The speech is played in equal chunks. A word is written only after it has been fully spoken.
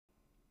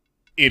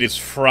It is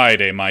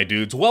Friday, my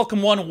dudes.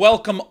 Welcome one,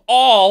 welcome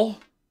all.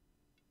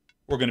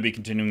 We're going to be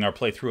continuing our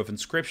playthrough of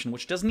Inscryption,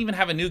 which doesn't even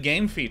have a new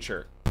game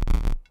feature.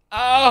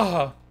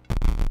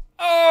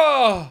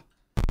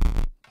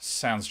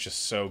 Sounds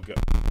just so good.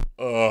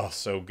 Oh,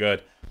 so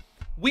good.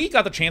 We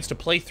got the chance to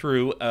play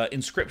through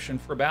Inscryption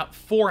for about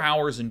 4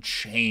 hours and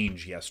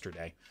change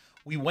yesterday.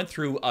 We went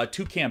through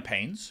two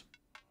campaigns.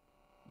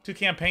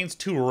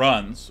 Two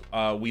runs.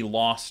 We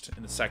lost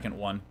in the second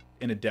one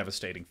in a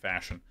devastating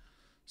fashion.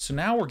 So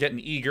now we're getting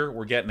eager,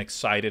 we're getting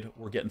excited,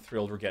 we're getting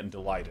thrilled, we're getting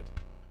delighted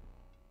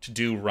to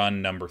do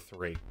run number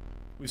 3.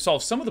 We've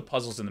solved some of the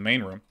puzzles in the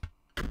main room,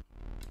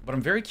 but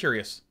I'm very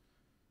curious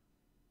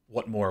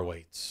what more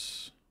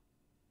awaits.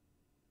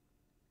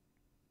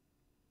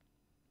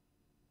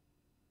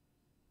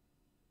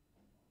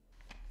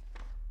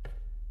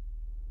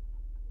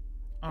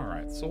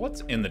 Alright, so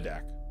what's in the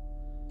deck?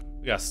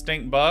 We got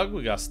Stink Bug,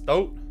 we got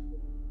Stoat,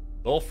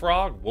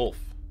 Bullfrog, Wolf.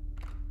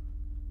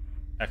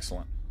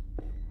 Excellent.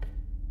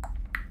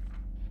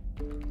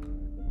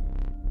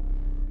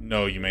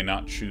 No, you may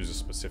not choose a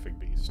specific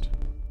beast.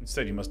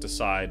 Instead, you must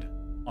decide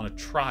on a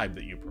tribe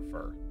that you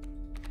prefer.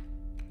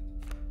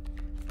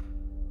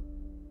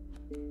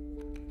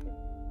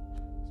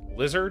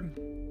 Lizard,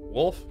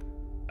 wolf,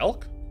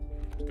 elk?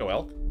 Let's go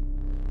elk.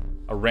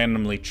 A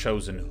randomly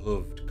chosen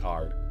hooved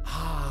card.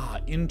 Ah,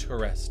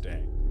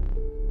 interesting.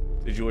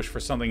 Did you wish for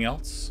something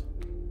else?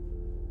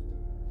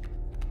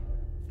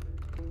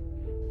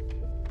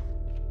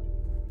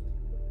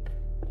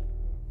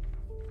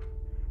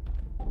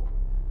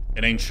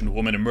 An ancient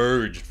woman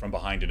emerged from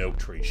behind an oak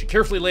tree. She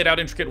carefully laid out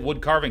intricate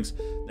wood carvings,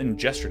 then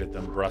gestured at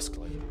them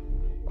brusquely.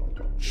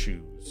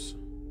 Choose.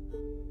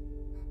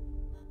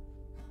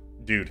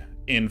 Dude,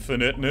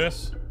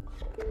 infiniteness?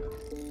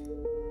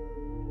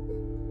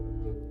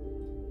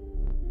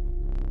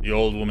 The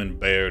old woman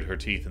bared her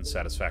teeth in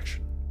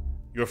satisfaction.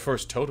 Your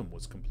first totem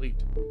was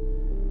complete.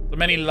 The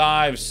many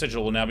lives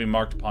sigil will now be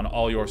marked upon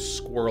all your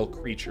squirrel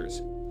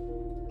creatures.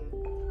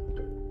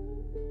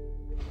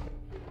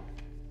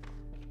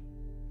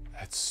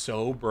 That's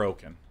so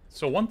broken.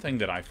 So one thing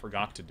that I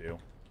forgot to do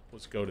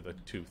was go to the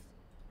tooth.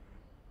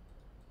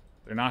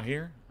 They're not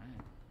here?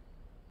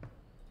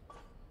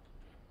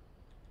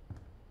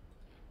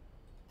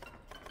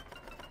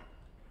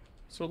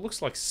 So it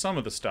looks like some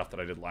of the stuff that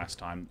I did last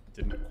time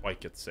didn't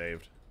quite get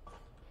saved.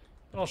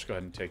 But I'll just go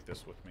ahead and take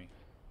this with me.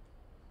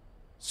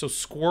 So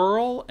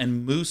squirrel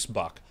and moose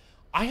buck.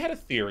 I had a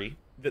theory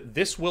that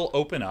this will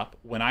open up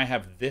when I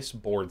have this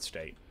board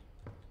state.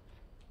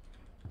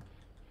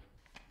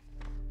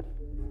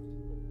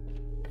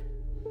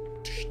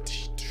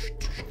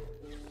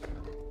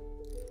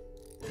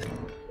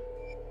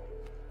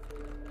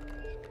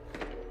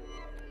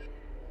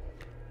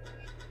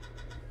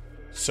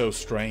 So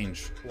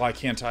strange. Why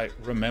can't I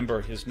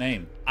remember his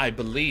name? I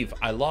believe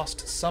I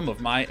lost some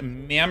of my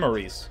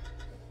memories.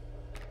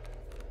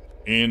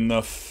 In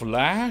the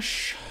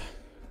flash?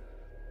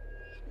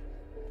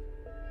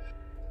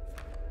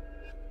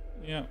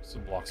 Yeah,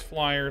 some blocks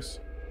flyers.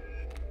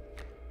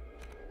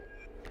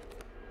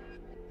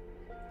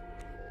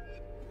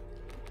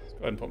 Let's go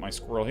ahead and put my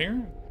squirrel here.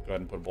 Go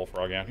ahead and put a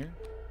bullfrog out here.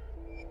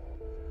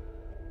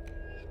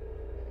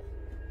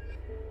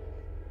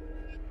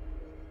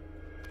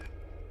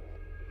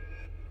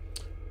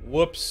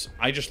 Whoops,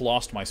 I just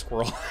lost my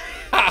squirrel.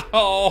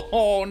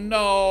 Oh,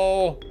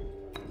 no.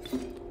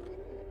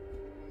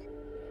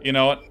 You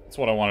know what? It's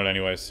what I wanted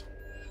anyways.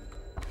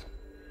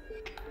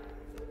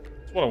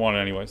 It's what I wanted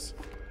anyways.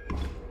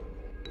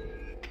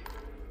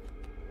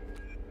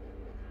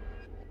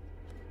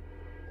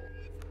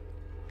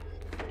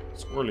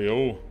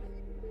 Squirrely-o.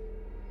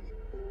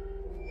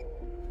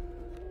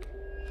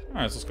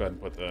 Alright, so let's go ahead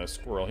and put the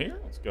squirrel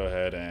here. Let's go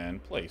ahead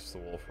and place the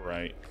wolf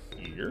right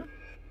here.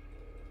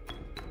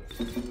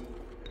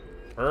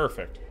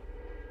 Perfect.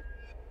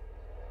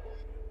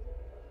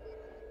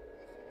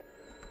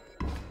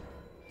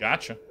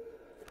 Gotcha.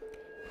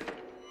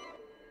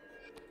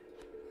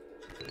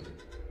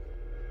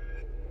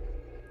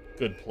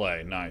 Good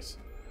play. Nice.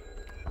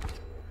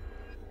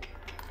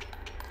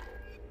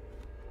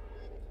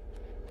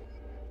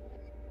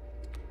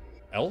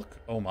 Elk?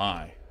 Oh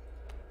my.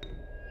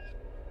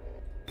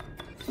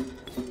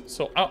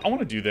 So I want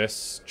to do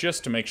this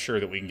just to make sure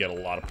that we can get a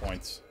lot of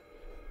points.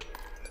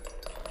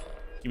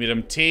 Give me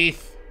them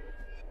teeth.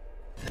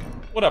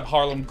 What up,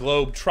 Harlem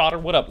Globetrotter?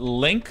 What up,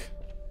 Link?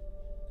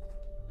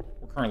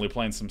 We're currently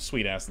playing some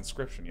sweet-ass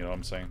Inscryption, you know what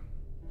I'm saying?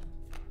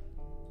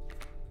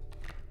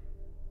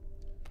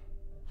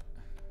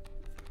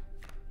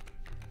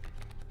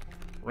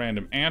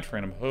 Random ant,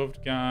 random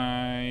hooved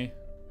guy.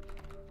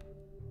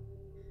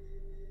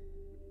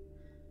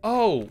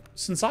 Oh,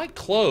 since I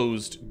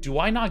closed, do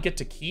I not get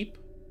to keep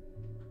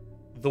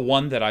the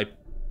one that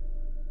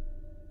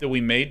we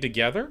made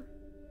together?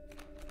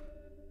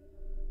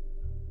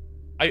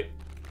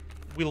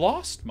 We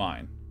lost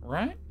mine,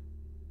 right?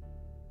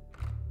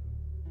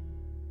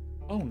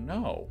 Oh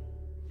no.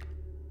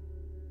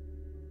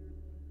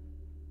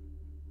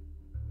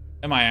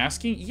 Am I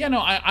asking? Yeah, no,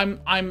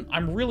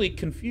 I'm really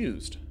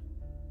confused.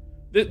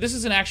 This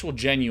is an actual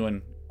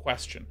genuine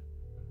question.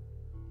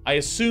 I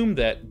assume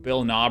that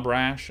Bill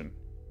Nobrash and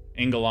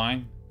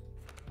Ingeline,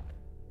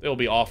 they'll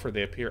be offered,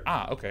 they appear.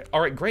 Ah, okay.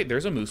 All right, great.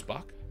 There's a moose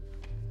buck.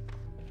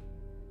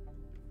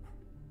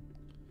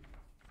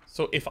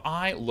 So if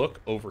I look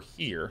over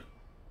here,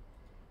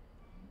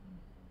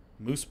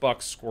 moose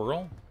buck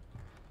squirrel.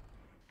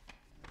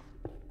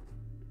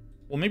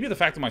 Well, maybe the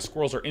fact that my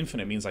squirrels are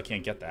infinite means I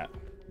can't get that.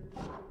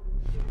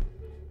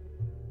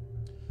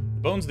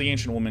 The bones of the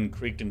ancient woman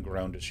creaked and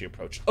groaned as she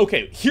approached.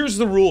 Okay, here's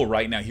the rule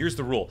right now. Here's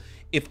the rule.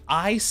 If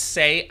I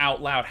say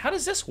out loud, how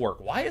does this work?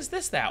 Why is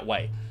this that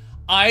way?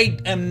 I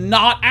am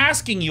not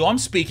asking you. I'm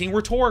speaking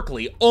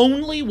rhetorically.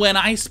 Only when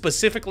I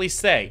specifically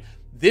say,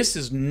 this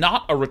is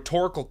not a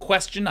rhetorical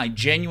question. I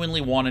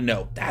genuinely want to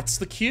know. That's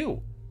the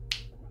cue.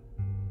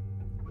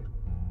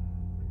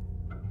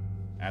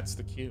 That's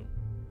the cue.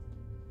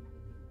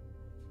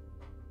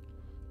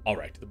 All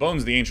right. The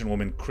bones of the ancient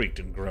woman creaked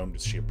and groaned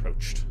as she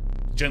approached.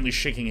 Gently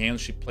shaking hands,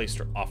 she placed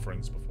her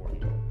offerings before me.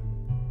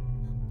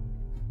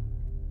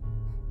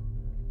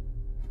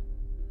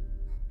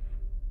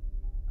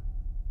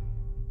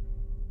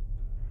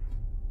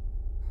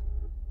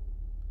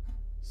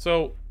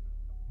 So,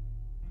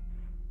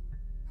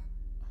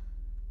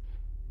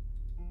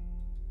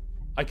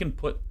 I can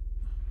put...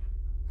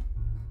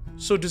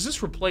 So does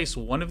this replace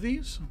one of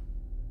these?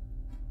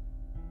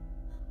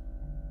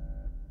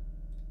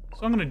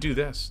 So I'm going to do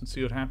this and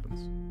see what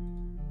happens.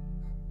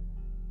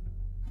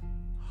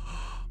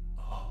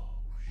 Oh,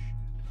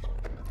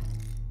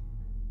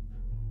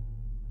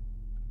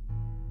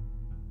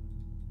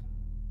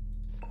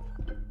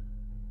 shit.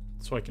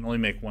 So I can only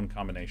make one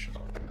combination.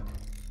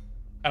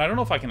 And I don't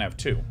know if I can have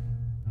two.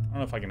 I don't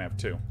know if I can have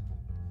two.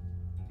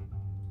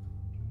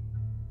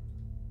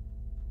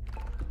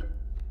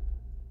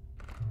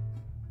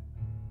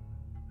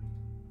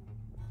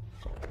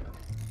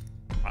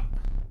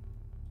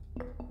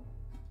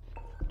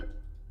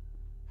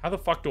 How the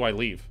fuck do I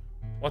leave?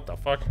 What the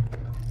fuck?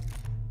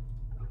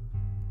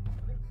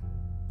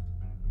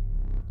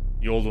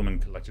 The old woman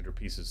collected her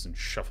pieces and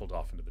shuffled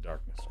off into the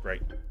darkness.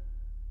 Great.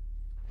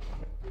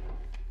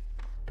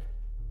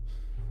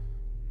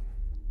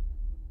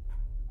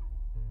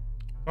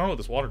 I don't know what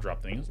this water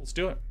drop thing is. Let's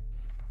do it.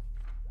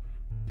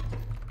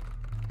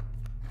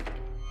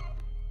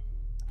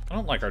 I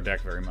don't like our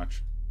deck very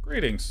much.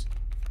 Greetings.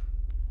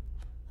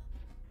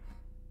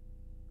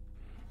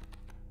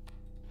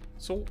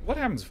 So, what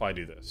happens if I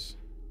do this?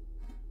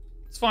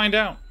 Let's find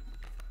out.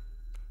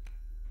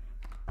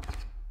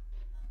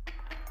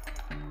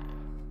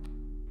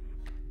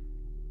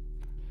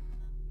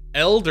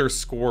 Elder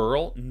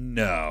Squirrel?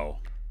 No.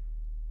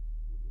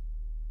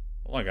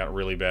 Well, I got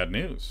really bad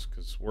news,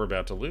 because we're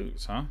about to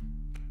lose, huh?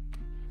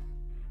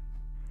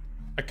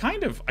 I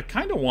kind of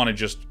want to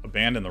just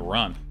abandon the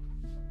run.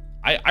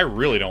 I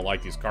really don't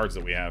like these cards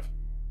that we have.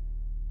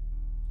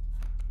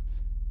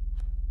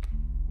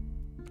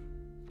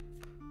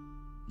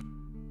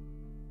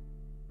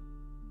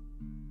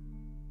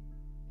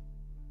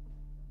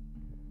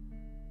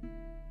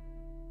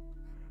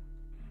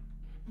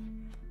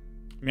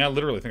 I mean, I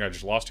literally think I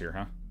just lost here,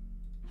 huh?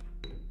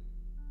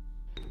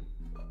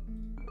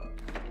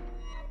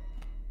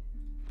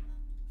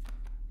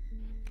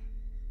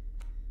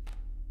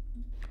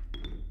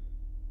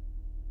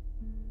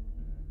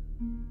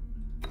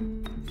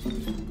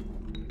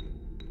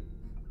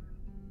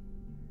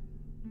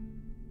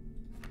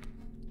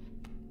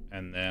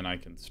 And then I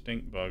can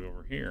stink bug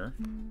over here.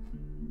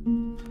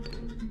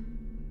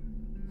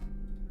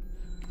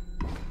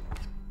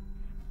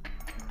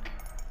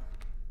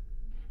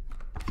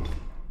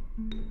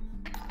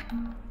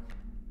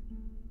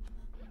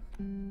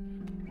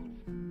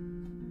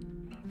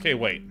 Okay,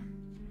 wait.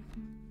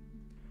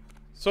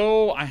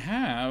 So, I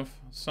have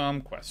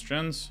some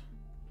questions.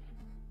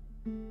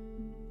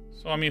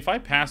 So, I mean, if I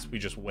pass, we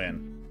just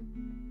win.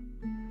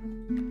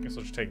 I guess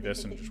I'll just take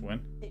this and just win.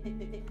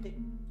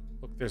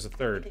 Look, there's a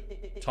third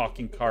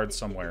talking card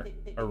somewhere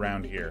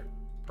around here.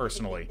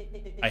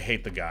 Personally, I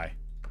hate the guy.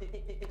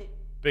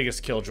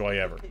 Biggest killjoy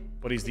ever.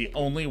 But he's the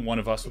only one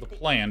of us with a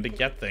plan to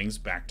get things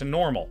back to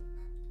normal.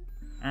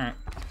 Alright.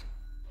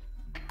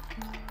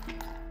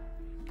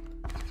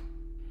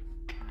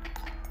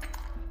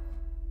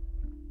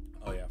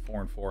 Oh yeah,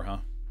 4 and 4, huh?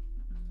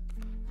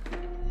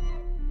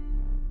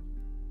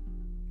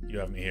 You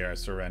have me here, I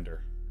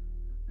surrender.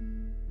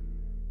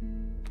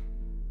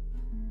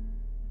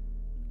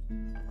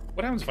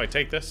 What happens if I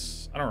take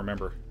this? I don't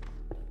remember.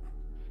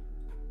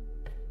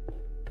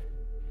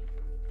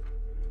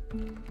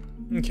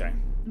 Okay.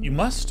 You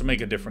must make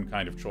a different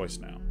kind of choice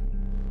now.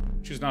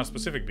 Choose not a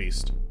specific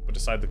beast, but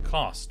decide the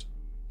cost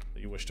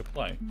that you wish to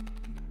play.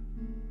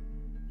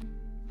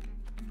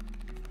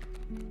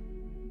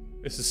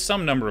 This is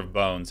some number of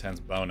bones, hence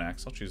Bone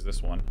Axe. I'll choose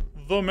this one.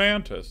 The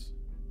Mantis.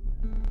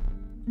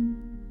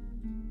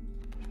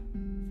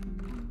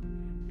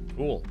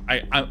 Cool.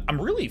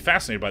 I'm really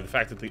fascinated by the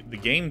fact that the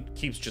game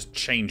keeps just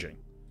changing.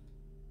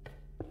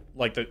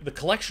 Like, the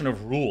collection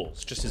of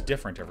rules just is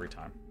different every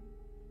time.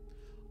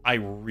 I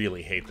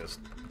really hate this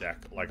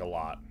deck, like, a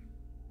lot.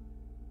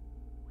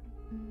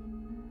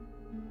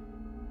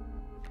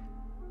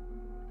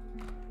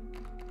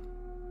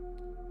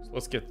 So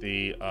let's get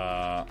the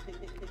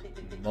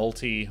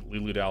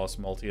Lulu Dallas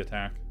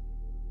multi-attack.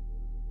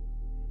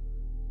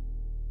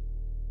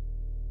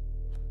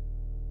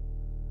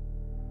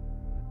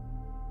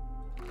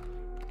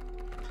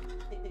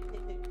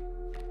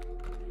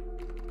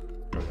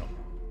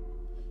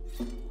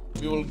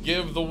 We will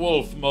give the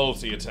wolf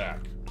multi-attack.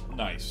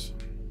 Nice.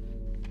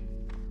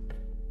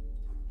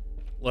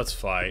 Let's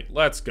fight.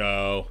 Let's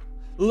go.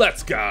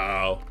 Let's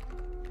go.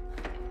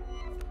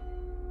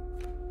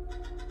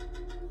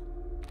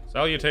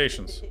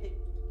 Salutations.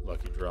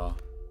 Lucky draw.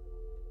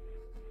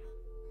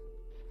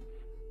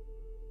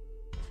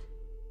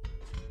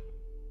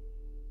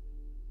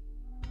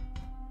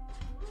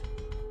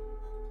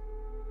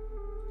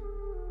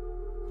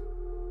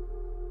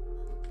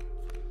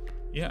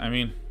 Yeah, I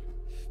mean...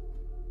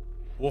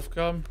 Wolf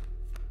Cub?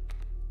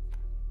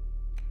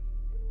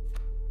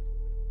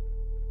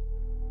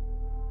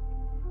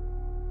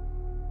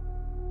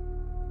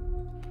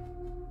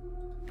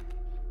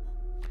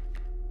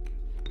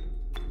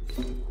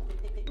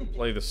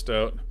 Play the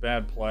Stoat.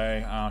 Bad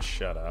play. Oh,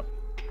 shut up.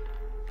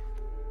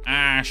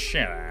 Ah,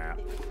 shut up.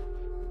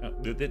 Oh,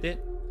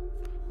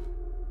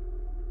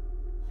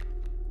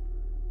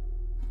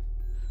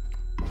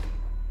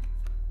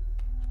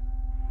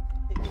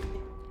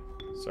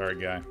 Sorry,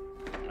 guy.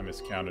 I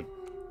miscounted.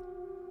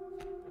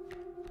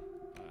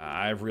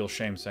 I have real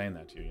shame saying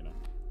that to you, you know.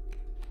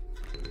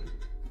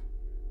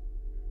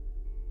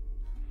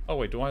 Oh,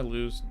 wait, do I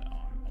lose? No,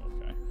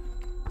 I'm okay.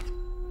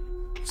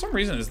 For some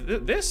reason,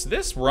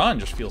 this run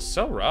just feels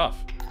so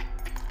rough.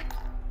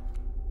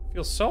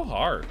 Feels so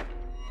hard.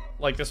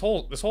 Like, this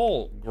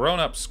whole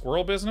grown-up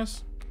squirrel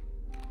business,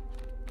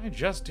 I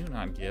just do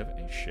not give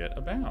a shit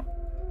about.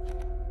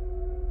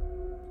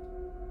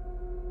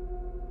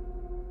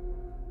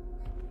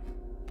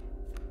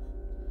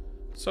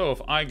 So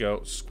if I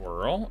go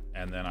squirrel,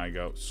 and then I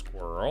go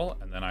squirrel,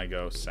 and then I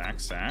go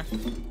sack, sack,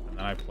 and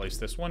then I place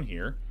this one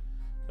here.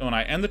 Then when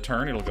I end the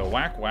turn, it'll go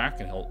whack, whack,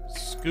 and he'll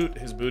scoot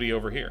his booty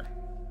over here.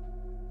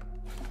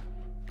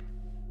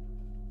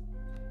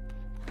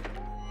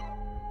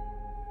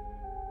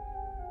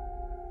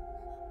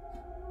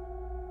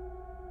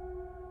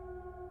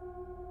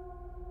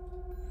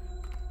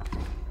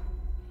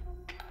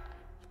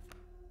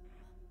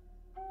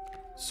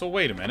 So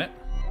wait a minute.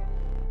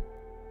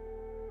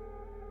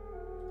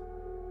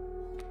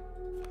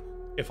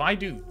 If I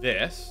do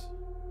this,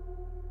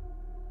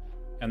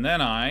 and then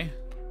I...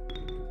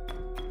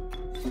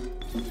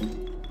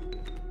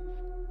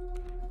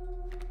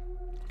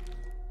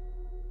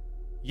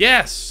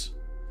 Yes!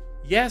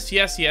 Yes,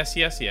 yes, yes,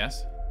 yes,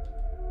 yes.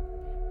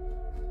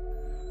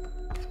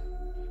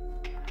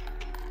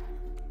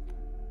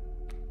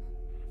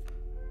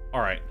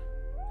 Alright.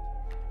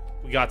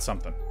 We got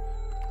something.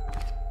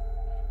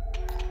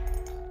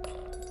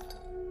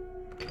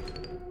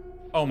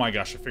 Oh my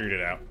gosh, I figured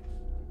it out.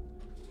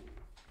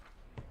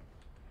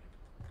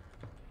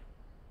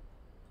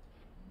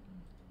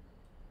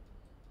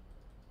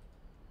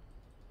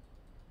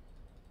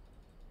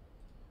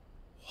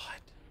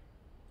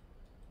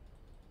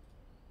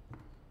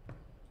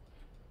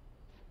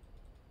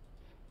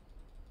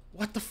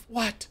 What the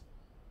what?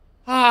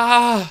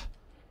 Ah!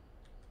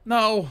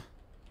 No.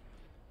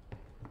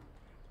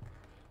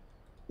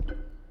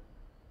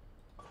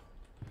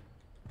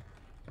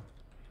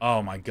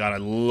 Oh my god, I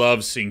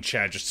love seeing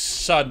chat just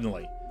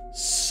suddenly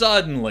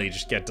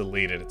just get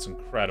deleted. It's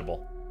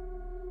incredible.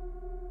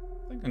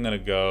 I think I'm gonna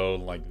go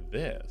like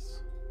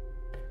this.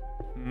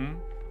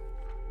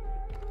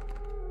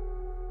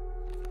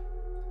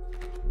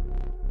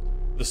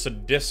 The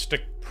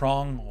sadistic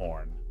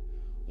pronghorn.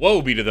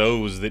 Woe be to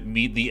those that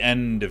meet the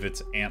end of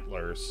its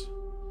antlers.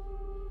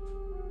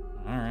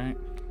 Alright.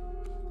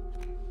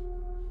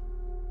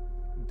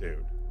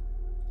 Dude.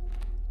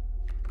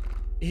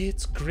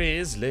 It's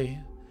grizzly.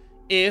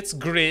 It's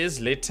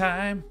grizzly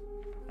time.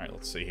 Alright,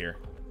 let's see here.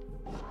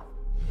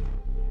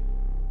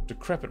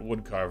 Decrepit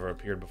woodcarver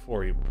appeared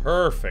before you.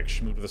 Perfect.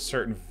 She moved with a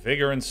certain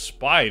vigor in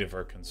spite of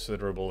her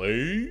considerable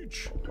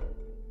age.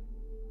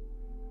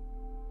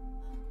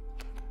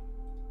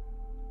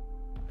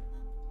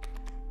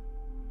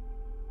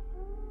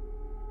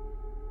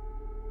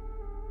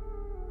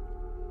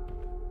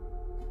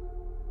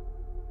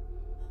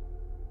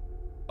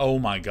 Oh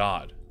my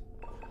god.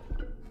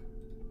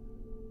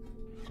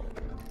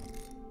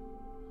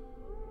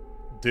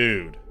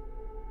 Dude.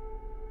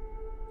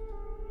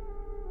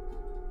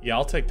 Yeah,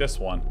 I'll take this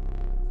one.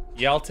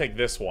 Yeah, I'll take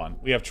this one.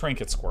 We have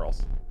trinket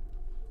squirrels.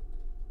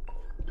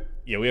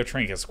 Yeah, we have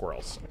trinket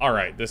squirrels.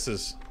 Alright, this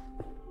is...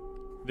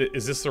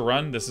 Is this the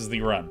run? This is the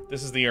run.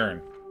 This is the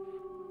urn.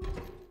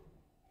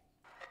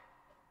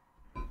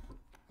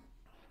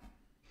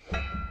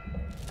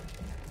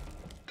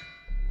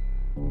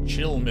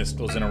 Chill mist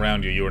close in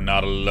around you. You are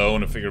not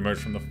alone. A figure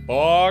emerged from the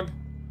fog.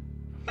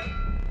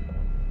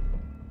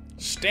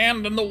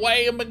 Stand in the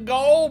way of my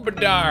goal, be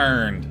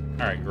darned.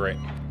 Alright, great.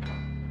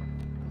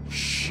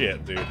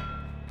 Shit, dude.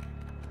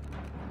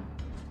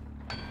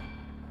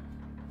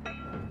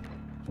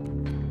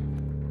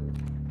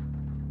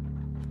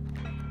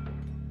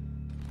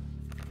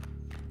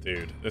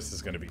 Dude, this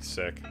is gonna be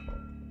sick.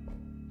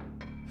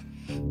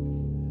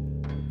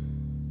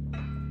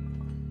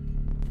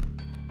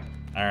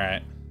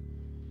 Alright.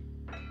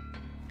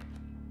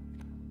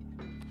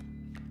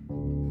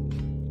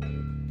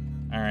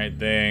 Alright,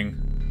 dang.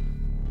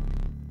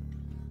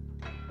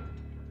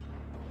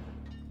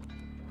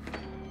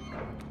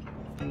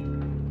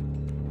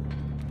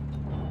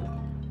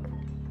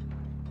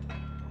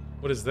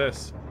 What is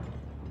this?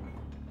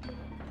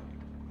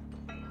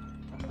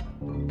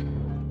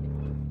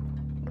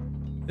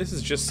 This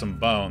is just some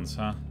bones,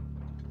 huh?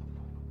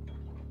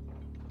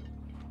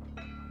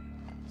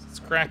 Let's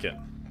crack it.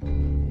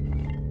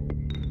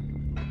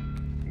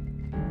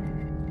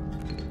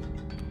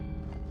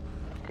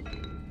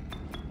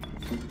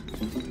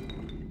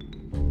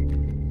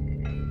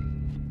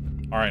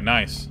 Alright,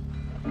 nice.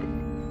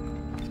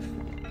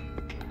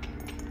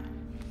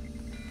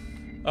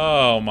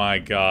 Oh my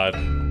god.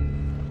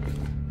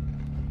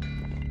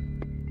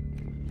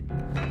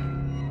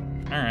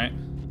 Alright.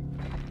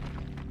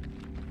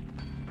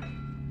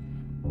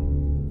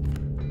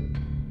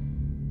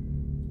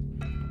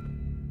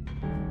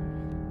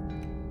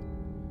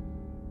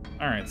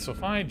 Alright, so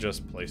if I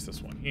just place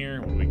this one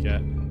here, what do we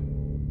get?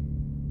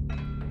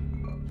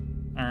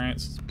 Alright,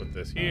 so let's put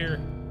this here.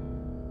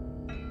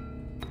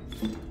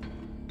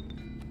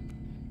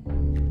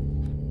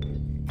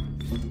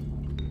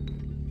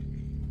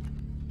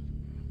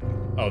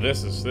 Oh,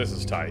 this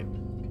is tight.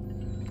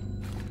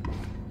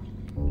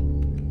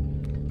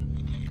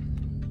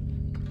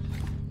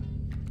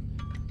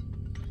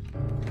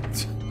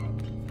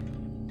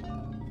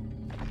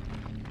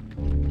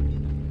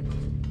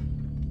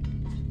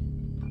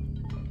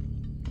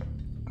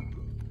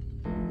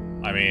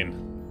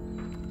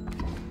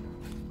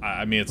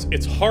 I mean,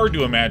 it's hard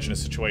to imagine a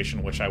situation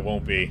in which I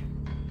won't be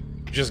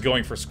just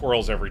going for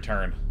squirrels every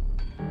turn.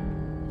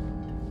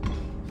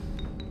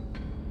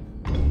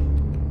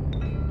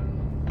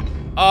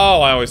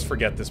 Oh, I always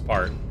forget this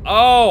part.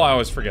 Oh, I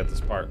always forget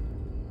this part.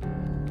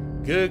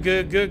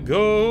 Good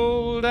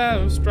gold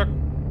I've struck.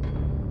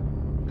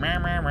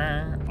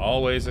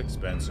 Always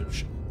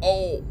expensive.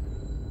 Oh.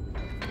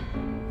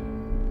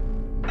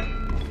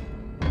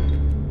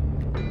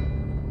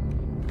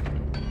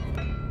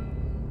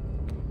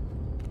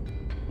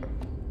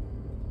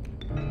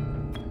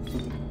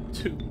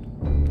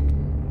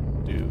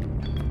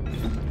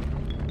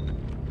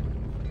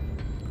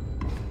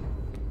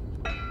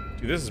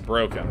 Dude, this is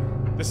broken.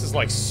 This is,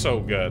 like, so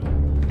good. I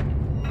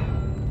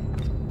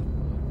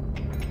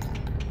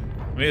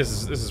mean,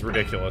 this is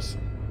ridiculous.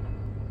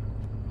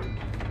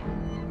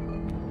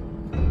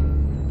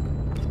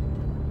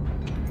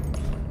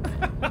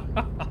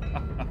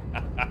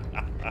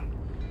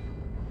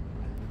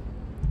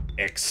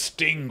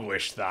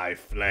 Extinguish thy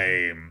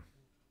flame.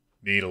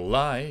 Need a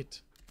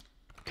light.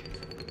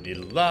 Need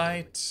a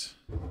light.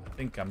 I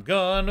think I'm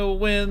gonna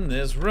win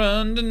this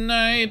run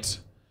tonight.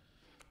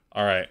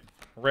 Alright.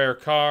 Rare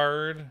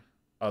card.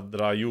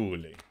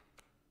 Adrayuli.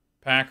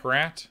 Pack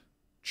rat.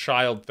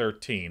 Child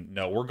 13.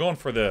 No, we're going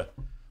for the...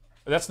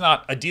 That's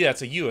not a D,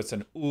 that's a U. It's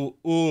an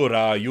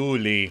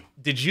Urayuli.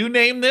 Did you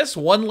name this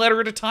one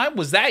letter at a time?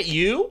 Was that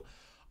you?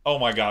 Oh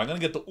my god, I'm gonna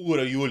get the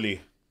Urayuli.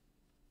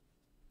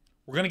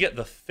 We're gonna get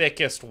the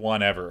thickest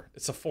one ever.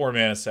 It's a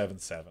 4-mana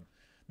 7/7.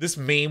 This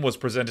meme was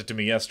presented to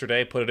me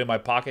yesterday, put it in my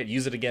pocket,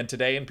 use it again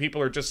today, and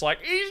people are just like,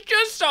 he's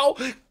just so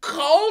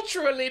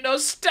culturally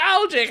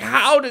nostalgic.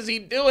 How does he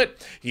do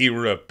it? He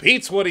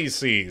repeats what he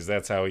sees.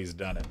 That's how he's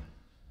done it.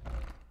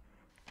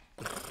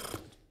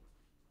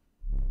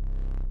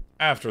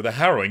 After the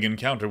harrowing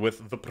encounter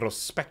with the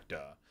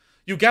Prospector,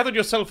 you gathered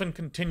yourself and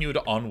continued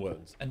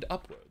onwards and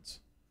upwards.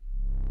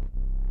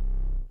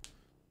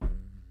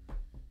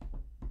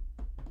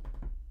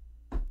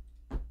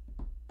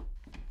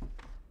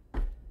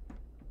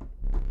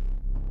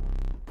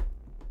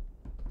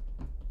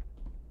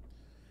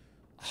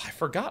 I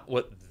forgot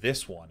what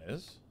this one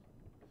is.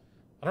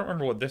 I don't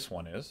remember what this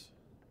one is.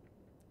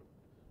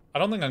 I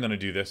don't think I'm going to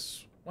do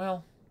this.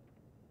 Well,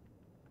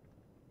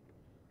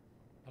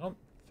 I don't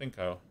think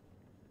I'll...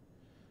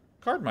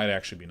 Card might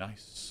actually be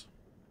nice.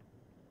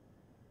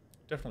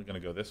 Definitely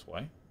going to go this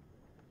way.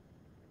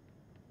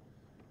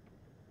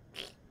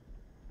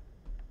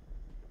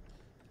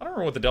 I don't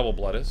remember what the double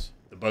blood is.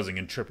 The buzzing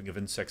and chirping of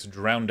insects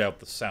drowned out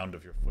the sound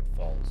of your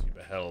footfalls. You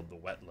beheld the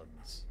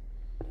wetlands.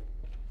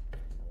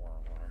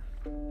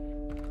 I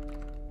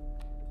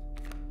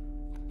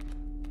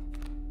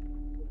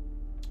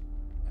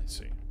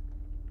see.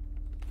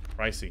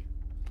 Pricey.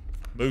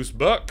 Moose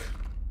buck.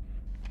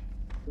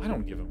 I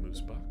don't give a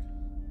moose buck.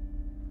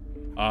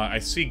 I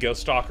see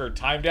Ghost Stalker.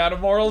 Timed out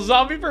Immortal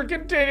Zombie for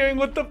continuing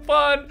with the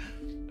fun.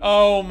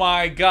 Oh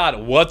my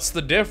god. What's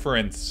the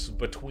difference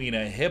between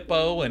a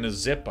hippo and a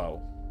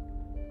zippo?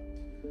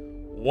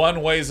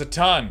 One weighs a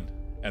ton,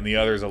 and the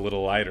other's a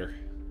little lighter.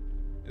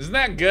 Isn't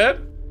that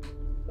good?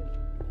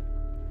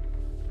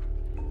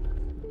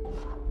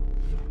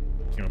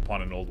 Came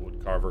upon an old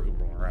wood carver who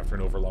brought her after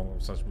an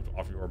overlong sense moved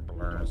off your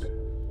blurs.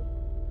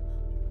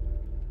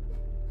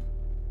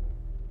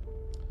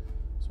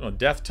 So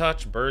death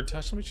touch, bird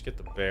touch. Let me just get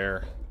the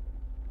bear.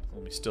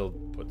 Let me still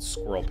put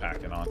squirrel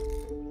packing on.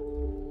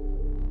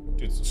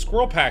 Dude,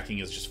 squirrel packing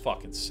is just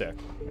fucking sick.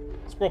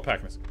 Squirrel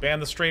packing is... Ban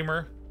the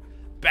streamer.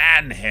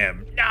 Ban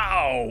him.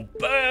 No!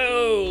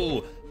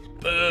 Boo!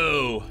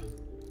 Boo!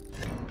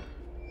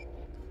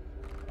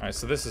 Alright,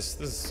 so this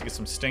is get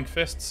some stink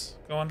fists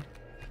going.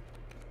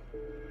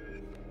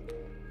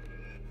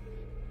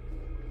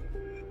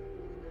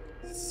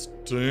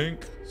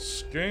 Stink.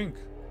 Skink.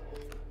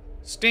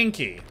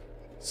 Stinky.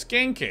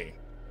 Skinky.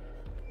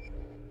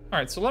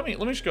 Alright, so let me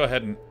just go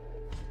ahead and...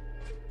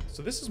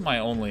 So this is my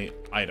only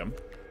item.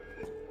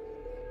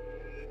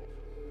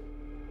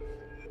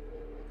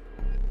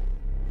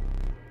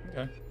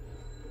 Okay.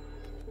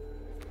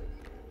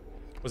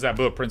 Was that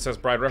Boo a Princess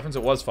Bride reference?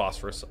 It was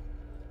Phosphorus.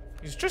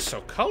 He's just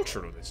so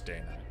cultured with this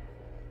day night.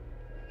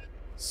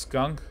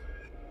 Skunk.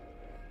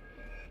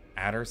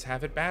 Adders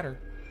have it batter.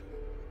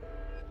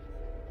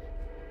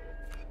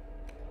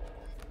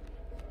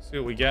 See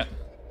what we get.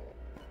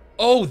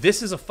 Oh,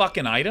 this is a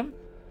fucking item?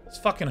 This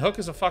fucking hook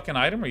is a fucking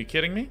item? Are you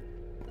kidding me?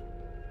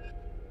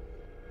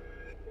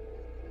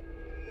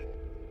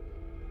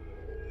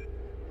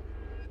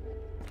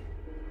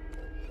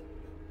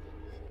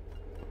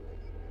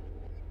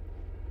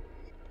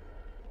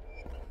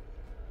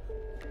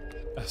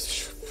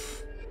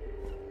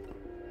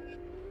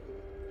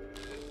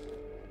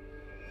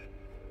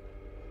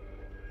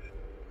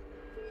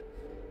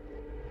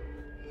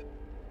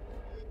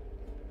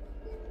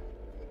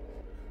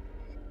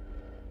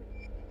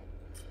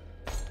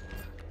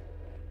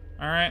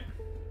 Alright.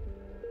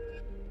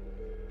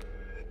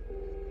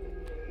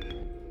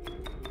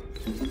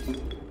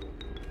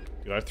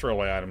 Dude, I throw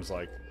away items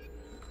like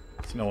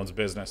it's no one's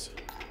business.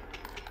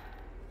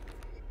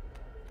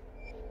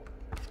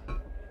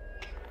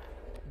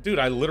 Dude,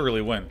 I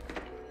literally win.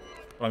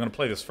 But I'm gonna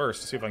play this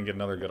first to see if I can get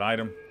another good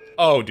item.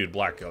 Oh, dude,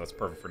 Black Go. That's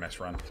perfect for next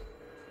run.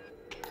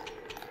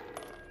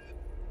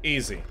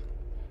 Easy.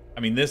 I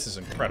mean, this is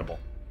incredible.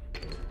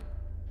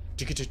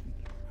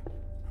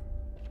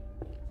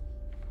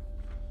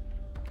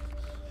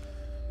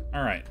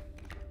 Alright.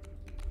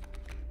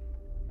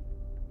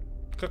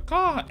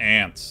 Caw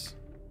ants.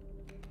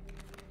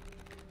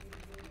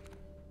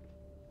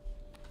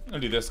 I'm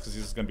gonna do this because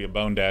he's gonna be a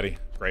bone daddy.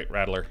 Great,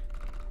 Rattler.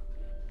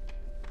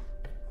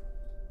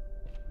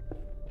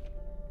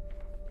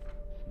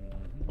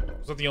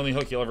 Was that the only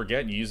hook you'll ever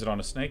get and you use it on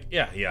a snake?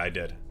 Yeah, I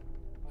did.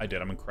 I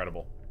did. I'm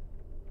incredible.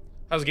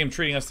 How's the game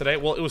treating us today?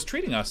 Well, it was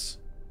treating us...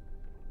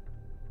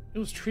 It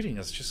was treating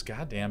us just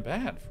goddamn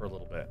bad for a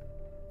little bit.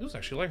 It was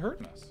actually, like,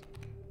 hurting us.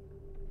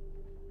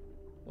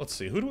 Let's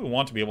see. Who do we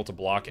want to be able to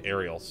block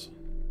aerials?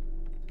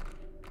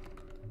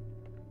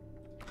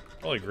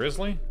 Probably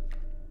Grizzly?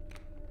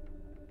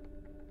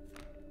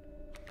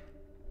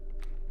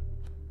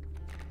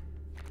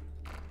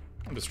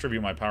 I'll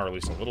distribute my power at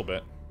least a little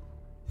bit.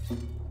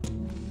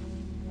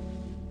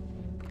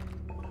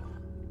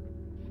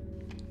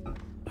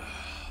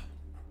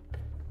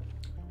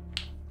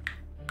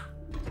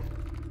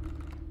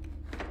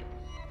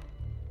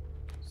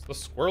 It's the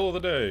squirrel of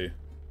the day.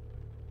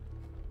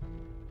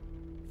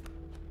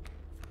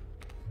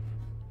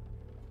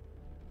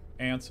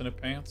 Ants in a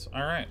pants.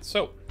 Alright,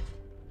 so.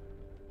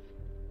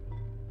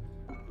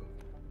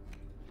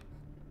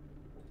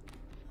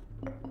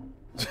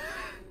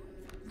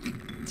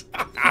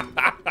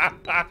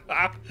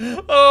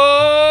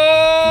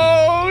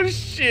 Oh,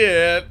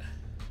 shit.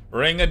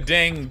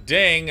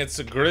 Ring-a-ding-ding, it's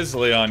a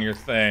grizzly on your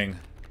thing.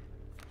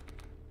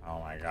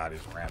 Oh my god,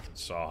 he's ramping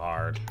so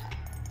hard.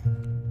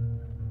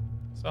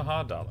 So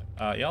hard, darling.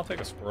 Yeah, I'll take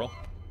a squirrel.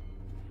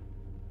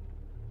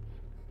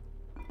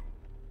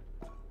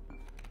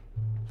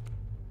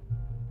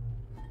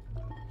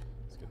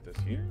 Let's get this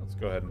here. Let's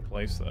go ahead and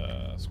place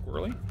the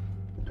squirrely.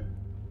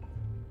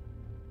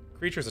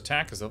 Creatures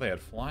attack as though they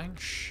had flying?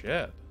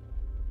 Shit.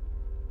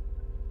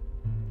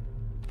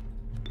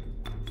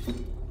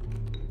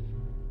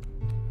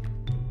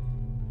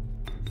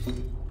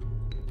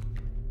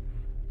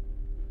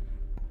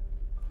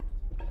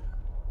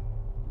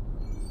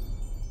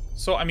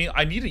 So, I mean,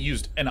 I need to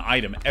use an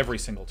item every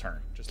single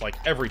turn. Just like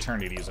every turn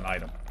I need to use an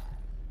item.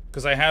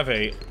 Because I have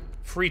a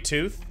free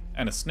tooth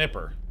and a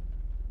snipper.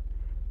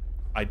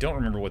 I don't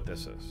remember what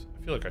this is.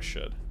 I feel like I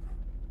should.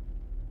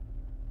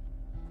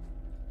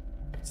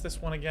 What's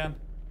this one again?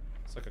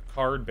 It's like a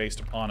card based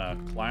upon a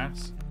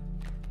class.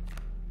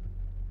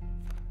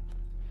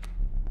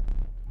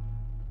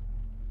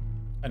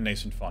 A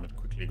nascent fawn, it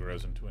quickly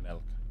grows into an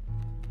elk.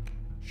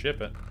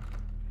 Ship it.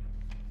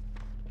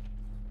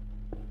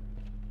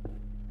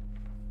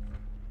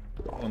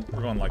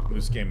 We're going like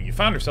Moose Gaming. You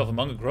found yourself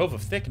among a grove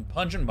of thick and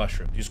pungent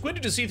mushrooms. You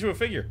squinted to see through a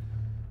figure.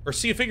 Or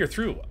see a figure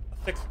through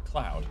a thick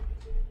cloud.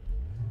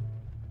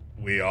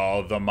 We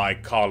are the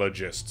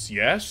mycologists,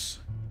 yes?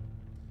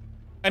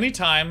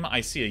 Anytime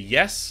I see a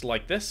yes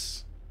like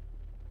this,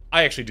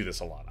 I actually do this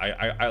a lot.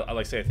 I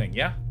like say a thing,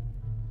 yeah?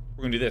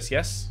 We're gonna do this,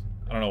 yes?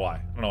 I don't know why.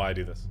 I don't know why I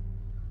do this.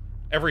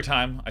 Every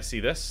time I see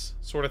this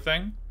sort of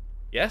thing,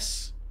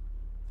 yes?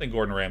 Think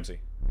Gordon Ramsay.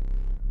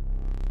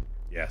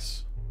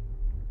 Yes.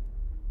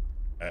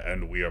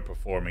 And we are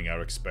performing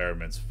our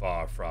experiments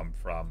far from.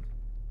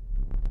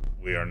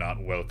 We are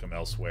not welcome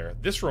elsewhere.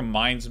 This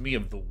reminds me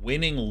of the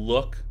winning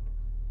look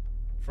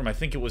from, I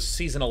think it was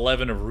season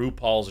 11 of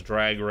RuPaul's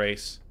Drag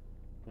Race.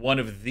 One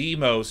of the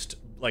most,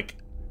 like,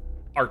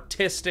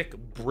 artistic,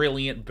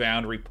 brilliant,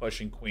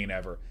 boundary-pushing queen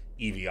ever,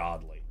 Evie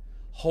Oddly.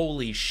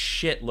 Holy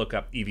shit, look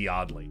up Evie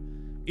Oddly.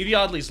 Evie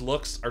Oddly's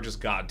looks are just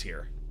god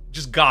tier.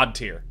 Just god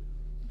tier.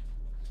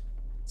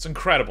 It's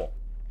incredible.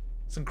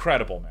 It's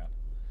incredible, man.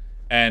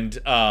 And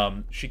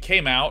she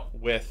came out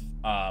with,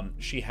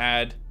 she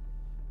had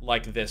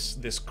like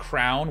this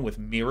crown with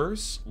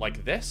mirrors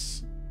like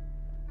this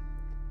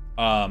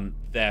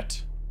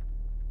that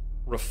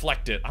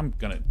reflected. I'm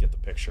gonna get the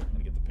picture.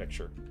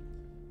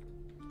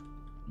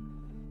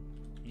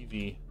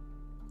 Evie,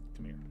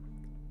 come here.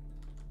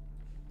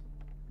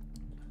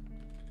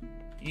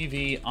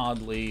 Evie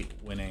Oddly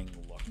winning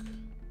look.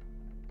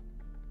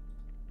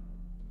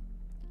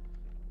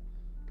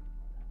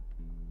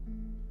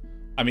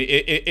 I mean,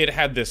 it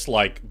had this,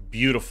 like,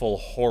 beautiful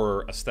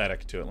horror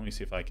aesthetic to it. Let me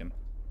see if I can...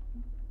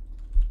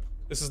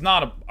 This is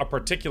not a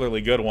particularly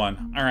good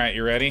one. All right,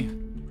 you ready?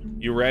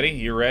 You ready?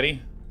 You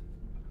ready?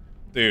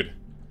 Dude,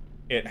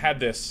 it had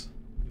this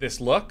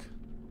look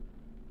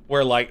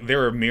where, like, there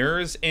were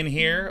mirrors in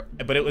here,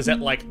 but it was at,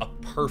 like, a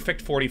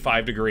perfect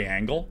 45-degree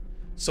angle.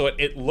 So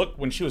it looked,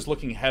 when she was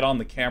looking head on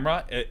the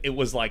camera, it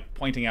was, like,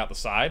 pointing out the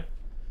side.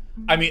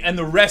 I mean, and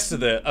the rest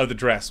of the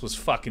dress was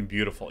fucking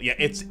beautiful. Yeah,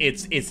 it's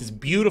this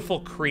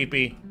beautiful,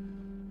 creepy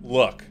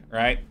look,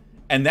 right?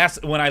 And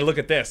that's, when I look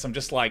at this, I'm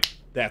just like,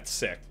 that's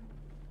sick.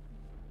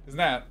 Isn't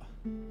that?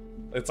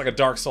 It's like a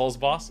Dark Souls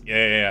boss?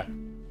 Yeah.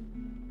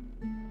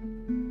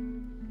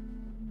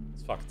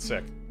 It's fucking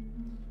sick.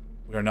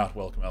 We are not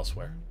welcome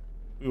elsewhere.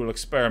 We will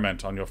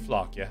experiment on your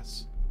flock,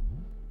 yes.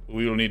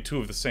 We will need 2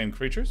 of the same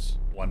creatures,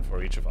 1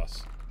 for each of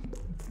us.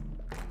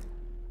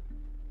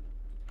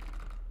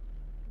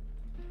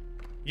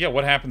 Yeah,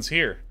 what happens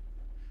here?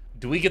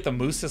 Do we get the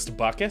moosest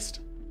buckest?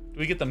 Do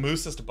we get the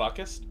moosest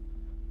buckest?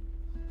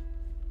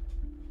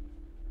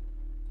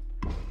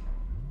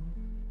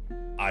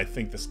 I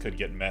think this could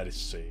get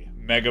messy.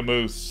 Mega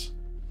moose.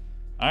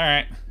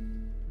 Alright.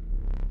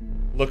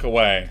 Look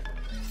away.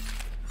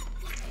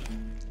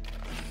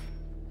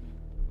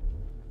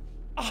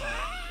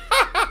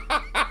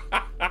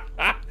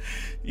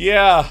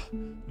 Yeah.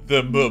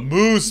 The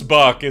moose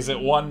buck is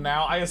at 1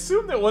 now. I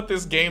assume that what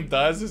this game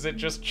does is it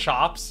just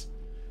chops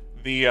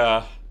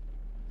the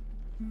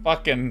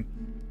fucking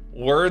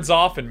words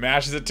off and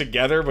mashes it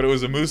together, but it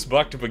was a moose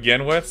buck to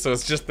begin with, so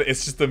it's just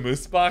the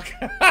moose buck.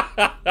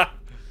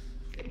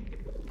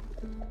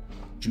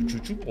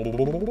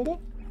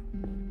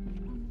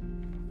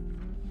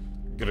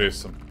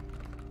 Gruesome.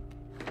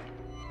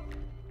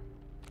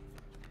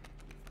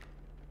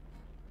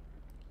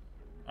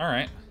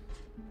 Alright.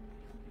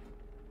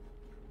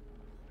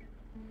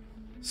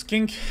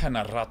 Skink and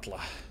a Ratla.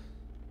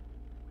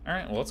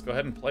 Alright, well, let's go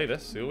ahead and play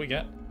this, see what we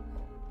get.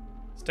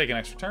 Let's take an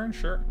extra turn,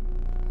 sure.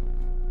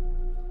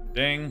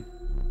 Ding.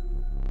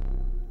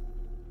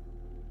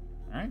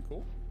 Alright,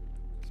 cool.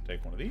 Let's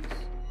take one of these.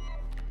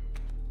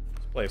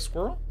 Let's play a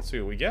squirrel, let's see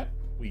what we get.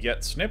 We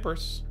get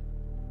snippers.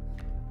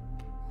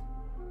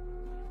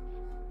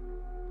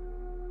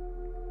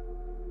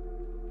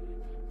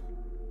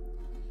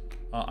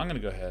 I'm gonna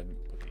go ahead and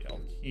put the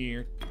elk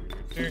here.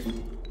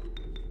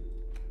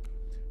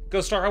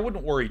 Ghost Star, I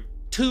wouldn't worry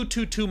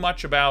too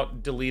much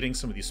about deleting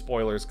some of these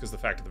spoilers, because the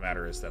fact of the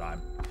matter is that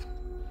I'm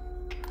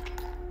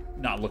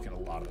not looking a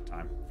lot of the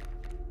time.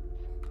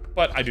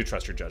 But I do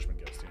trust your judgment,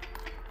 Ghosty.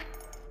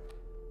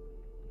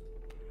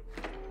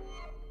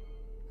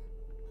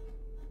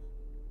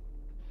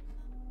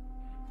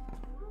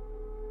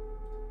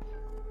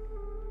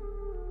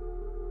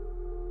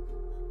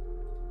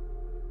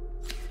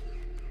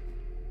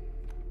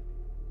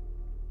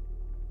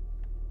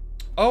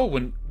 Oh,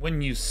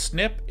 when you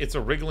snip, it's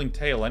a wriggling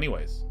tail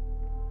anyways.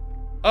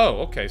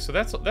 Oh, okay, so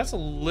that's a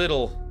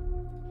little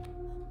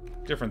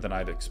different than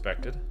I'd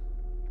expected.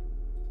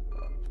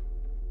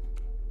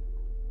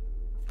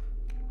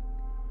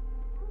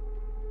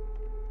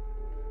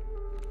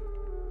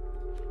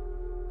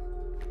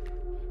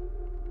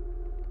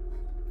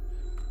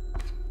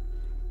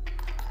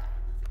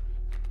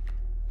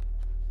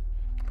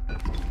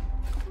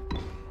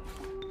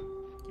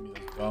 Give me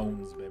those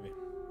bones, baby.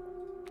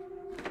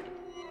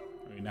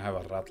 We now have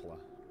a Rattler.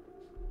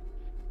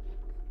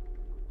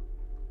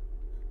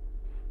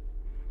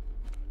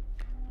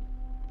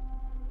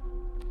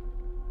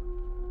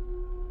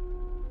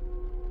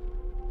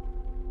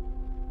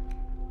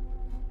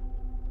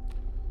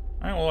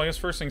 Alright, well, I guess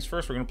first things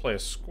first, we're going to play a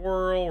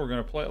squirrel. We're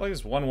going to play, like,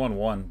 it's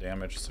 1/1/1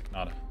 damage. It's like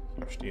not a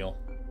huge deal.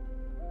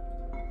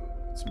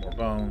 Some more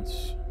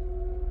bones.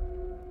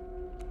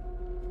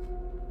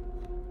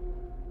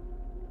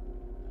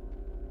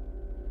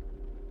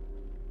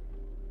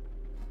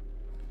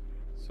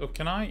 So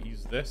can I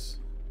use this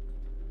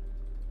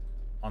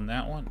on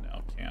that one?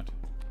 No, can't.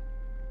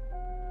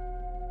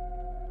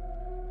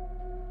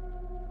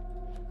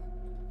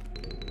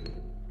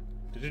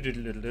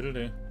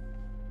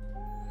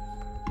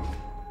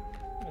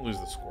 I'll lose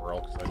the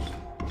squirrel because I just...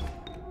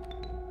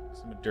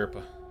 I'm a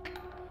derpa.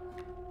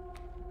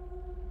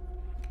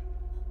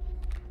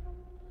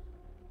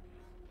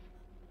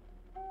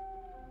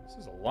 This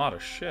is a lot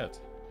of shit.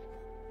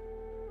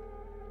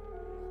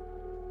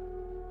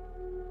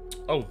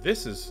 Oh,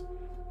 this is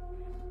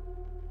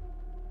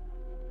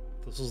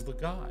the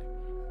guy.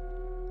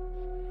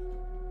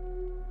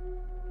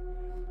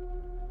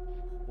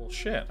 Well,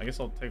 shit. I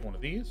guess I'll take one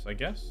of these, I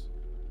guess.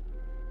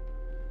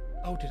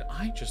 Oh, did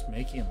I just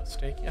make a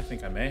mistake? Yeah, I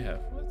think I may have.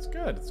 Well, that's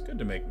good. It's good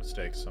to make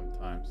mistakes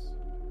sometimes.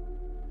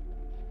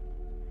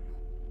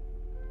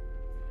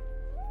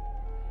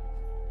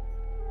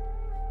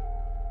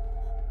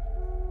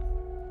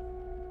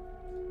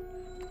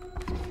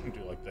 I'm gonna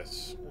do it like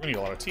this. We're gonna need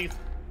a lot of teeth.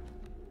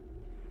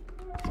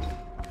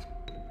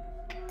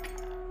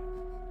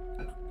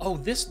 Oh,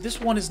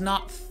 this one is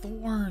not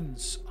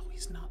thorns. Oh,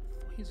 he's not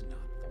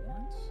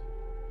thorns.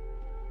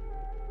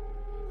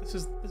 This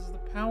is the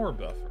power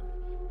buffer.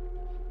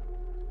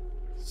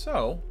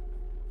 So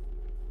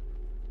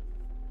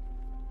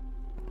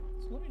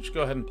let me just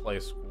go ahead and play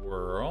a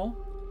squirrel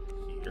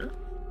here.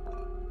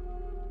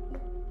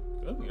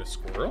 Good, we get a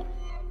squirrel.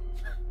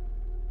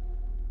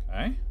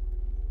 Okay.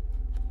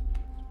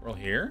 Squirrel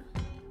here.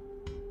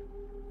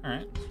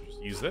 Alright, let's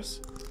just use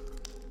this.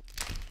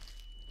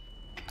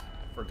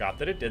 Forgot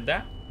that it did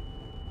that.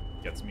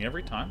 Gets me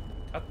every time.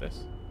 Cut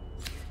this.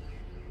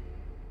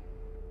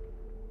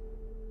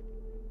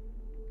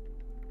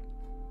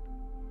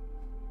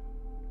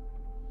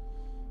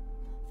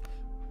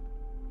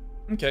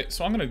 Okay,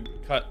 so I'm gonna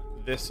cut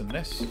this and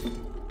this.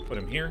 Put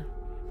him here.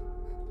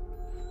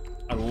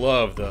 I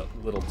love the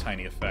little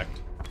tiny effect.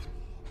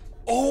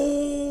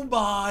 Oh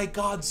my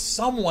god,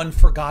 someone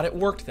forgot it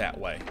worked that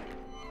way.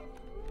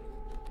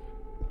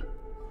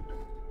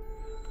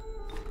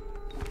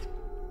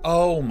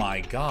 Oh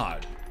my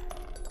god.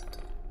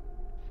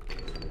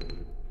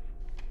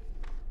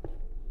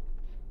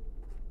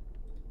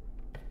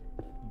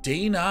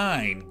 Day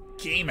 9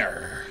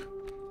 Gamer.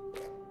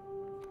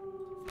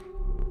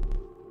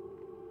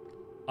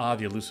 Ah,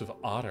 the elusive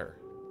otter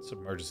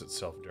submerges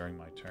itself during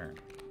my turn.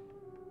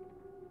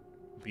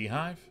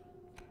 Beehive?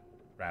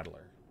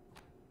 Rattler.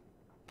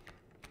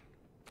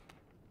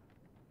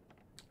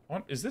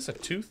 What? Is this a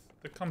tooth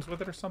that comes with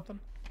it or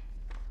something?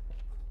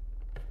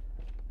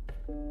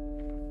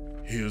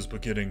 He is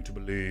beginning to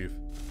believe.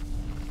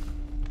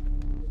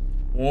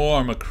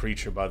 Warm a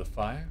creature by the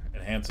fire.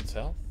 Enhance its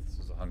health. This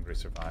is a hungry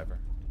survivor.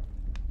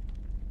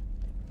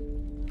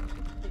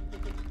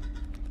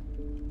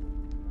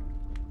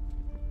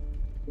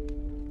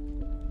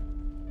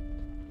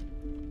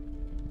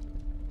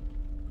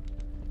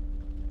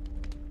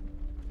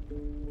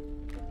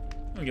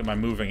 I'm gonna get my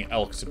moving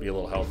elks to be a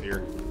little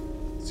healthier.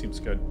 Seems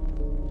good.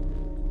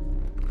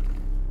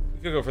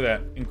 We could go for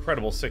that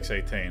incredible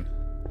 618.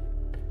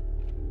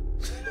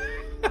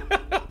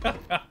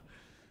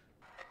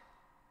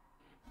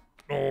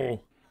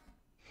 Oh.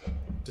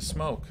 To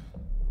smoke.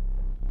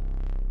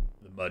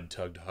 The mud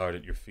tugged hard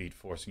at your feet,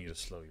 forcing you to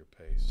slow your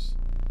pace.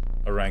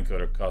 A rank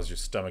odor caused your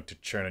stomach to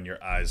churn and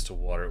your eyes to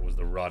water. It was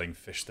the rotting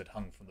fish that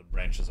hung from the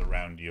branches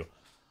around you.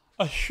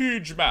 A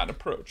huge man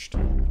approached.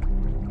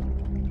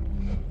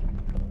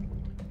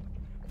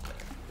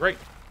 Great.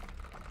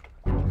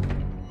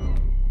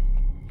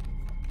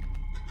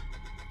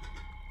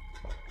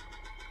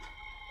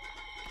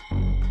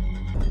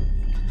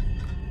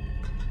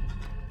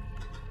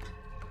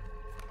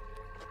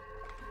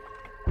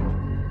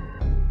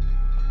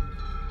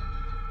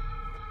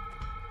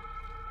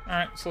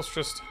 Alright, so let's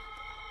just...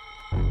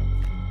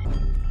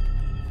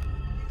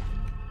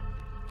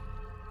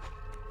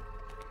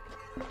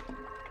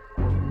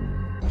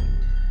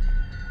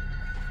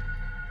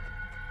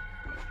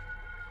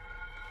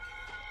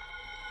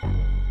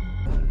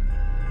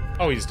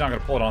 Oh, he's not gonna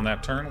pull it on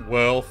that turn?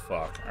 Well,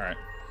 fuck. Alright.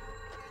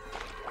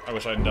 I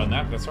wish I hadn't done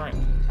that, but that's alright.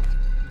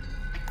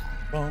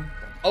 Boom.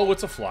 Oh,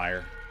 it's a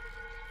flyer.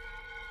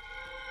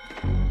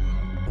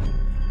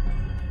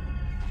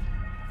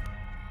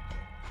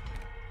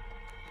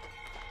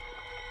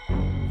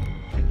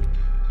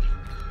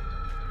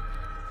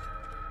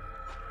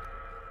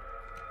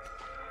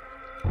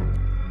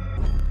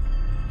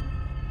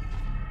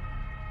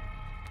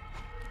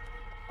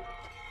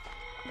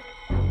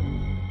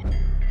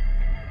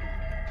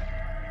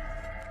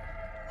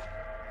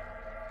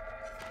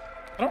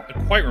 I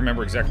don't quite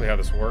remember exactly how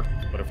this worked,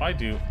 but if I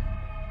do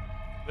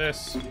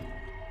this,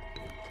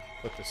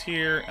 put this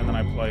here, and then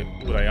I play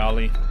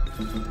Urayali,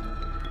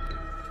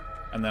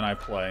 and then I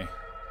play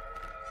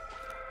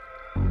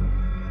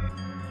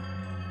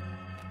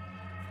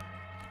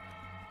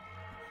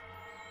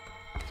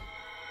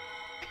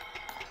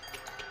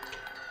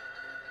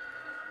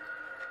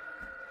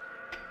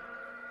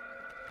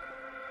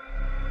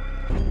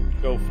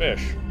Go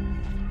Fish.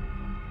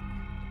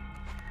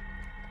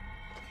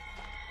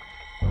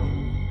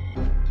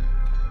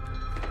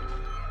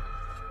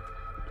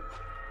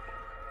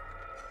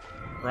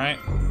 Right?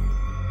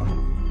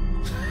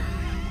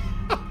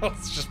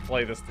 Let's just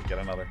play this to get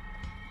another.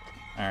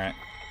 Alright.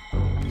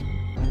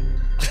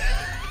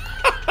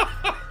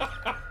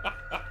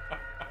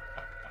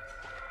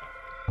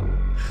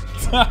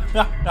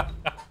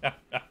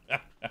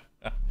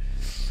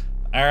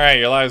 Alright,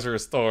 your lives are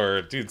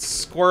restored. Dude,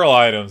 squirrel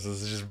items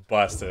is just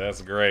busted.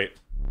 That's great.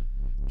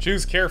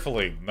 Choose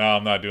carefully. No,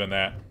 I'm not doing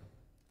that.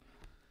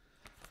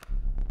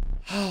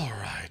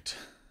 Alright.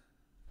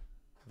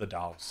 The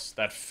Douse.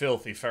 That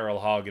filthy feral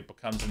hog, it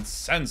becomes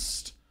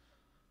incensed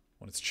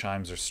when its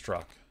chimes are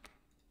struck.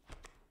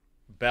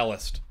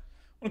 Bellist.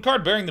 When a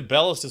card bearing the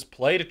Bellist is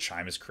played, a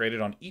chime is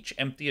created on each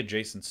empty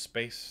adjacent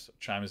space. A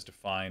chime is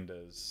defined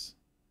as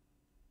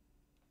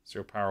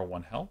 0 power,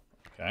 1 health.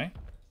 Okay.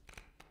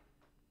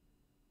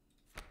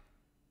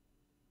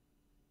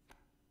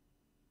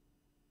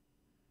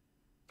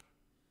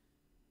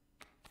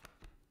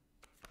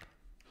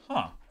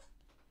 Huh.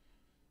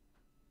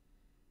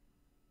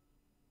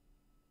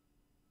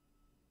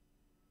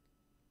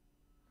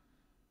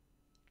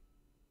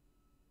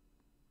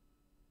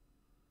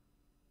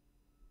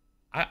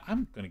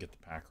 I'm gonna get the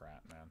pack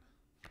rat, man.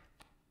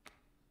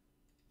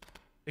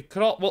 It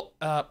could all...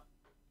 Well,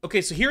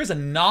 okay, so here's a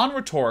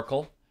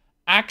non-rhetorical,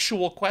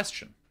 actual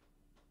question.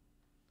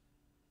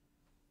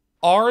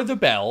 Are the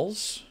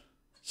bells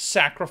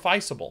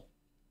sacrificable?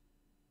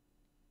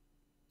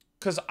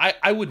 Because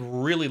I would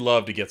really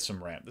love to get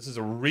some ramp. This is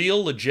a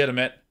real,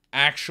 legitimate,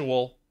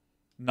 actual,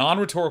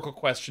 non-rhetorical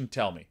question.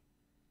 Tell me.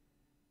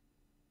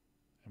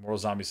 Immortal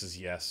Zombie says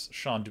yes.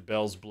 Sean, do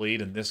bells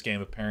bleed? In this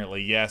game,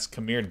 apparently yes.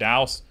 Kamir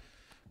Douse.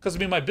 Because, I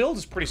mean, my build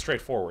is pretty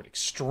straightforward.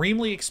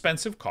 Extremely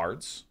expensive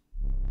cards.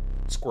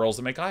 Squirrels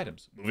that make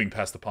items. Moving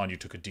past the pond, you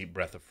took a deep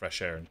breath of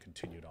fresh air and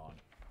continued on.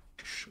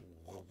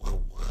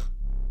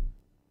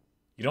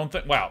 You don't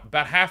think... Wow,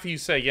 about half of you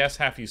say yes,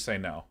 half of you say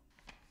no.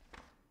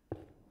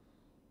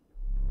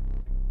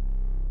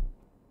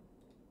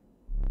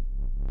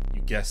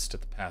 You guessed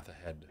at the path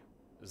ahead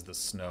as the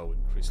snow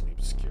increasingly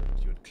obscured.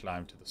 You had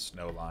climbed to the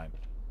snow line.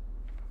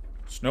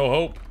 Snow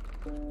hope.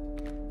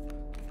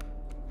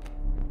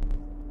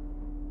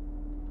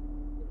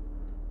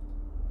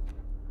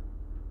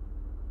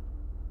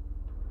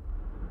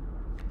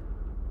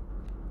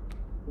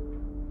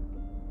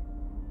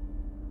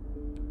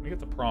 Let me get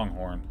the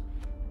pronghorn.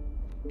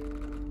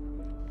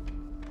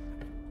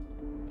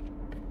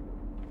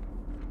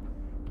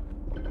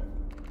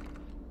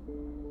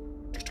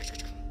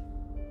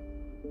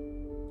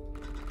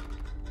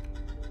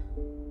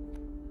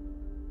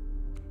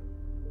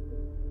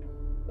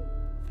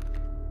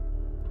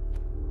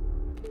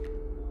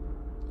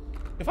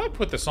 If I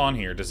put this on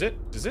here, does it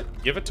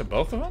give it to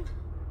both of them?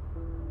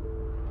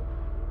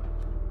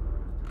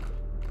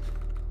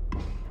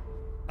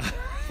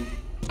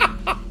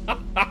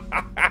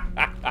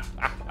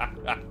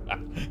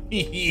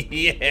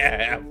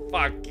 Yeah,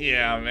 fuck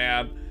yeah,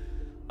 man.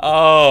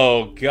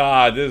 Oh,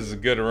 God, this is a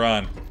good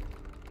run.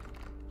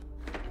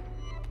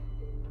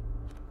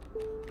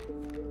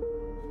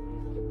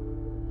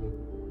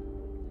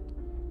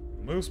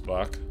 Moose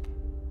buck.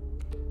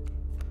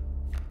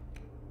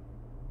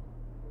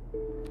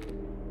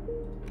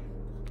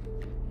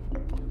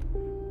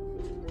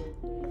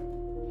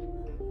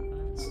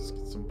 Let's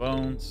get some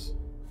bones.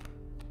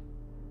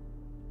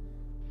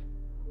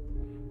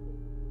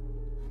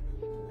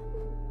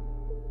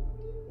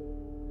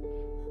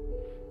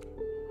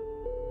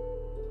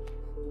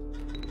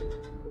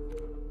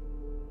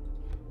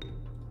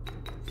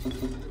 So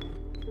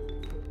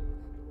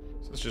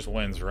this just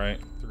wins, right?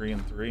 3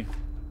 and 3.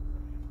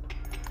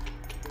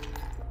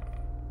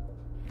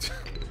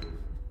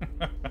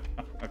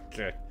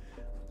 Okay.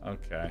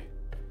 Okay.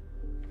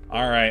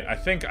 Alright, I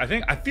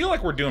feel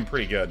like we're doing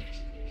pretty good.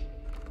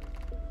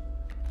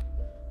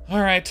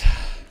 Alright.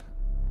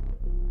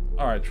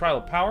 Alright, Trial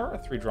of Power,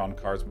 3 drawn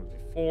cards move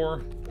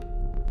before.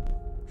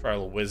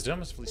 Trial of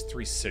Wisdom is at least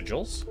 3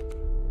 sigils.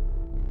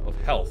 Of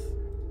Health.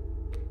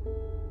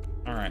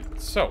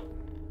 Alright, so.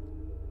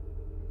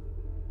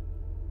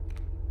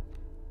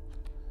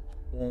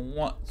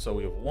 So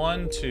we have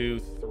 1, 2,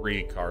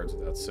 3 cards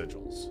without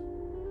sigils.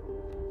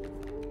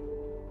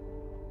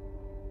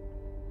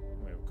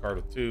 We have a card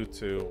with 2,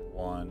 2,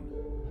 1,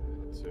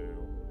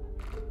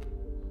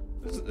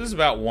 2. This is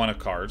about 1 of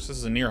cards. This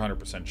is a near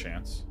 100%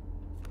 chance.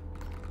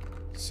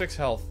 6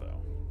 health,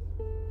 though.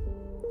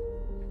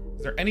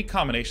 Is there any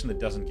combination that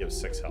doesn't give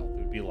 6 health? It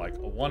would be like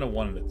a 1, a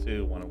 1, and a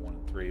 2, 1, a 1,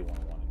 and 3, 1, a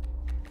 1.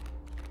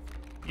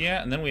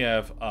 Yeah, and then we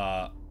have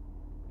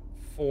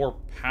 4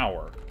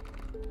 power.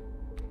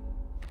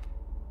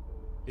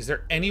 Is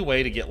there any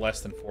way to get less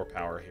than 4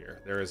 power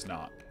here? There is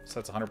not. So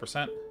that's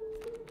 100%.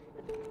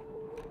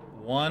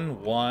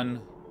 1,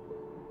 1.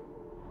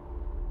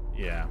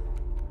 Yeah.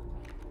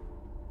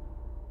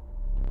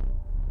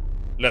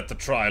 Let the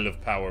trial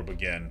of power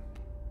begin.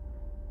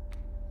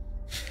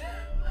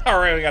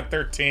 Alright, we got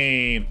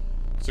 13.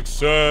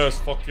 Success,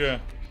 fuck yeah.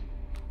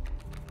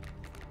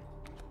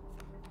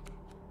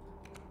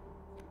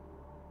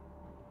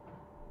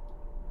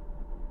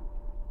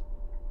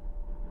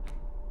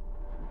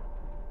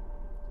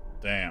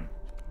 Damn.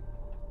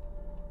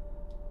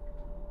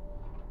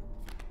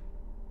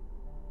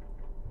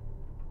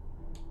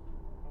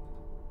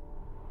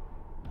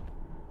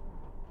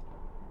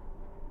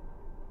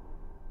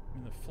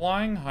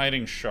 Flying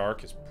hiding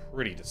shark is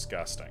pretty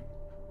disgusting.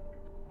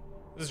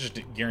 This is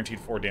just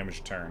guaranteed 4 damage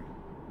a turn.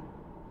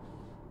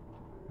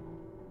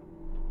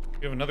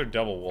 We have another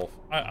double wolf.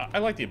 I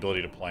like the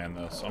ability to plan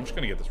this, so I'm just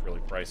going to get this really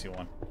pricey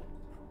one.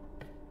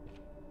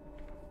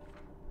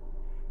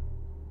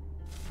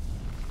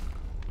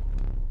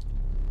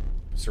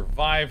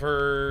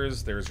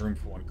 Survivors. There's room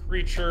for 1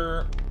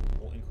 creature.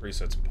 We'll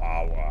increase its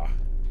power.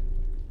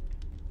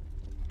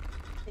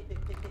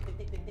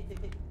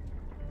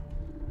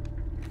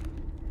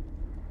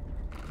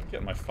 I'm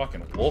getting my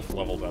fucking wolf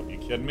leveled up. You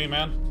kidding me,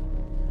 man?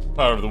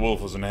 Power of the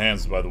wolf was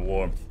enhanced by the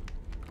warmth.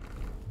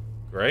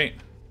 Great.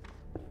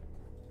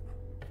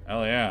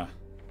 Hell yeah.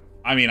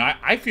 I mean,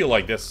 I feel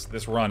like this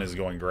run is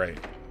going great.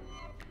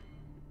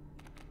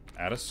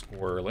 Add a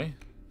squirrely.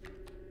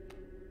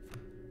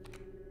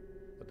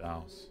 The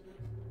Douse.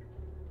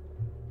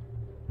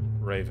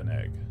 Raven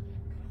egg.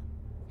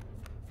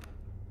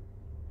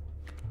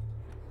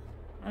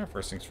 Alright,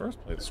 first things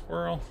first, play the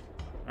squirrel.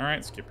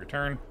 Alright, skip your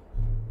turn.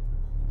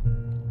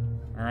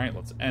 Alright,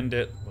 let's end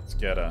it. Let's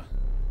get a...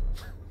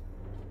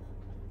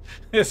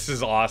 This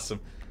is awesome.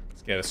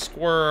 Let's get a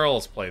squirrel.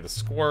 Let's play the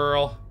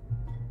squirrel.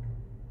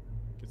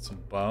 Get some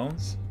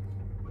bones.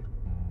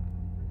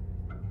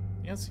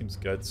 Yeah, it seems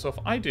good. So if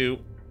I do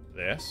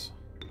this...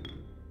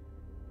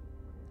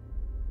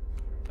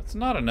 That's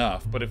not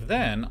enough, but if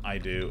then I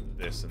do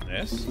this and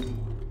this...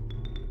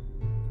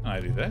 And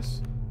I do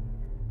this...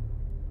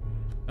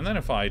 And then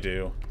if I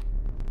do...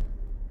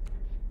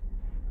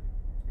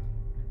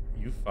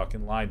 You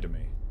fucking lied to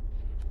me.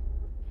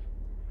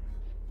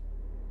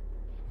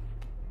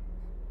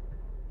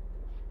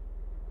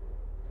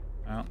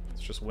 Well,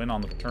 let's just win on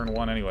the turn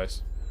 1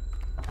 anyways.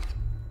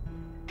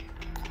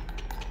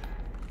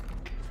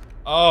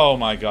 Oh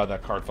my god,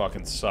 that card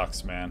fucking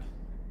sucks, man.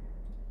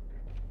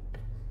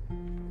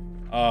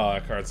 Oh,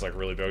 that card's like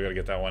really big. I gotta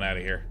get that one out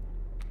of here.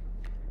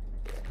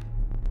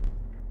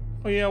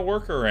 Oh yeah,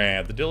 worker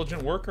ant. The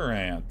diligent worker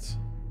ant.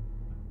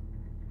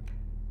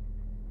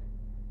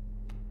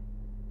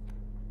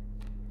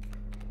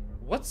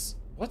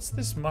 What's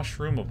this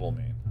mushroomable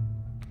mean?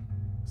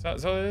 Is that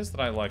what it is?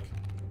 That I like...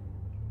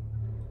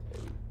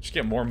 Just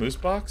get more moose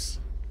bucks?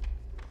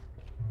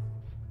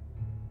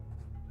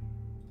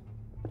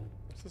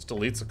 This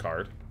deletes a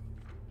card.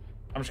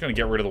 I'm just gonna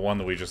get rid of the one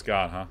that we just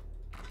got, huh?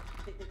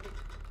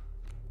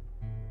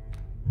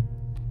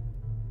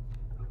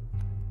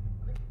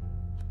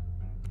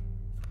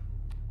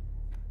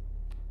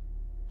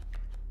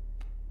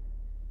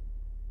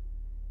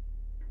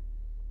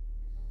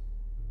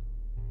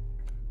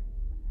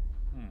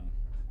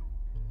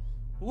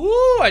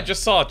 Ooh, I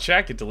just saw a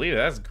chat get deleted.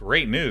 That's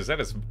great news. That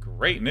is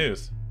great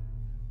news.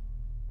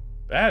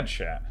 Bad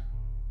chat.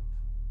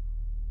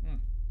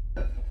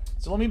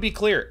 So let me be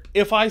clear.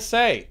 If I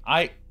say,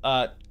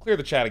 clear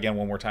the chat again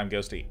one more time,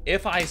 Ghosty.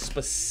 If I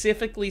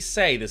specifically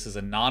say this is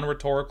a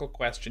non-rhetorical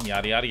question,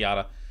 yada, yada,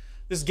 yada,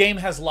 this game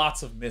has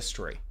lots of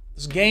mystery.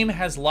 This game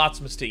has lots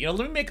of mystique. You know,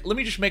 let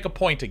me just make a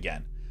point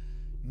again.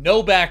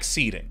 No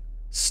backseating.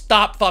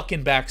 Stop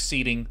fucking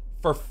backseating.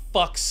 For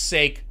fuck's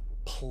sake,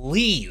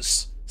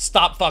 please.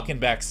 Stop fucking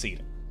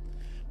backseating.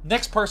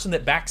 Next person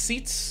that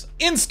backseats,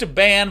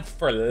 insta-ban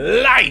for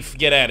life.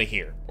 Get out of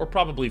here. Or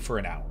probably for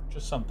an hour.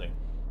 Just something.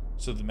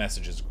 So the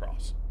message is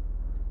across.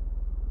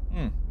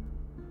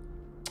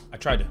 I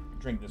tried to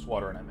drink this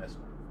water and I missed.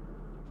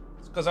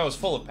 It's because I was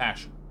full of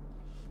passion.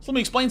 So let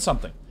me explain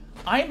something.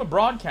 I am a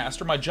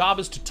broadcaster. My job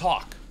is to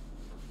talk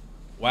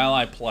while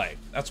I play.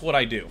 That's what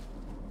I do.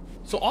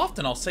 So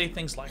often I'll say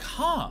things like,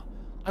 huh,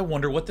 I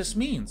wonder what this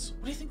means.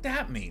 What do you think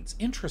that means?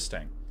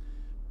 Interesting.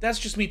 That's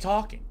just me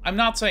talking. I'm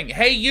not saying,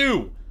 hey,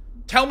 you,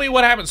 tell me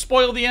what happened.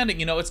 Spoil the ending.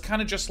 You know, it's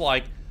kind of just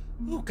like,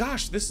 oh,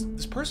 gosh,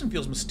 this person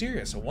feels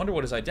mysterious. I wonder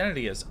what his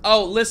identity is.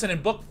 Oh, listen,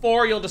 in book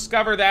 4, you'll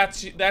discover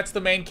that's the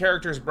main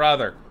character's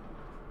brother.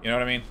 You know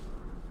what I mean?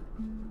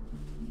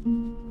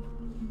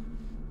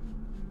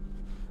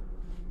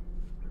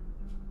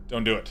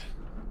 Don't do it.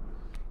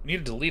 We need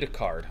to delete a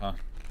card, huh?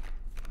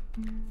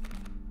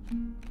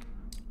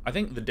 I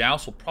think the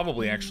Douse will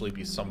probably actually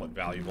be somewhat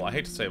valuable. I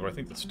hate to say it, but I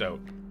think the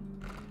Stoat.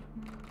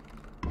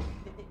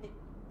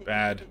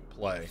 Bad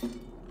play.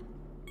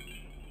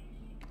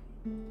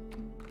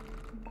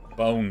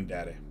 Bone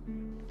Daddy.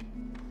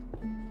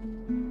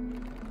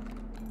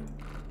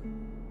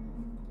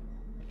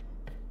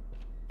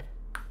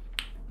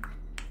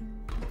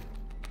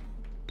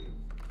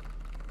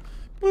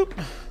 Boop.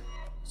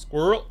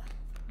 Squirrel.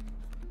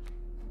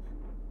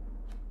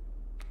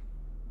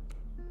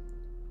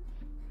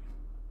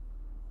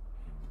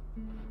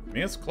 I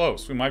mean, it's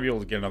close. We might be able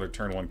to get another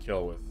turn 1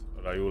 kill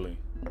with Rayuli.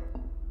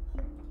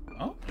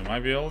 Oh, you might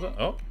be able to.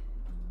 Oh.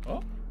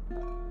 Oh.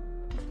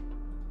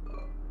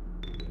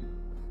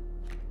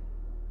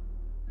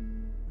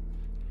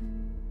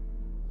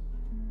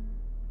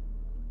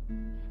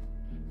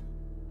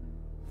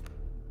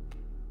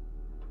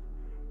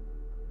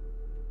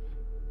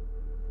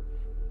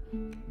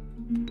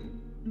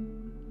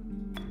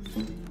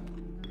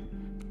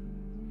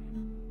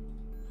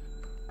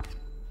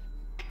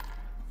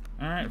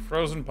 Alright,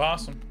 frozen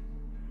possum.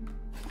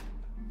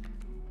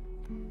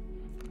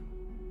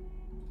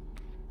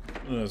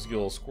 Let's get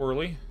a little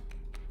squirrely.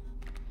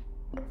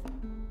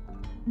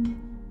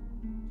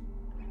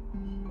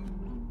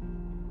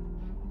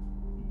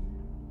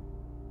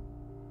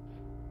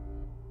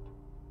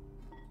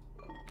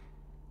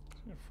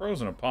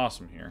 Frozen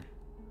opossum here.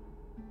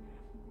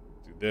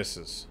 Dude, this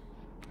is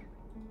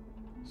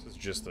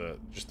just a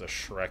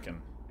Shrekin.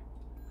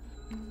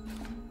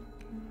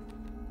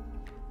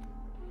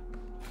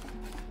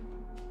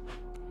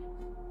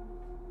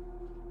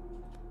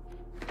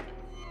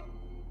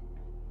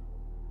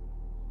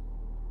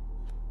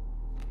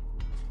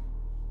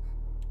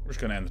 We're just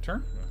gonna end the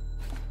turn.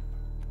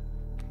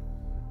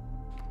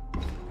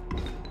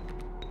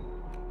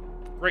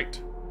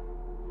 Great.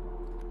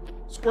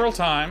 Squirrel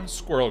time.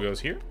 Squirrel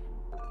goes here.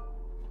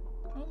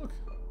 Oh, look.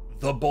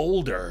 The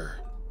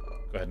boulder.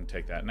 Go ahead and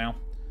take that now.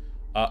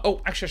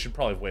 Oh, actually, I should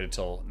probably have waited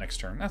till next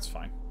turn. That's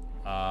fine.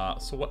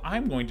 So what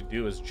I'm going to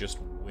do is just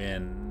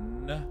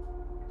win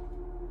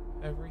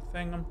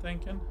everything, I'm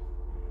thinking.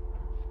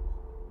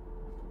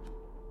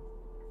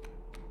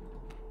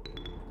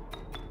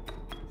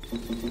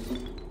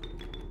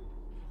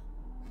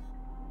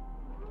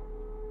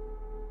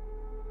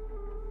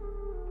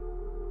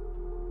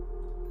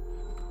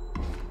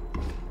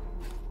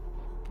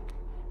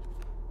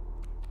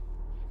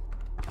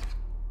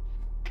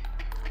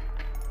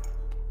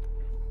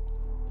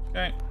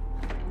 Okay.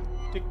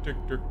 Tick, tick,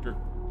 tick, tick.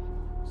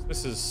 So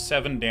this is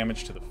 7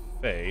 damage to the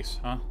face,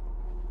 huh?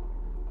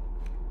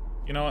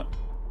 You know what?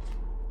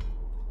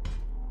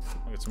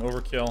 I'll get some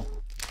overkill.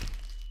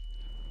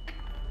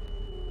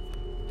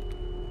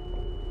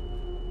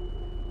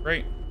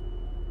 Great.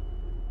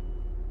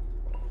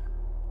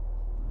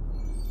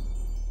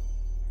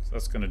 So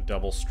that's gonna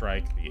double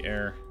strike the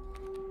air.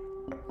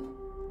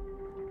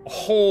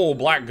 Oh,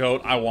 black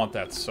goat. I want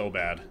that so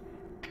bad.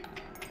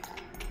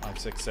 5,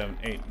 6, 7,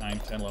 8, 9,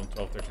 10, 11,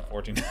 12, 13,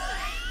 14.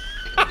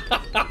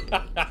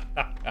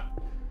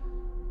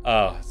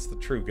 Oh, it's the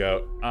true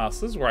goat. So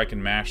this is where I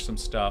can mash some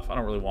stuff. I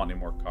don't really want any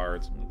more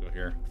cards. I'm gonna go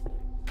here.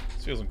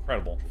 This feels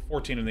incredible.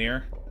 14 in the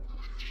air.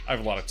 I have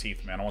a lot of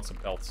teeth, man. I want some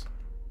pelts.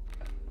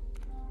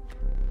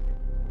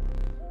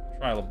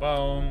 Trial of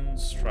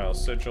Bones, Trial of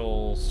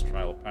Sigils,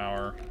 Trial of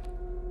Power.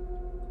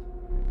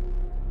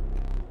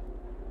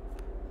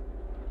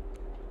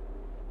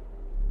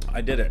 I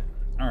did it.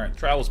 Alright,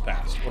 trial was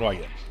passed. What do I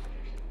get?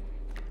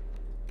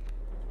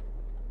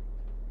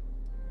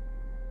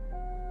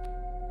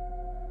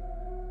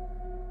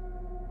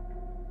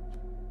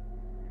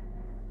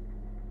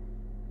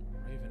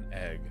 Raven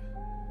egg.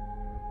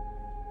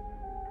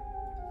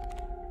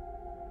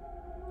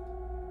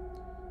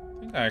 I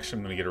think I actually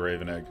am going to get a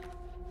raven egg.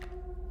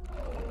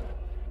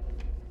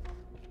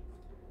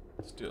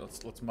 Let's do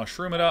it. Let's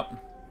mushroom it up.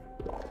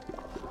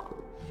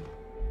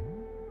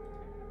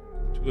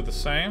 2 of the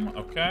same.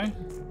 Okay.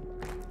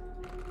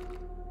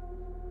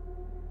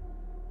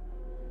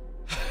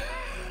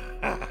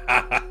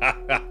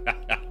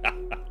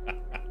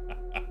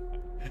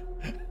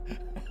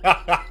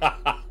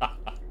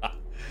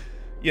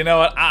 You know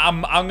what?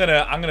 I'm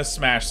gonna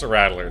smash the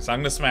rattlers. I'm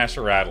gonna smash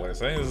the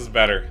rattlers. I think this is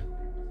better.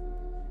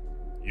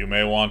 You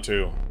may want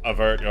to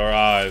avert your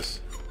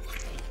eyes.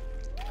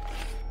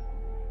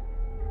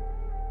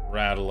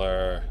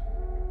 Rattler.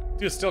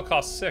 Dude, it still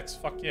costs 6.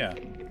 Fuck yeah.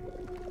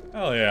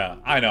 Hell yeah.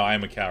 I know, I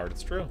am a coward.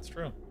 It's true, it's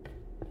true.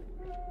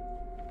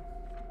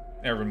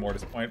 Never been more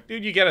disappointed.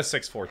 Dude, you get a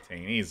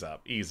 614. Ease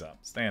up, ease up.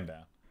 Stand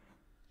down.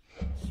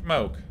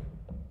 Smoke.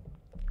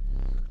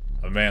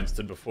 A man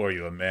stood before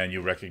you, a man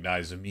you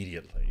recognized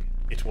immediately.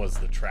 It was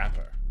the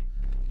trapper.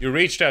 You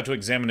reached out to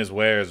examine his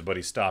wares, but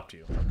he stopped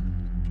you.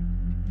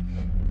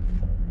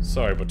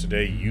 Sorry, but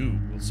today you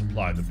will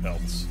supply the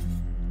pelts.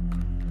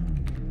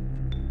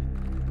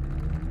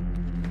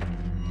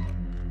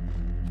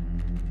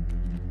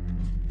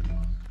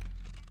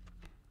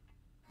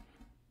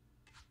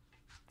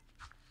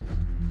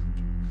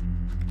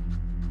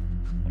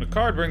 When a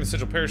card bearing the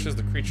sigil perishes,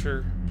 the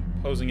creature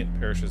opposing it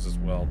perishes as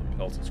well. The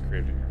pelt is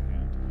created in your hand.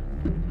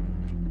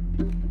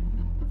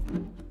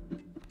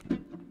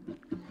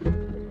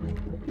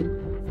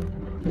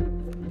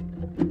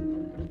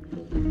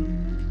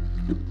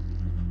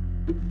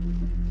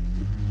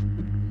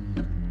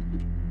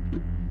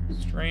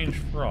 Strange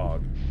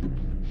frog.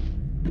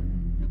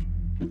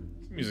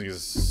 This music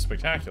is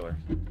spectacular.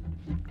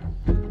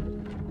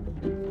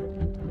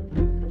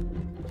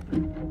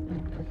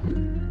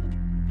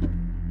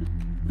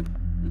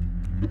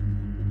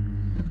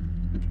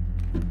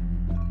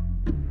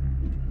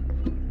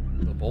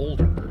 The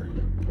boulder.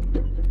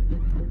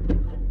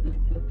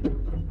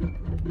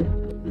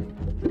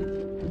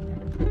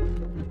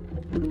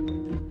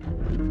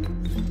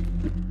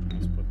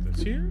 Let's put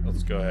this here.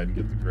 Let's go ahead and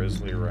get the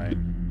grizzly right.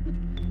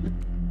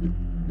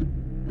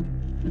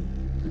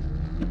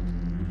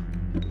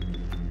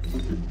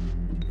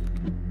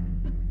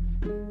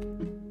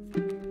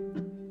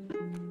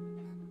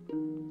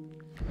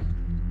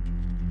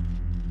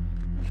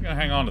 I'm gonna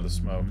hang on to the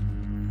smoke.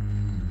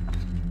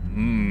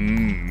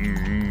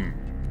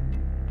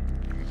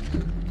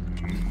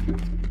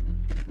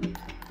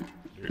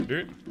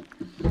 Dude.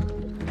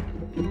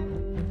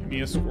 me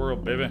a squirrel,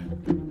 baby.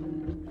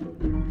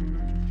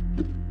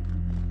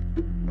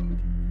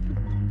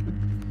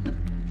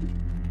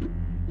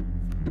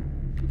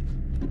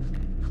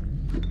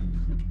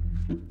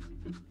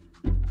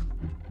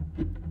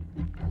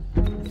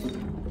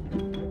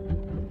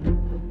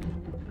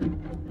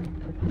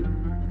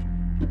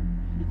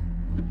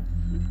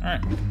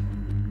 Alright.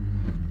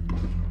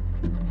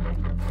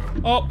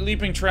 Oh,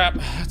 leaping trap.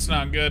 That's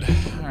not good.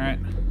 Alright.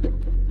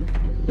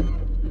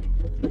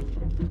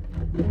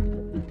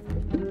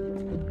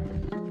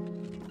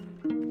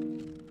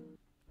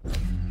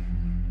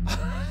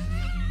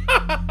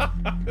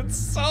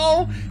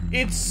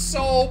 It's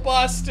so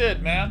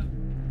busted, man.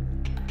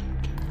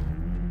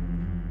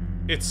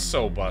 It's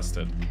so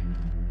busted.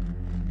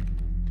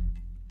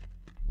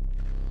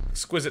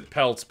 Exquisite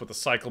pelts, but the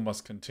cycle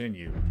must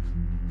continue.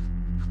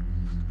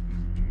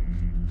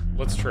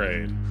 Let's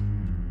trade.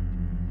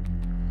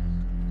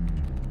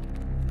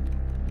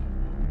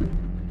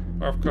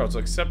 Powerful cards.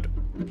 I'll accept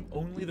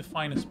only the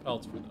finest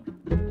pelts for them.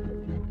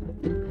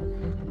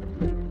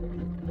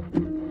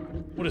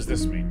 What does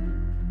this mean?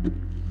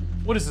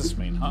 What does this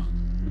mean, huh?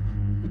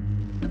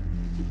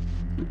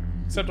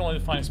 Accept only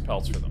the finest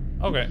pelts for them.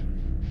 Okay.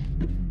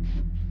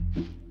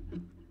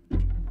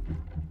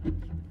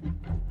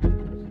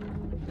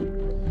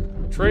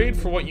 Trade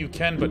for what you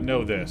can, but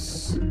know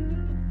this.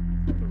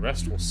 The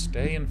rest will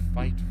stay and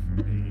fight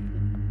for me.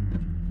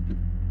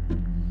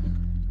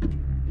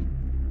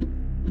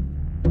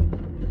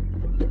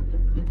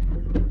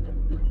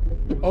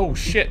 Oh,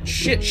 shit.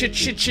 Shit.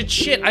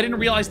 I didn't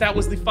realize that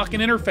was the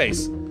fucking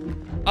interface.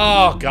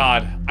 Oh,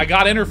 God. I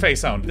got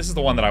interface owned. This is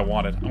the one that I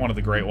wanted. I wanted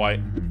the Great White.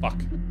 Fuck.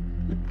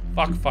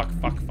 Fuck.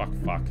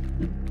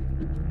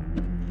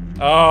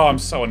 Oh, I'm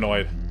so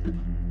annoyed.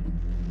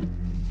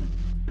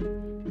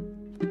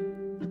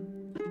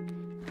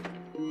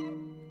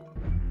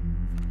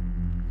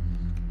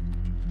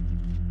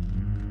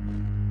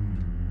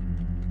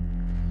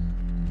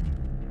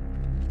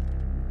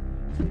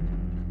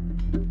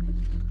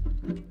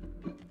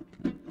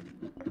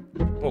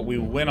 But we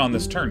win on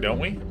this turn, don't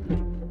we?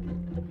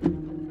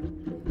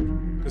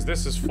 Because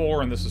this is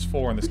 4 and this is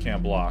 4 and this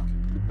can't block.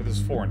 But this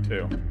is 4 and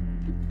 2.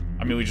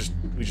 I mean, we just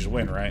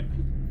win, right?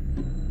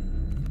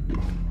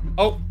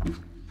 Oh!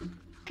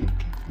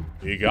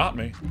 You got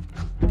me.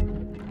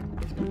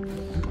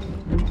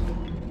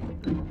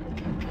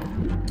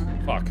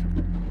 Fuck.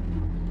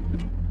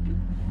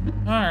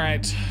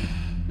 Alright.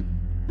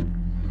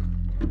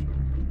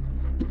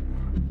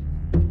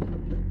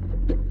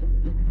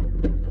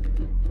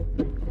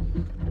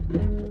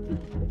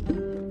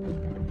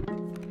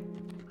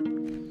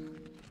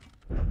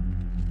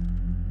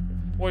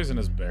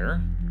 Poisonous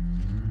bear.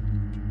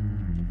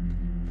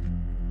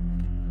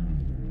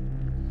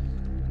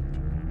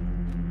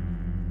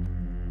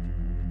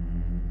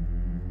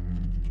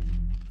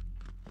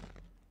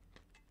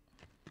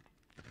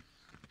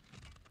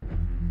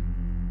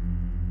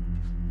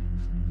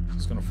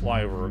 It's gonna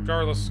fly over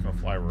regardless. It's gonna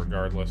fly over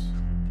regardless. So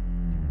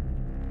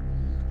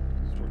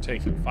we're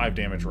taking 5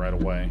 damage right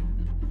away.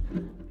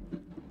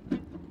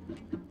 So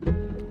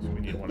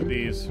we need one of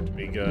these to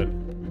be good.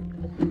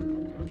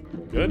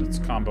 Good, it's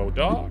combo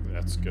dog.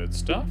 That's good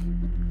stuff.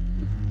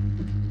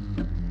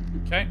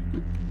 Okay.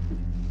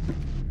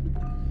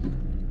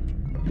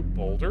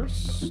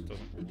 Boulders.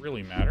 Doesn't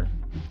really matter.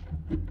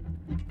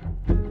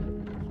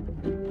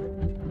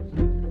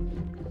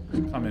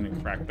 Let's come in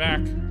and crack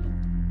back.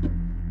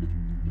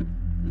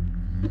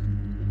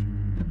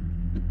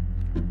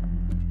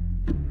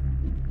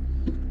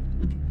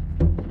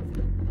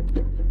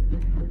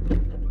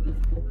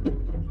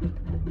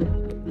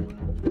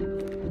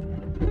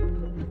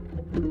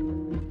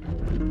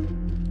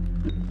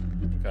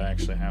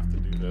 Actually have to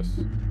do this.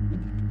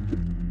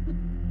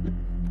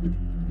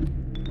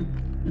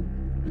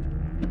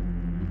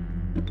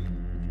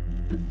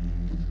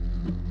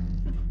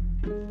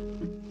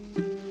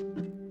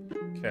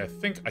 Okay,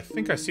 I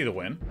think I see the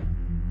win.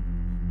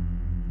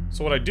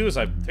 So what I do is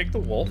I take the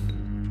wolf.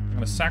 I'm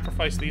gonna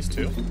sacrifice these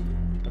two.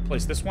 I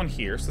place this one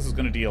here, so this is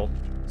gonna deal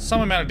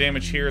some amount of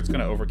damage here. It's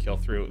gonna overkill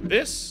through.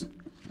 This,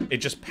 it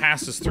just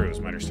passes through,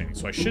 is my understanding.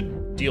 So I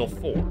should deal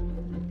 4.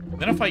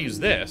 Then if I use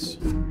this,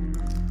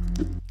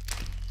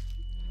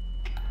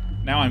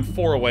 now I'm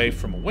 4 away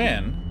from a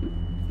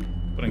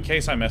win, but in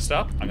case I messed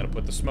up, I'm gonna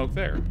put the smoke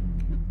there.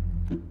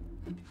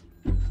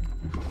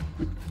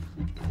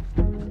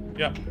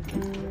 Yep.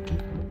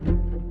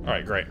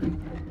 Alright, great.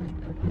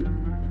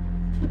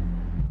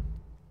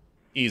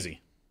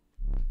 Easy.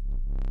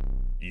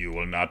 You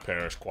will not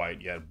perish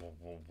quite yet.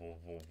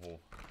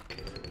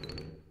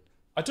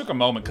 I took a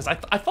moment, because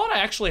I thought I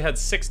actually had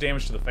 6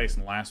 damage to the face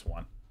in the last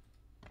one.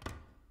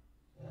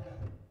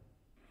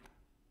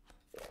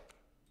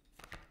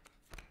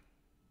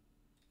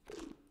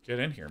 Get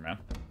in here, man.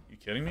 You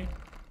kidding me?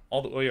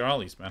 All the way are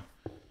ollies, man.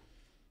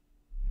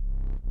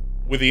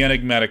 With the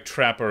enigmatic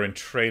trapper and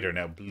trader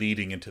now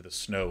bleeding into the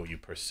snow, you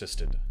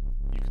persisted.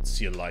 You could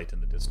see a light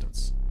in the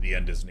distance. The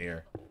end is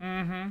near.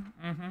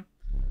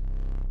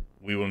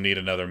 We will need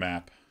another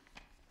map.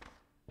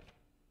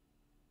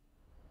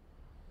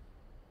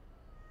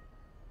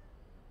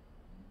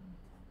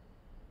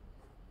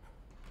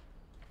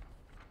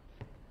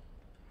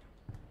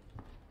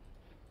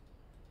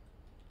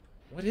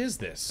 What is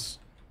this?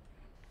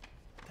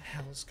 What the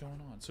hell is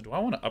going on? So do I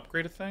want to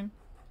upgrade a thing?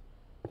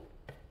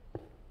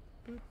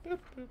 Boop, boop,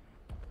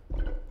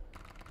 boop.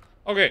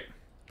 Okay.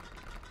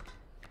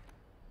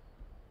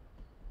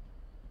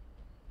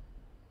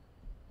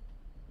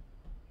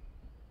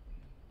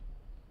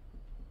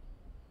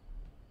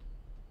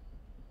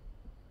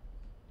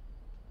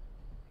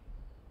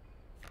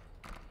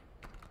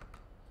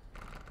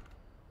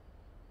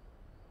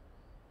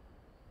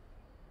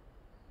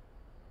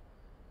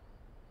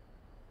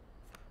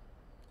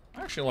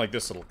 I actually like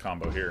this little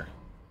combo here.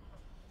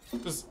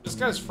 This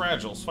guy's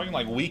fragile, so I can,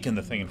 like, weaken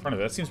the thing in front of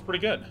it. That seems pretty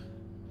good.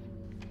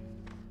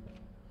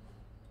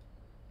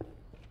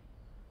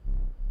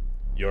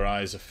 Your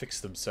eyes affix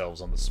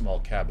themselves on the small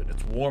cabin,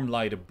 its warm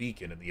light a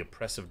beacon in the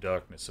oppressive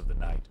darkness of the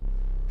night.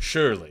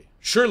 Surely,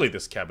 surely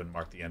this cabin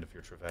marked the end of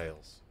your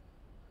travails.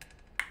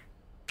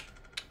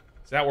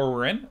 Is that where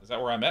we're in? Is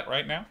that where I'm at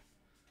right now?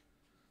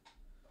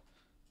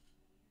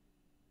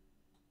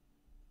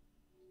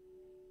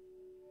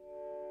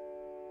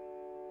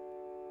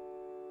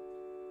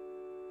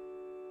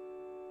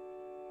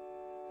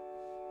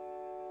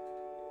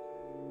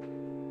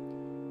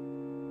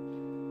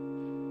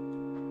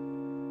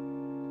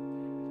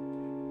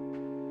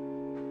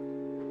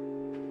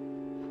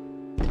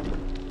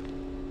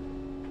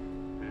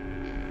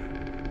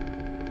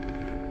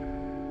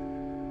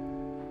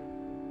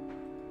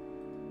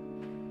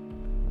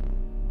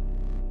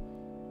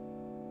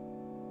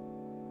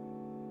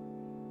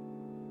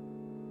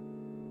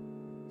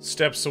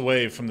 Steps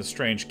away from the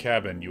strange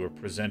cabin, you are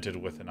presented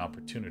with an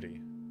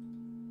opportunity.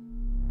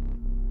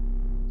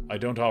 I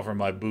don't offer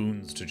my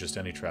boons to just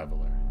any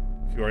traveler.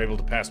 If you are able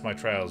to pass my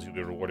trials, you'll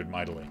be rewarded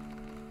mightily.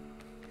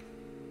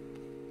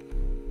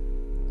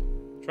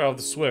 Trial of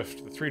the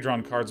Swift. The 3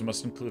 drawn cards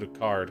must include a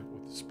card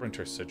with the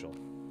Sprinter sigil.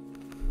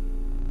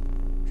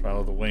 Trial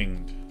of the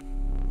Winged.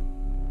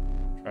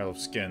 Trial of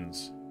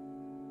Skins.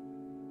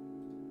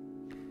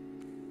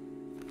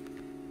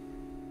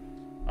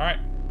 Alright,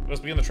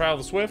 let's begin the Trial of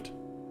the Swift.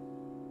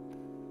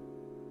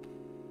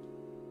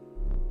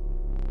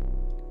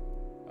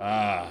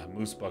 Ah,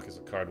 Moosebuck is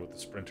a card with the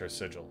Sprinter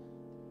sigil.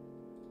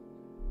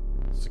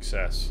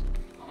 Success.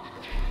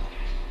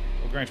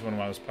 Will grant you one of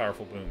my most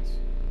powerful boons.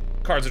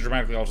 Cards that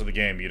dramatically alter the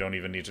game, you don't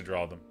even need to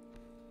draw them.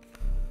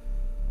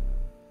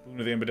 Boon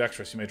of the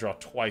Ambidextrous, you may draw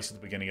twice at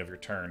the beginning of your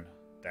turn.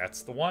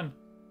 That's the one.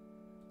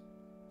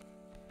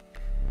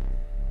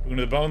 Boon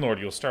of the Bone Lord,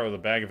 you'll start with a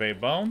bag of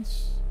 8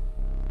 bones.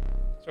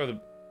 Start with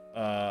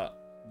a,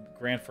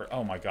 grant for...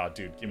 Oh my god,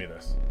 dude, give me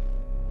this.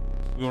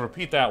 We'll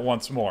repeat that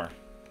once more.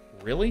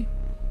 Really?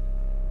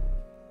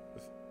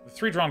 The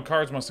 3 drawn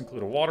cards must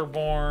include a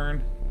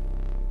Waterborne,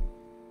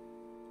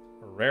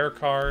 a rare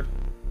card,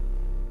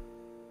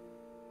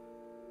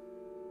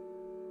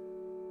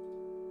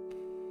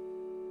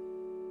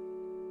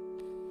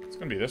 it's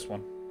gonna be this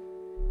one.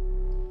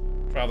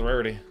 Trial the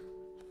rarity.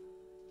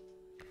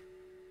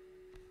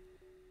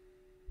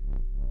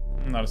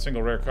 Not a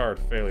single rare card.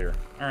 Failure.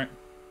 Alright.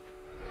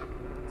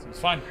 Seems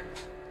fine.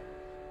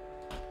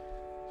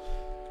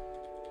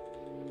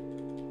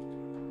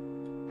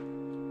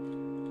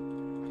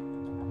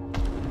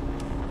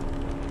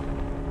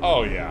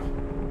 Oh, yeah.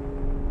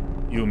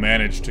 You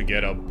managed to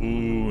get a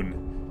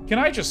boon. Can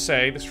I just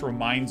say, this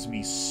reminds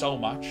me so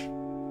much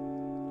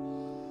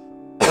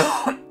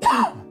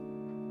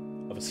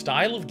of a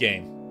style of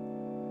game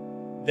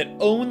that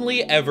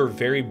only ever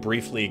very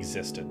briefly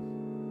existed.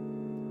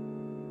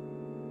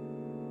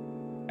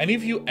 Any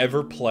of you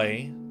ever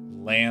play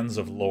Lands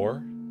of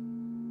Lore?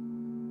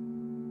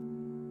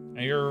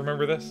 Any of you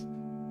remember this?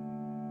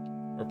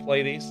 Or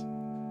play these?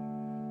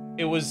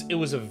 It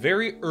was a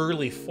very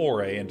early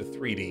foray into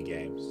 3D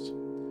games.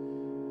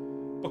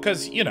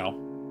 Because, you know,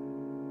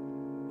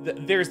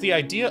 there's the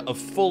idea of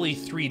fully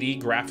 3D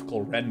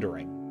graphical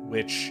rendering,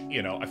 which,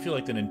 you know, I feel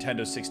like the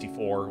Nintendo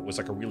 64 was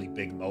like a really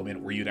big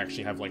moment where you'd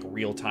actually have like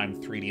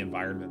real-time 3D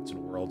environments and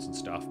worlds and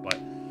stuff, but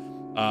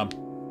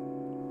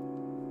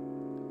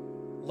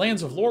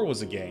Lands of Lore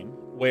was a game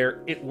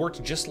where it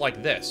worked just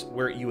like this,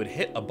 where you would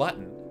hit a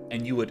button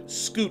and you would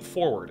scoot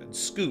forward and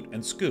scoot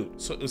and scoot.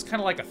 So it was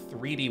kind of like a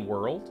 3D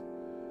world,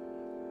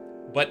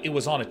 but it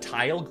was on a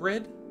tile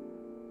grid,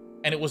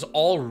 and it was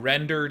all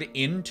rendered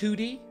in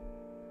 2D.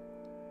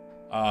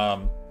 I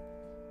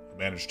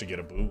managed to get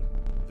a boon.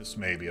 This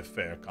may be a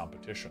fair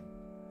competition.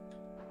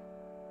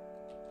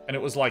 And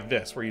it was like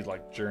this, where you'd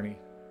like journey.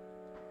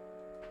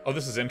 Oh,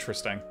 this is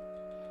interesting.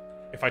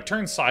 If I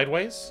turn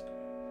sideways,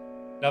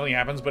 nothing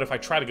happens, but if I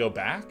try to go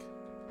back,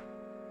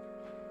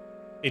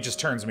 it just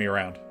turns me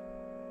around.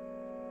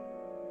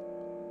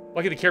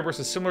 Lucky the Care Burst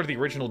is similar to the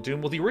original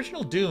Doom. Well, the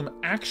original Doom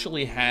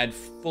actually had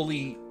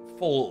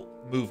full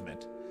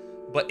movement.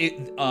 But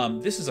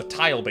this is a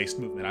tile-based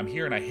movement. I'm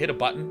here and I hit a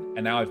button,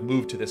 and now I've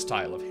moved to this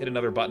tile. I've hit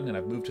another button, and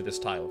I've moved to this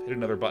tile. I've hit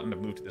another button,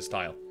 I've moved to this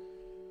tile.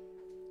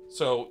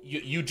 So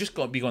you just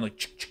be going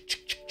like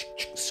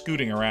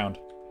scooting around.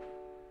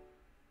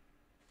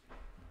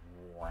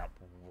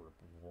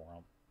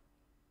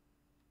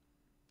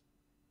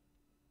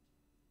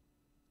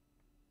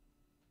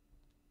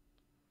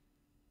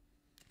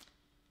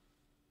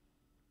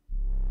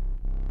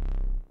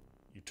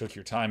 took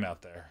your time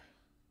out there.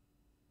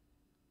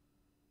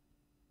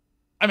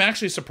 I'm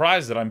actually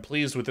surprised that I'm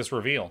pleased with this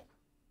reveal.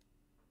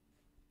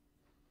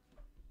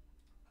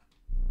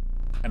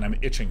 And I'm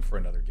itching for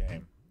another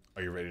game.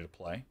 Are you ready to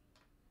play?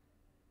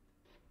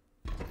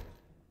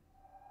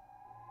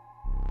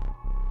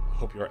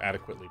 Hope you're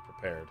adequately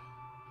prepared.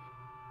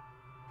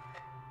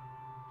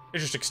 It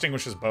just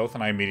extinguishes both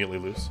and I immediately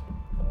lose.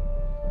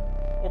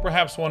 Or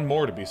perhaps one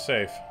more to be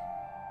safe.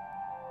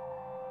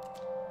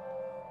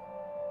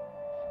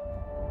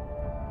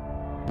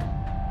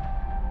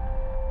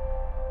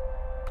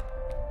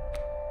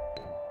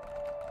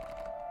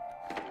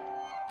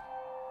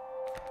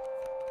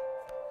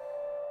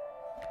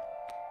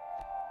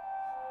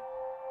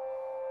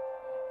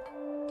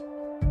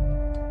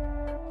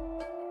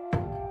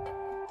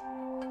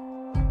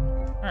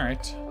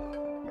 Alright.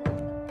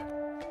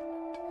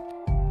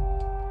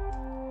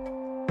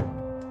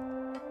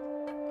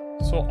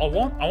 So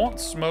I want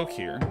smoke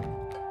here.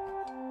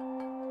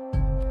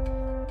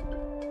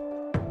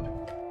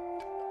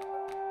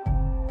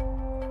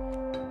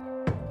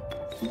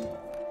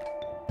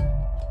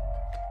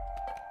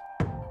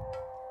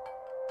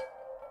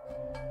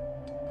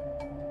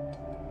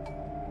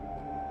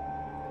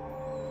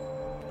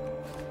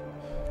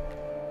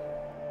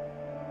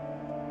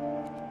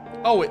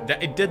 Oh,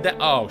 it did that.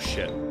 Oh,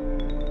 shit.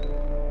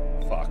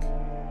 Fuck.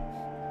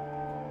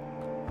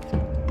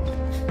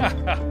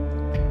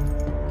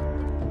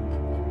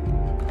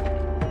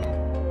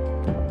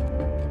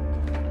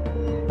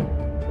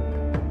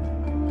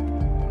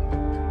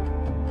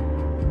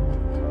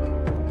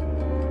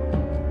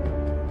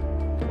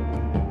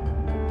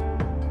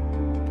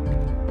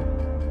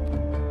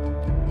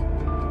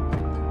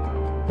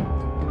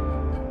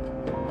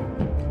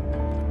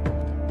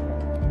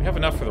 We have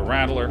enough for the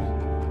Rattler.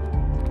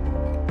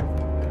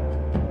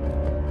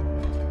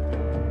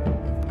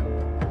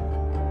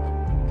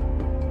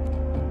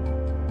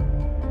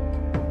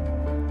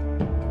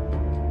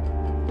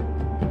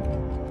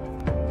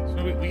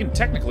 We can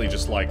technically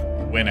just, like,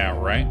 win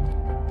outright.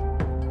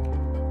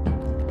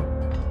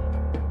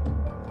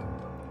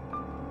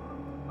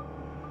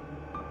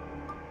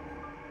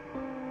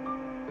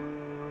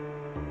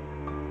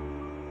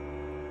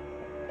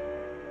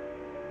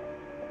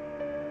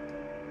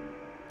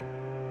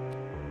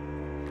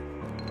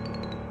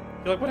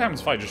 You're like, what happens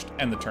if I just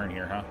end the turn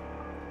here, huh?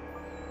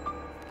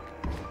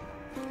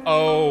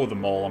 Oh, the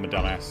mole. I'm a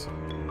dumbass.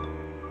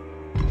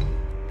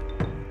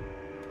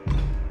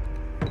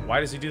 Why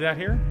does he do that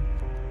here?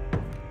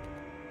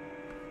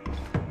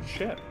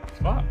 Shit.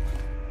 Fuck.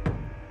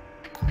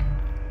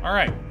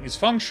 Alright. He's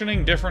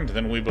functioning different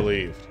than we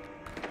believed.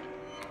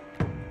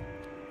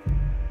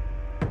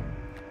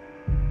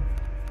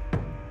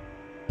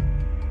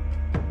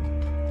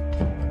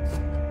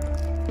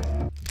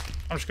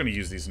 I'm just going to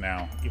use these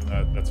now, even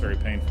though that's very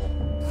painful.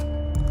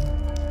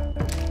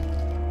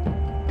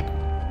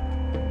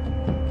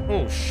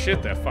 Oh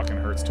shit, that fucking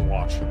hurts to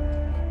watch.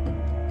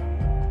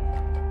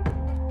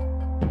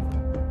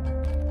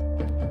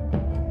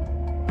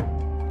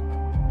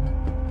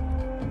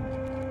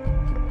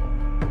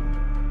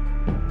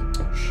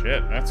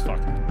 Shit, that's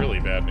fucking really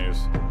bad news.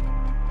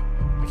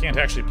 I can't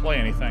actually play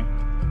anything.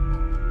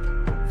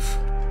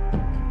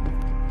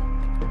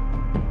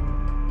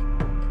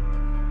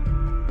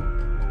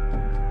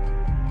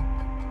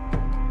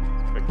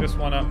 Let's pick this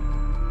one up.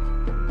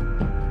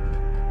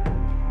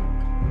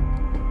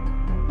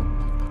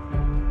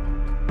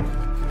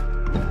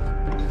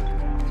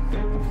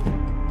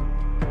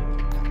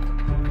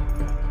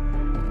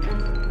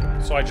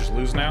 So I just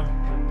lose now?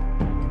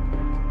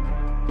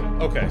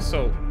 Okay,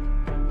 so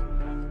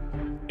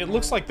it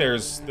looks like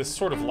there's this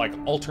sort of, like,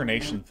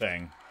 alternation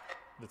thing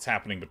that's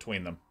happening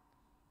between them.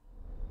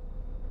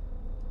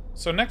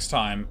 So next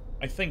time,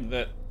 I think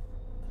that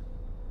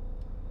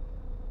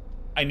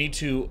I need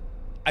to...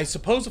 I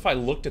suppose if I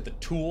looked at the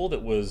tool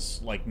that was,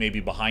 like,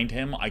 maybe behind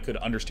him, I could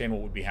understand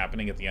what would be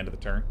happening at the end of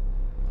the turn.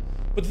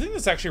 But the thing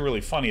that's actually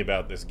really funny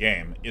about this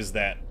game is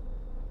that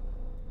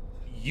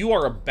you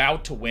are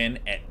about to win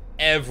at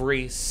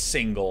every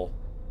single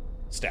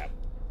step.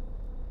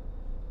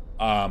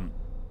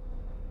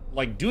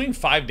 Like, doing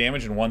 5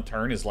 damage in one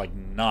turn is, like,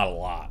 not a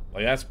lot.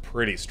 Like, that's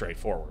pretty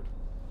straightforward.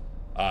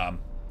 And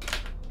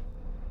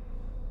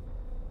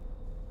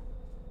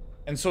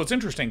so it's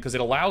interesting, because it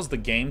allows the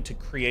game to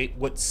create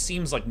what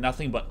seems like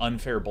nothing but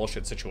unfair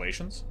bullshit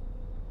situations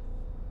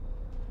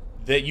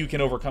that you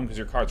can overcome because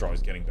your cards are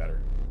always getting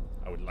better.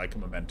 I would like a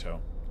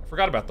memento. I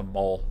forgot about the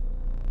mole.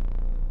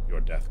 Your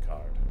death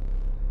card.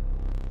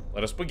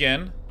 Let us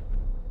begin.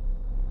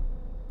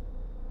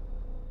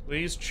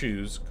 Please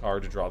choose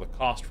card to draw the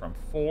cost from.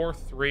 4,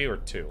 3, or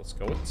 2. Let's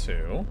go with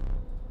 2.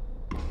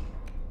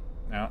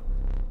 Now.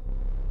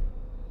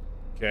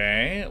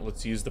 Okay,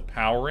 let's use the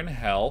power and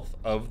health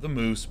of the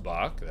moose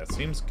buck. That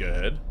seems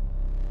good.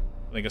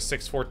 I think a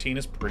 6/14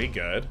 is pretty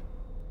good.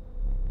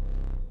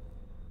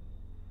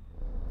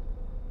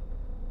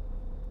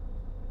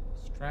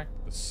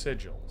 Extract the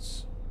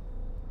sigils.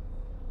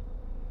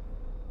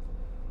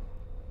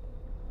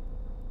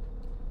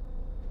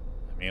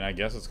 mean, I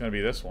guess it's going to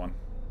be this one.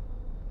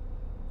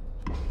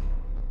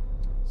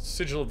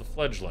 Sigil of the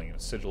Fledgling and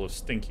a Sigil of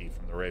Stinky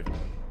from the Raven.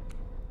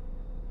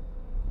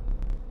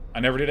 I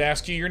never did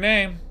ask you your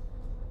name.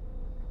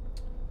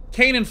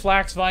 Cane and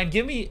Flaxvine,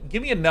 give me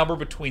a number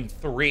between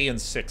 3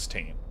 and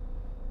 16.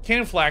 Cane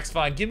and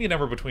Flaxvine, give me a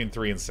number between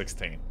 3 and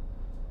 16.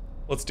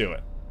 Let's do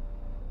it.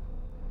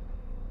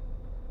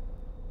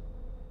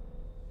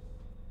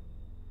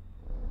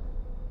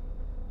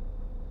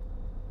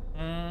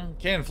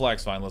 Cane and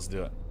Flaxvine, let's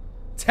do it.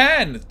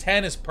 10!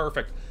 10 is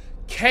perfect.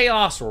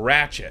 Chaos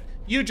Ratchet,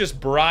 you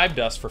just bribed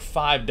us for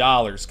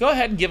 $5. Go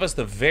ahead and give us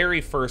the very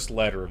first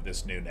letter of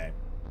this new name.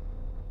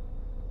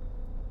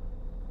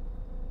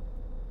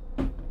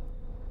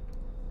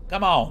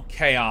 Come on,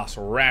 Chaos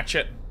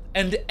Ratchet.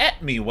 And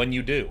at me when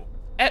you do.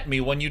 At me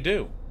when you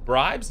do.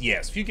 Bribes?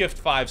 Yes, if you gift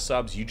 5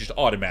 subs, you just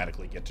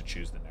automatically get to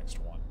choose the next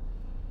one.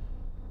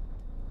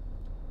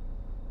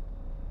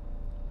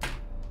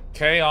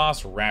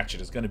 Chaos Ratchet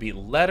is going to be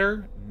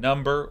letter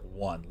number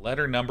 1.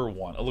 Letter number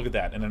 1. Oh, look at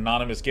that. An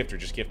anonymous gifter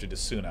just gifted to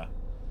Suna.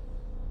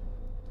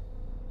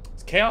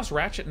 Is Chaos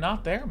Ratchet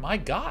not there? My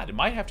God, it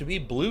might have to be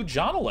Blue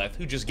Jonolith,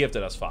 who just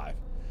gifted us 5.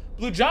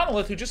 Blue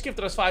Jonolith, who just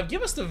gifted us 5,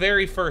 give us the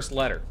very first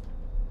letter.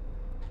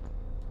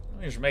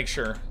 Let me just make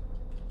sure.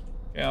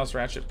 Chaos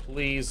Ratchet,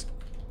 please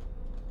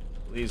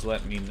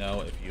let me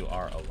know if you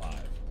are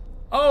alive.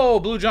 Oh,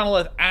 Blue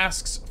Jonolith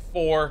asks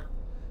for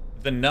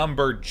the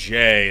number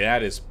J.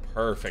 That is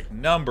perfect.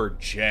 Number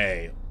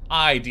J.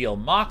 Ideal.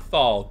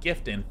 Mockthal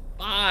gifting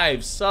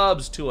 5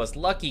 subs to us.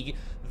 Lucky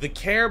the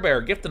Care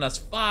Bear gifting us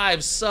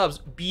 5 subs.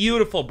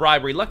 Beautiful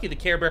bribery. Lucky the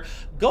Care Bear.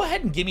 Go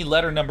ahead and give me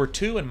letter number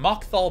 2, and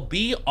Mockthal,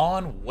 be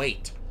on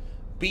wait.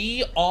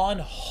 Be on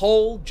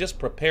hold. Just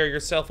prepare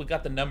yourself. We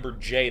got the number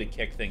J to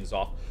kick things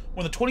off.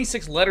 One of the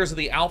 26 letters of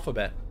the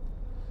alphabet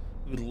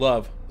we would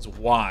love is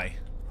Y.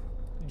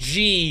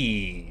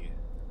 G.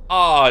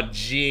 Aw,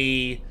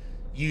 G.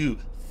 You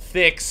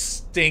thick,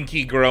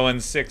 stinky, growing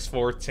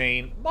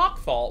 614.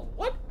 Mockthal,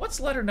 what's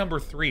letter number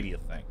 3, do you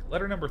think?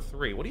 Letter number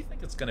 3, what do you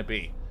think it's going to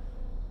be?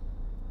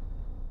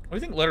 What do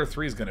you think letter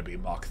 3 is going to be,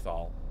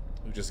 Mockthal,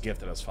 who just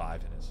gifted us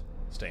 5 and is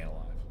staying alive?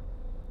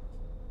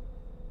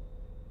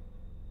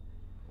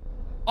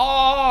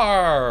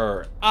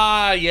 R!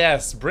 Ah,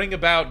 yes, bring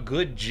about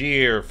good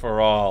cheer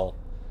for all.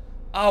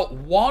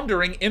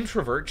 Wandering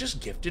Introvert just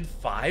gifted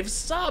 5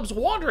 subs.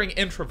 Wandering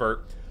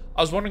Introvert,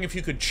 I was wondering if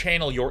you could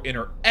channel your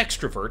inner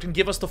extrovert and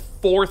give us the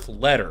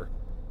 4th letter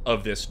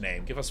of this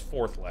name. Give us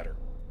 4th letter.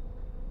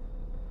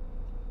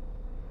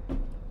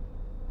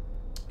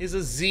 Is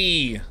a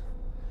Z.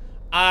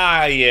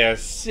 Ah,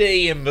 yes, I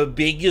am a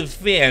big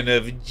fan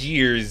of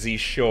Jersey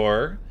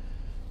Shore.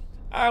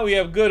 We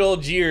have good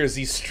old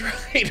Jersey.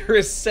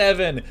 Strider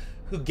 7,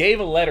 who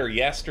gave a letter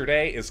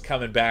yesterday, is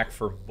coming back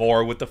for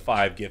more with the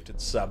 5 gifted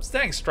subs.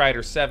 Thanks,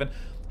 Strider 7.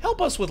 Help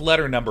us with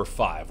letter number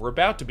 5. We're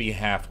about to be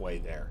halfway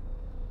there.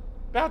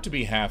 About to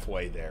be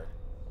halfway there.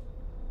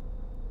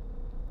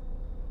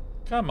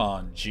 Come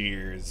on,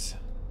 Jeers.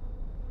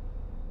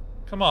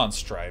 Come on,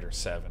 Strider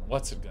 7.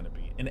 What's it gonna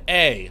be? An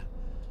A.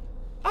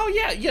 Oh,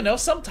 yeah, you know,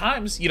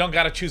 sometimes you don't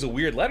gotta choose a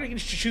weird letter. You can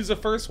just choose the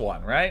first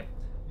one, right?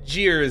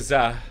 Jeers,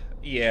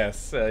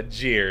 yes,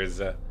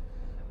 Jeers.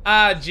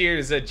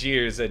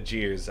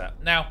 Jeers.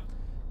 Now,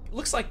 it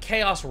looks like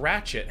Chaos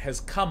Ratchet has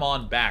come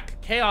on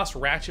back. Chaos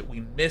Ratchet,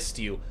 we missed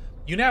you.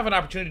 You now have an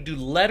opportunity to do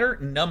letter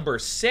number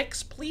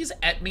 6. Please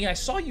at me. I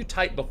saw you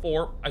type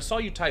before,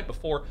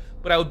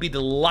 but I would be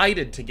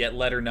delighted to get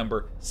letter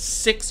number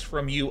 6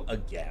 from you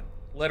again.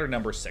 Letter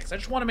number 6. I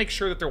just want to make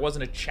sure that there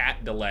wasn't a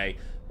chat delay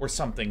or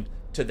something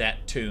to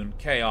that tune.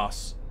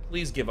 Chaos,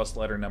 please give us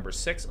letter number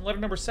 6. And letter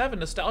number 7,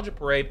 Nostalgia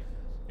Parade,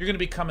 you're going to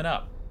be coming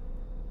up.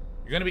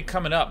 You're going to be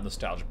coming up,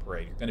 Nostalgia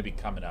Parade. You're going to be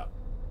coming up.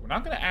 We're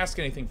not going to ask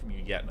anything from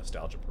you yet,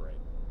 Nostalgia Parade.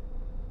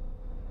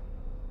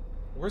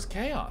 Where's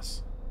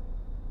Chaos?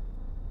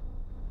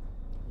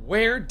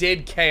 Where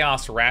did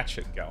Chaos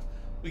Ratchet go?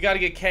 We got to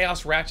get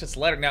Chaos Ratchet's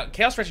letter. Now,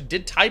 Chaos Ratchet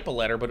did type a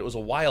letter, but it was a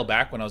while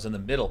back when I was in the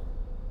middle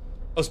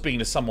of speaking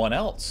to someone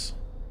else.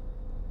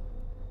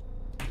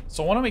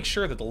 So I want to make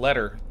sure that the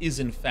letter is,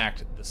 in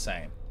fact, the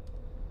same.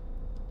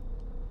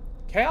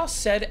 Chaos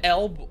said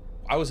L.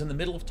 I was in the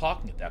middle of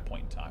talking at that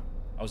point in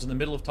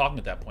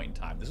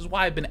time. This is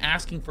why I've been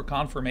asking for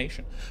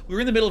confirmation. We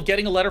were in the middle of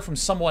getting a letter from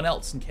someone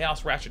else, and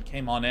Chaos Ratchet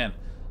came on in.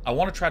 I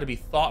want to try to be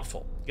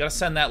thoughtful. You got to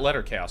send that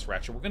letter, Chaos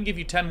Ratchet. We're going to give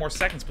you 10 more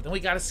seconds, but then we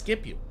got to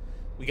skip you.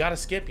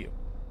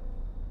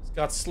 It's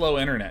got slow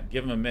internet.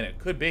 Give him a minute.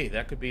 Could be.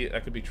 That could be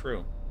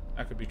true.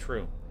 That could be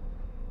true.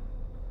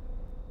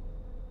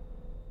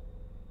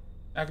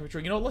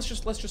 You know what?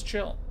 Let's just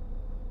chill.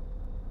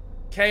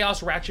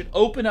 Chaos Ratchet,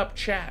 open up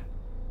chat.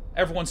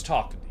 Everyone's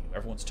talking to you.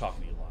 Everyone's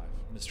talking to you live.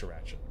 Mr.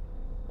 Ratchet.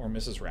 Or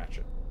Mrs.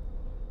 Ratchet.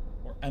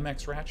 Or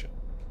MX Ratchet.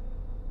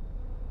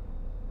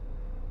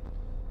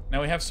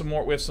 Now we have some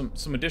more. We have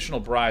some additional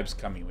bribes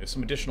coming. We have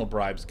some additional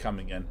bribes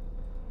coming in.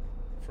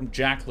 From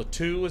Jack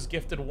Latu is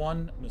gifted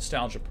 1.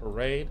 Nostalgia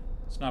Parade.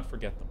 Let's not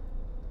forget them.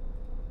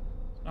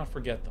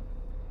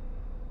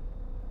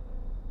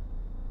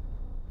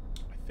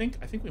 I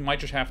I think we might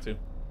just have to.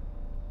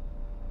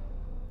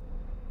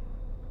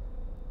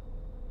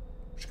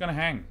 Just gonna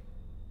hang.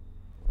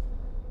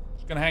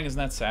 Just gonna hang, isn't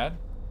that sad?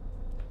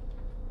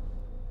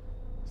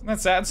 Isn't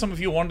that sad? Some of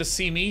you wanted to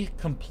see me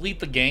complete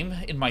the game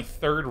in my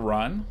 3rd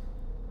run.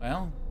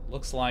 Well,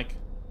 looks like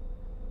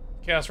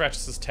Chaos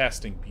Ratchet is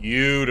testing.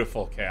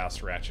 Beautiful,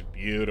 Chaos Ratchet.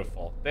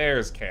 Beautiful.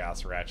 There's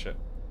Chaos Ratchet.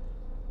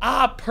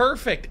 Ah,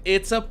 perfect.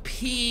 It's a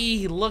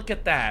P. Look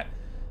at that.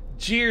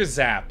 Jeer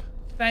Zap.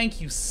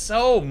 Thank you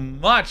so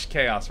much,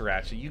 Chaos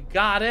Ratchet. You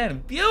got in.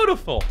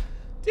 Beautiful.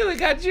 Dude, we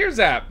got Jeer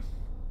Zap.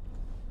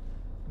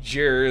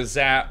 Jeer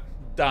Zap.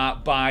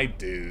 Dot by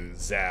do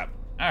zap.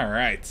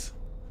 Alright.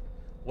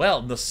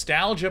 Well,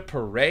 Nostalgia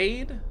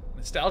Parade.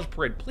 Nostalgia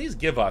Parade, please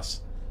give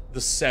us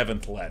the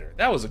 7th letter.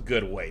 That was a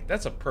good weight.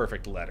 That's a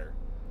perfect letter.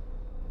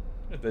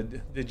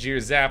 The Jeer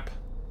Zap.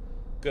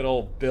 Good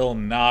old Bill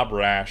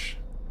Knobrash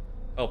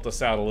helped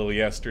us out a little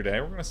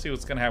yesterday. We're going to see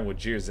what's going to happen with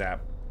Jeer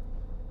Zap.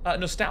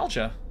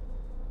 Nostalgia.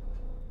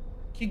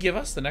 Can you give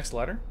us the next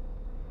letter?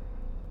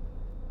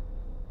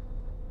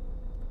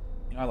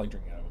 You know, I like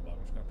drinking out of a mug.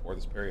 I'm just going to pour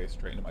this Perrier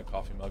straight into my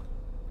coffee mug.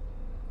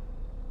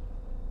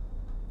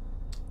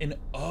 And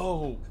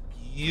oh,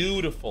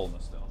 beautiful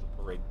Nostalgia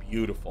Parade.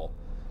 Beautiful.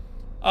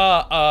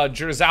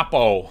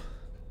 Gerzapo.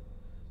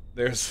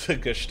 There's the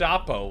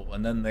Gestapo,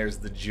 and then there's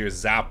the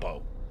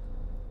Gerzapo.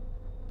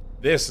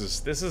 This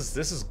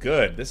is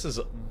good. This is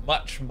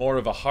much more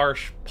of a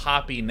harsh,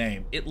 poppy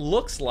name. It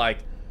looks like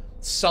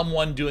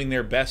someone doing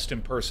their best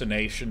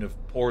impersonation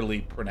of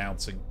poorly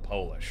pronouncing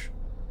Polish.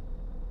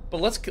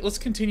 But let's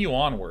continue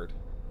onward.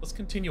 Let's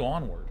continue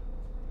onward.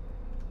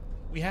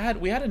 We had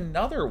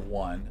another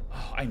one.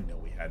 Oh, I know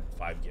we had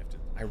 5 gifted.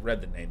 I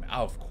read the name.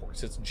 Oh, of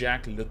course, it's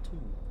Jack Latou.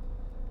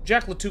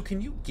 Jack Latou,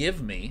 can you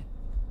give me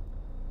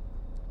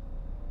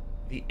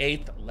the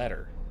 8th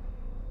letter?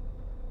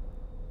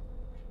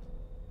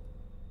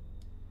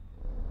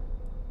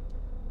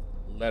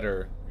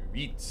 Letter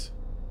 8.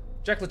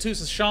 Jack Latou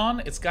says,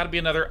 Sean, it's got to be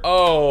another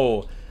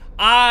O.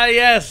 Ah,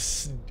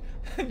 yes.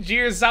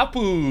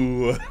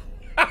 Jirzapu.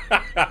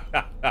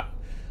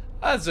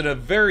 That's a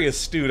very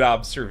astute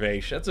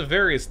observation. That's a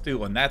very astute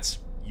one.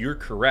 You're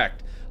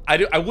correct.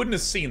 I wouldn't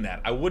have seen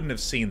that. I wouldn't have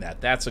seen that.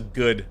 That's a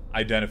good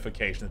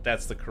identification.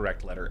 That's the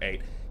correct letter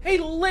 8. Hey,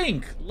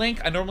 Link!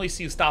 Link, I normally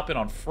see you stop in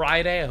on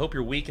Friday. I hope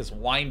your week is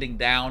winding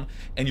down,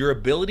 and your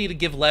ability to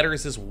give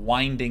letters is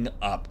winding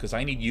up, because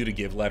I need you to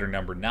give letter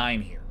number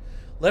 9 here.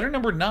 Letter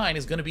number 9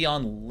 is going to be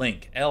on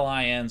Link.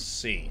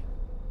 L-I-N-C.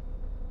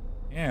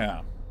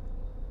 Yeah.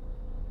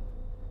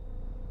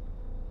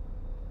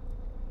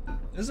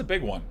 This is a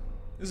big one.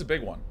 This is a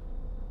big one.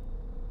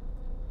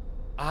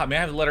 Ah, may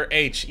I have the letter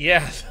H?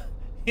 Yes.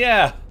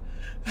 Yeah.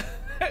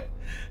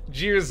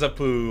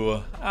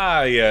 Jirzapu.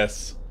 Ah,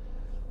 yes.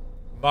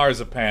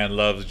 Marzipan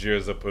loves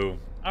Jirzapu.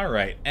 All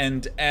right,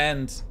 and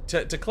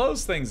to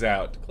close things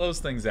out,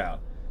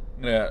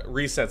 I'm gonna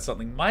reset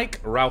something. Mike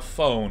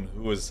Ralphone,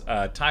 who was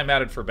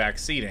time-outed for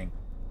backseating,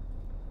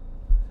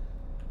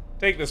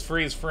 take this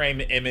freeze frame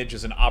image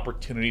as an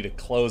opportunity to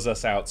close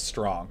us out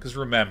strong. Because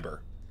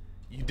remember,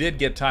 you did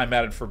get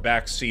time-outed for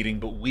backseating,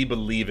 but we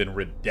believe in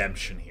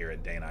redemption here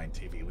at Day 9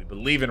 TV. We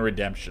believe in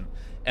redemption,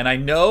 and I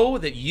know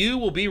that you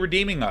will be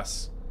redeeming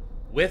us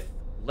with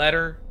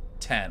letter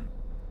 10.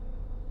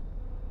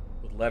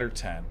 With letter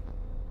 10.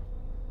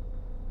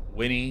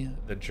 Winnie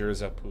the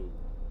Jirzapu.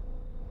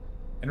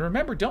 And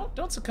remember,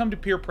 don't succumb to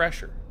peer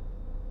pressure.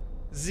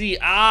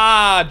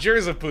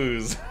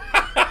 Jirzapus.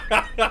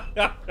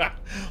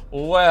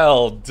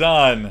 Well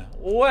done.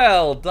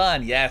 Well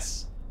done,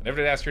 yes. I never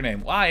did ask your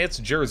name. Why, it's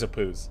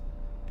Jirzapus.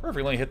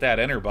 Perfect, let me hit that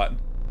enter button.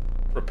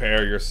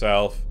 Prepare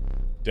yourself.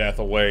 Death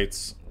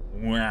awaits.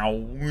 Wow,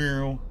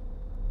 wow.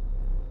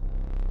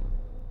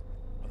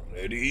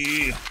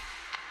 Ready.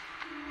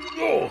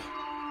 Go.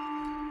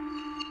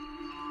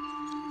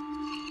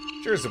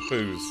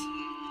 Jirzapus.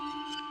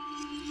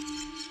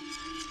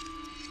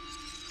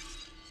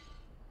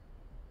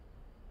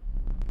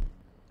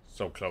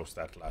 So close,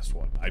 that last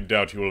one. I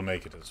doubt you will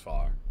make it as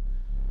far.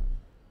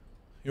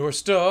 Your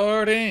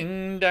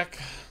starting deck.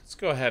 Let's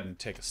go ahead and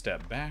take a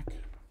step back.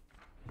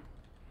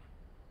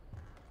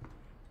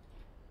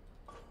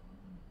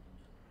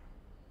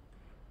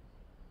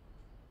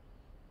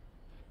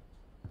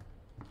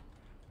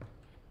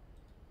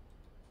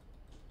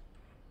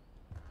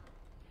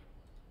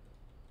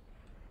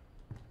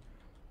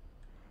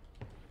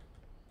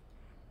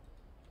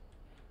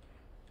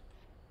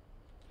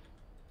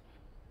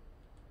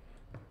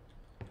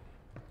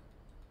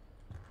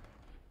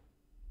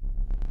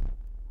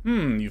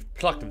 You've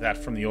plucked that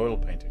from the oil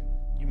painting.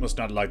 You must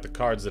not like the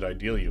cards that I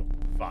deal you.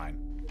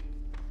 Fine.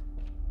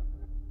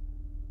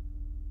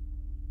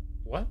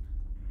 What?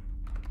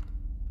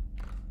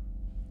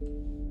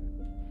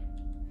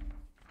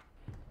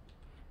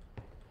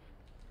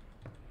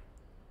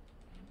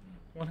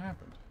 What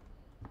happened?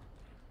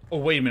 Oh,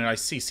 wait a minute, I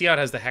see. See how it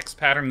has the hex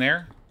pattern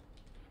there?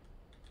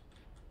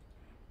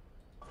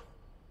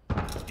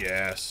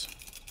 Yes.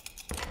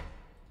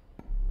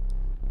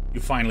 You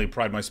finally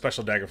pried my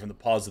special dagger from the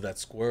paws of that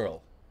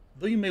squirrel.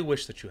 though you may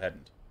wish that you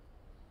hadn't.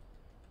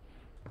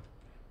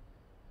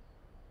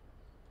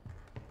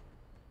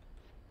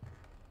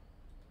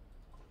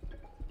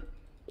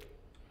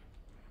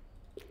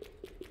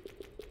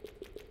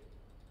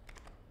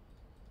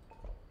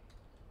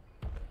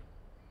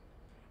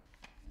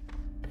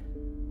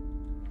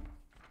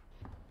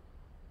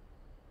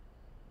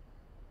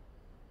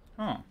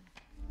 Huh.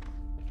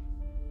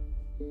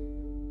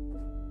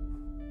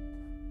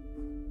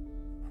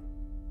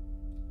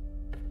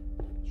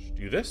 Let's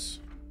do this.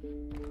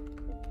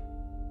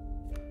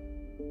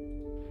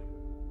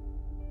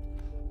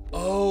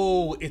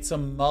 Oh, it's a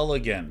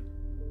mulligan.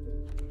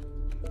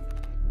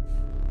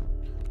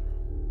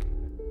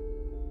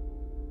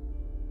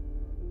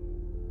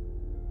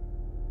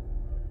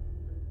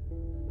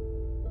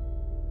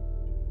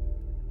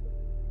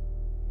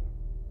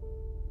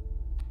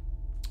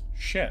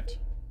 Shit.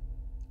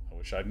 I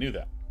wish I knew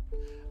that.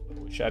 I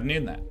wish I'd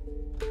known that.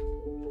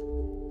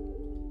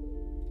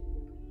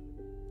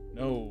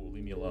 No,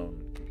 leave me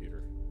alone,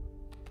 computer.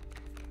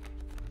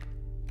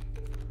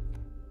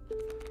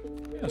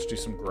 Yeah, let's do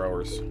some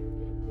growers.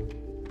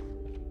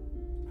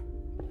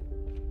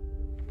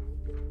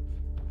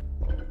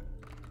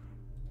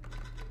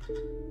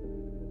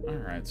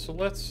 Alright, so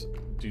let's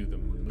do the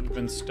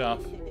moving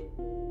stuff.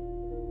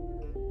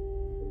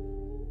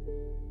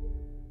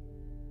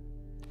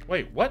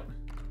 Wait, what?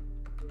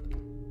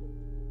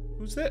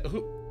 Who's that?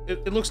 Who?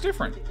 It looks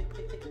different.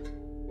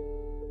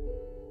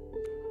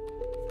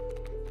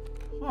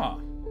 Huh.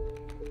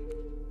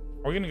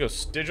 Are we gonna go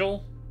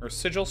sigil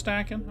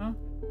stacking, huh?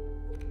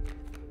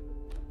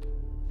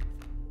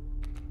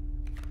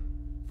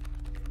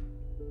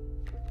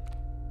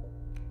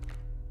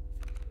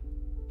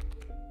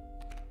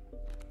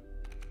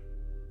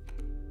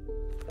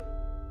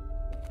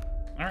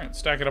 Alright,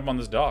 stack it up on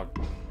this dog.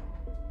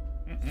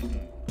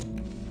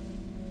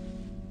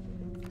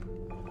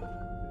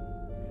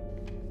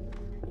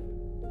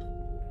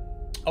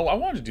 Oh, I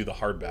wanted to do the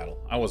hard battle.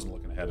 I wasn't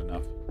looking ahead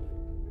enough.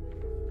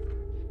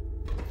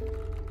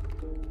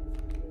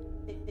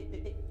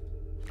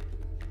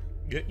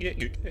 Get.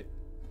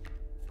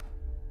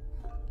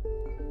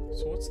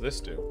 So what's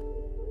this do?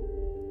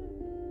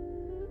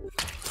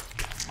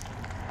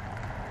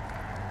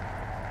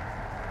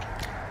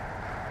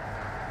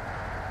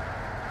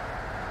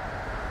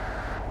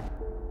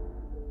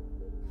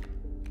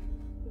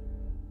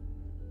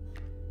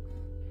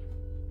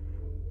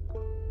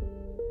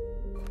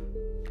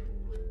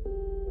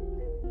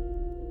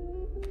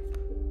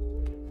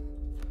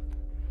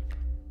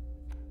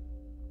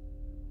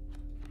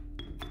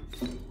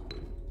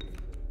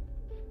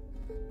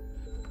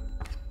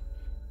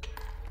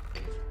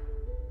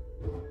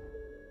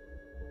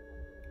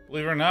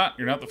 Believe it or not,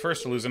 you're not the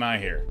first to lose an eye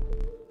here.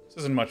 This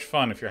isn't much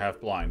fun if you're half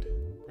blind.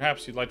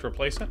 Perhaps you'd like to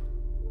replace it?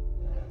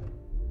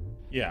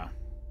 Yeah.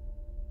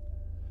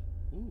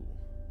 Ooh.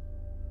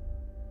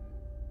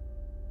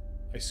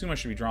 I assume I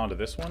should be drawn to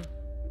this one.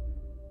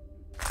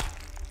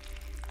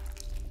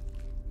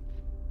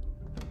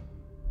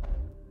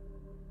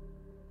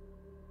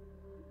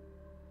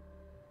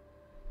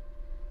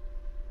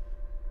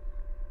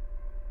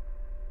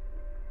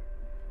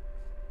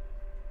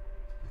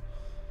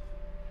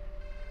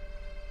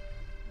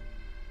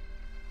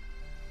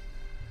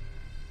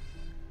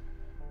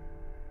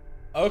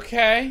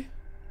 Okay.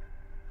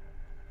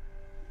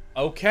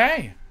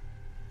 Okay.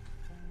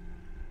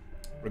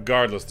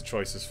 Regardless, the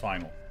choice is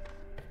final.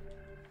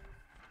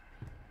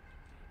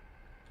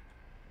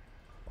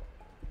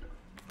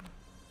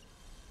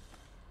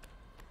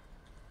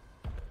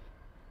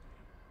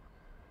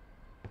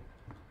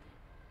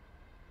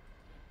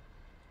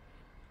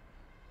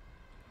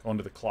 Going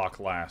to the clock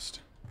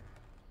last.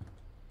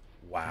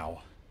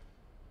 Wow.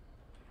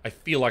 I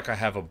feel like I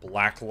have a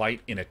black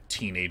light in a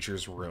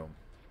teenager's room.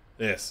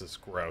 This is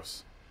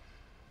gross.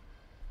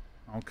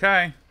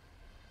 Okay.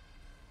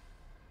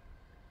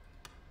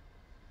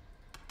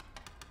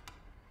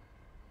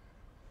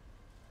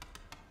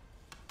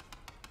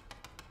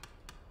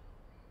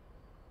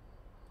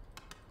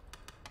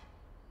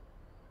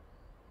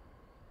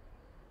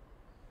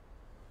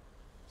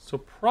 So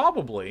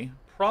probably,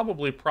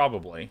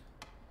 the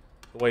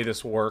way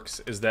this works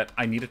is that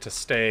I need it to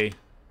stay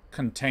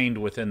contained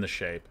within the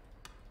shape.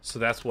 So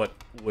that's what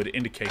would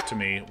indicate to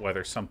me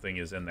whether something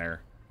is in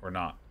there or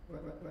not.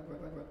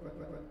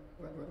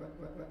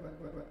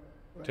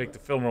 Take the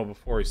film roll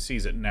before he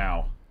sees it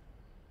now.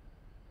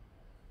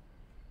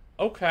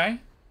 Okay.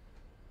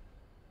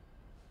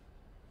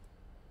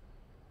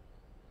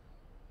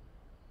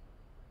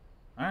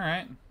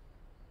 Alright.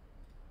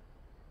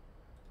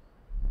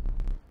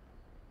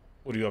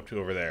 What are you up to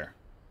over there?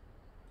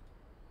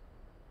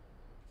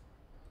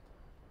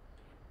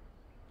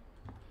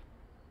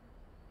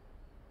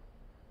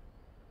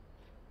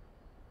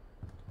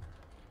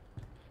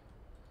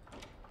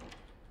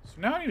 So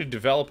now I need to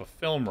develop a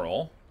film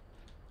roll.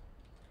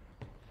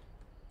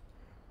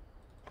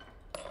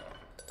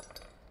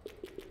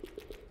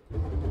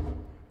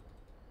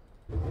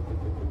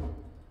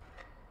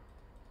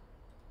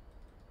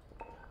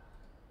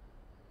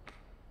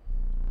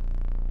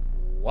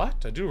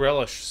 What? I do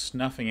relish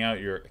snuffing out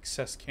your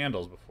excess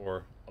candles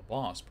before a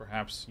boss.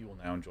 Perhaps you will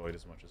now enjoy it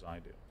as much as I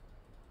do.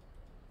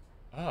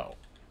 Oh.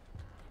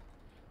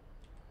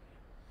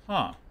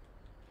 Huh.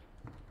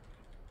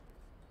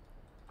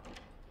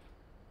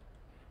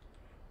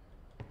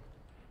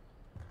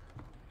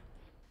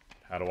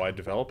 How do I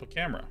develop a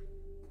camera?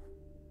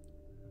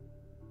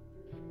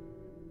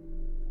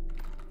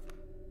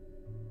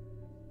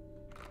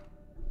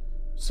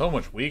 So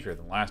much weaker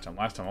than last time.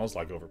 Last time I was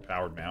like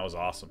overpowered, man. That was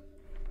awesome.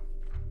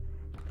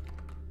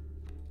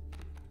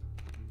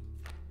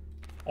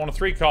 On a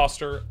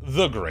 3-coster,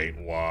 the Great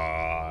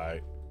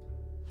White.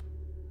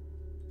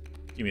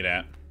 Give me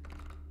that.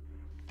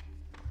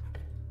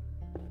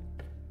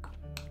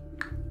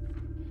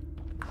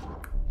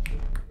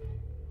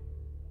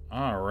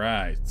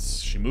 Alright.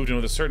 She moved in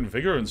with a certain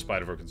vigor in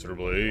spite of her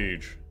considerable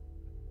age.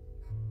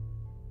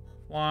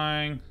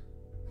 Flying.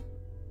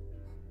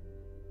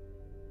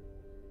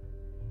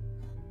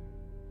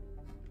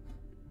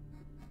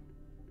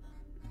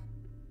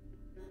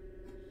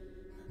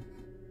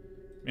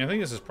 I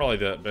think this is probably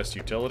the best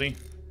utility.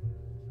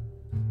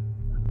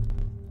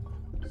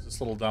 Is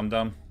this little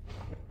dum-dum?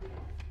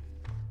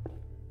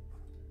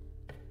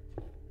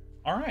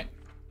 Alright.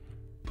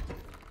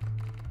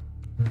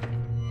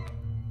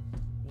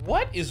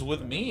 What is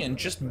with me and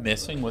just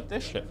messing with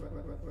this shit?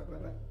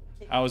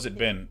 How has it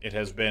been? It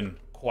has been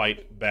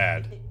quite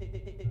bad.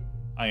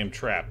 I am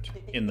trapped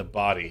in the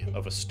body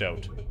of a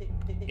stoat,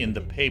 in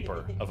the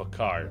paper of a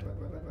card.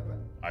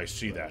 I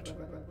see that.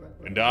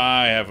 And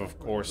I have, of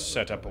course,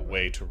 set up a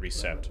way to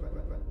reset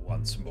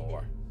once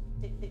more.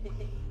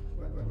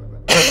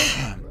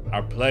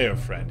 Our player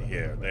friend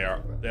here,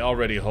 they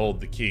already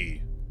hold the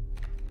key.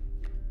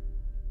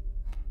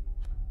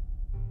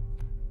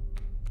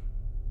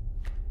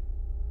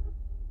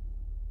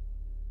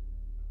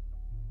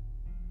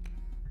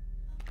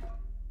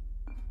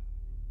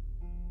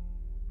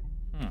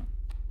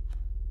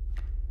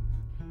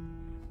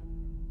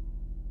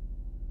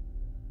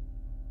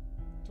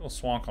 Little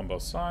swank on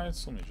both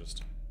sides. Let me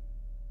just...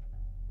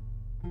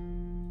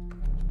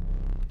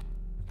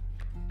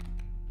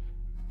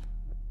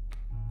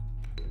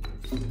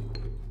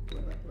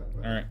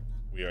 Alright,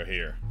 we are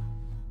here.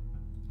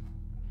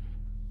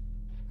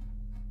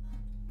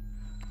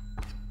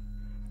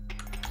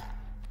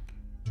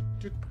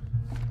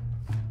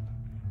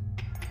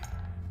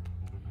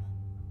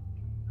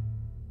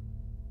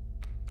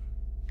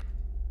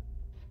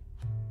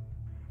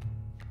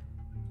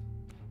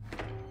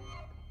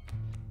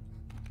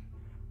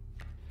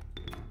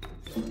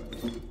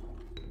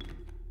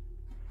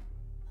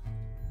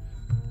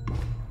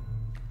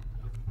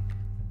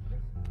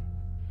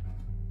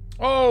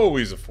 Oh,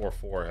 he's a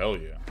 4/4. Hell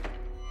yeah.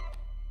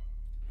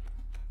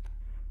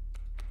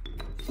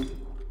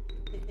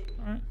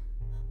 Alright.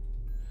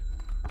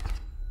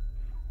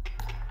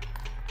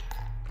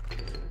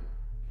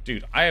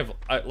 Dude, I have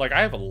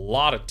a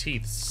lot of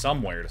teeth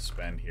somewhere to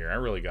spend here. I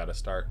really gotta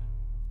start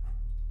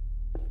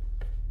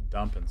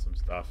dumping some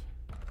stuff.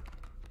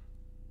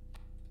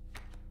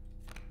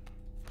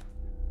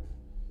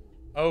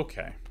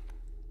 Okay.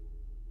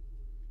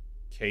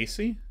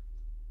 Casey?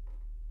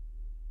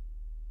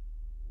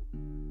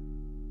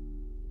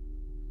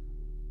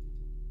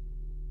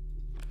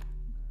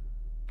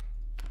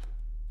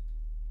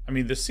 I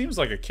mean, this seems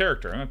like a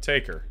character. I'm gonna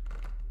take her.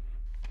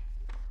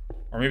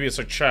 Or maybe it's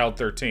like Child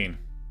 13.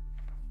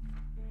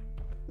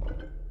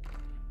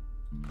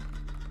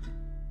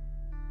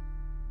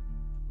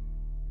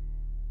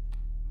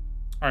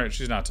 Alright,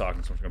 she's not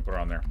talking, so I'm just gonna put her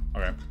on there.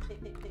 Okay.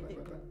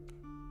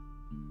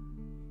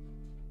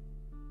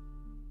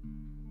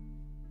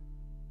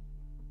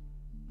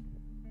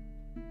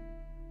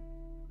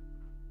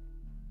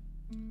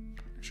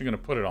 Actually gonna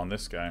put it on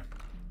this guy.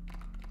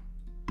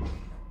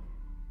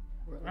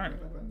 Alright.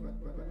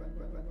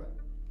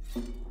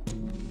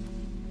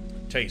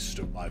 Taste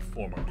of my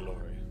former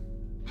glory.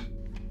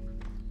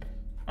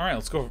 Alright,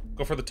 let's go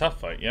for the tough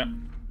fight, yep.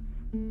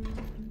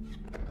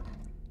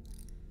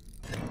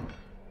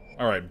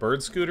 Alright,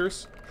 bird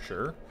scooters?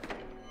 Sure.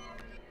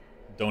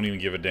 Don't even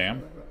give a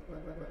damn.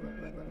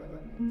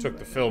 Took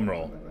the film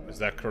roll. Is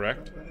that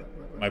correct?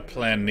 My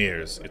plan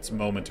nears its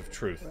moment of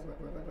truth.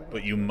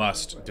 But you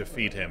must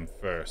defeat him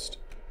first.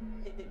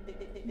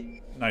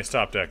 Nice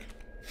top deck.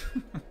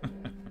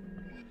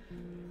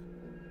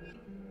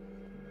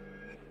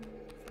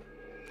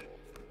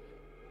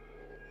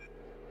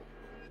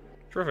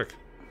 Terrific.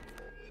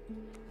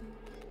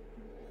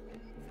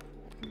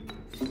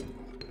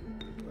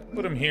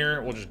 Put him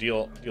here. We'll just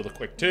deal the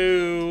quick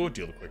 2.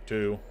 Deal the quick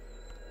 2.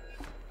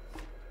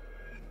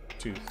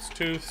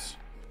 Tooths.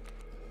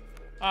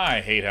 I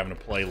hate having to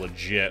play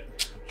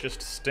legit. It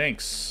just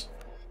stinks.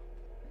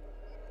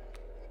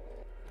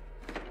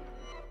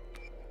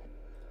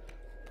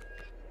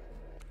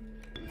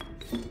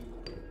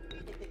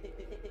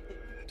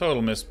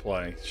 Total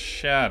misplay.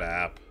 Shut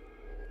up.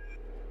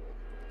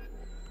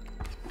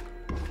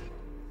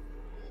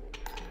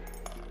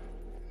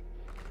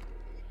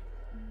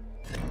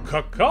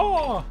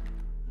 Caw-caw!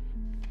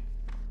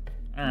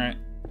 Alright.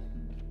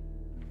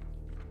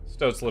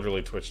 Stoat's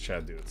literally Twitch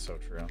chat, dude. It's so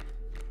true.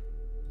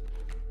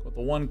 With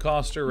the one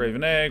coster,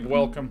 Raven Egg,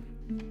 welcome.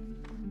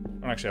 I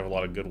don't actually have a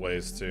lot of good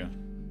ways to.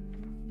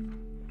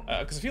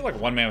 Because I feel like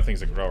one mana things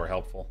that grow are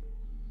helpful.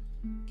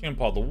 King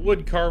Paul the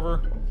Wood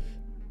Carver.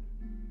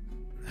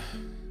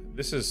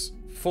 This is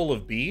full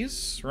of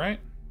bees, right?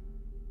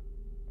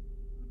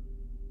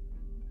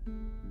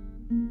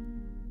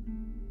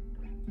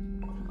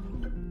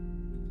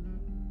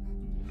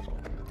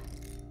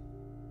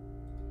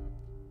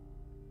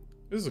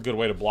 This is a good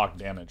way to block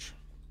damage.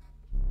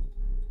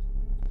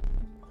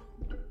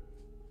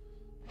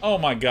 Oh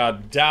my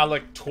god,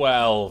 Dalek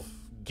 12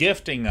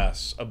 gifting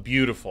us a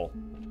beautiful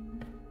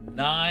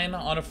 9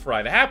 on a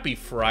Friday. Happy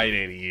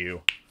Friday to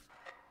you.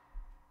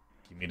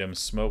 Give me them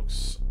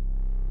smokes.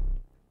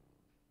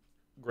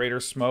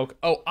 Greater smoke.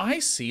 Oh, I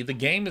see. The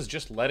game is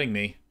just letting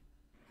me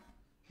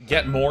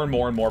get more and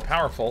more and more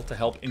powerful to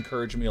help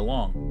encourage me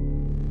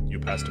along. You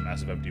passed a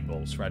massive empty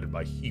bowl surrounded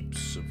by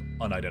heaps of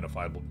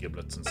unidentifiable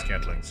giblets and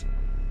scantlings.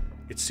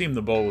 It seemed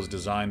the bowl was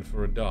designed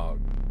for a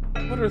dog.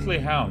 What earthly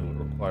hound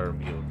would require a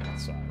meal of that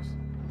size?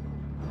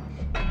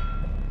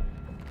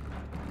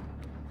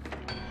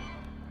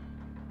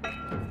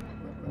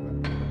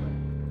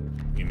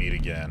 We meet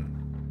again.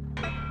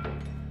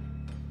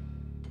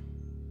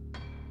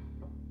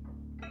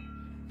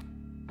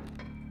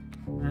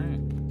 Alright.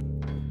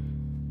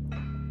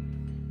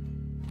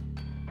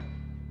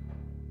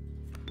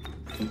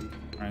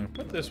 Alright,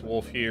 put this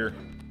wolf here.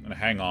 I'm gonna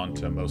hang on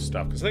to most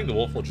stuff, because I think the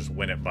wolf will just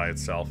win it by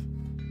itself.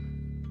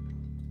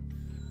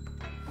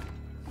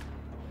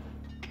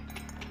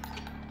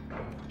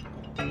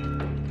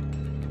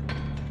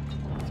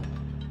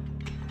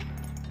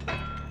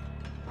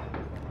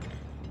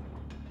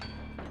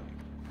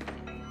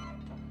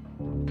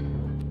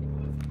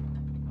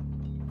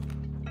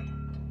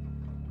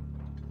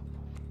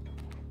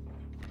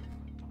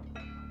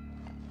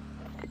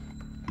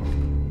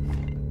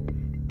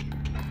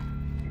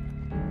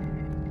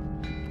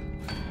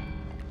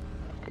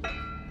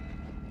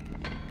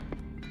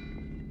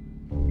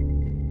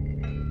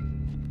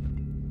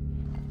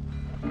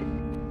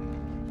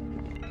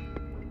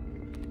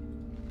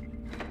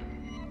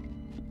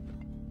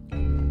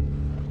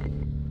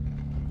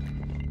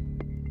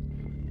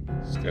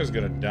 This guy's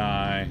gonna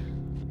die.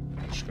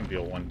 Just gonna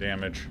deal 1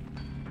 damage.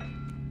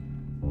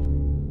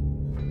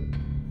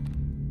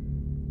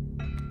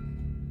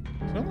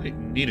 So I only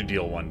need to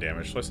deal 1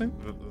 damage, so I think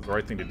the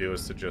right thing to do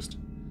is to just...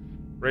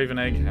 Raven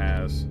Egg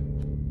has...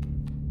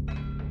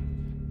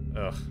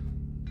 Ugh.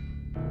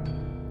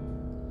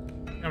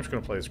 I'm just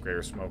gonna play this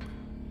Greater Smoke.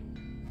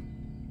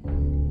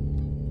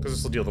 Because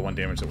this will deal the 1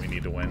 damage that we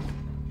need to win.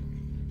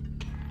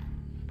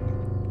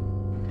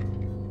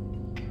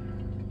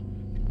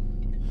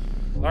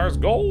 There's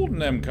gold in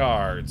them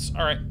cards.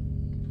 Alright.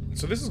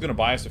 So this is going to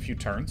buy us a few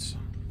turns.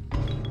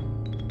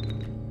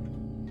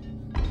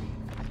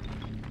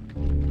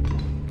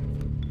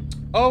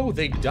 Oh,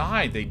 they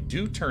die. They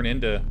do turn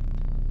into...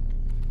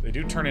 They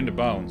do turn into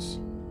bones.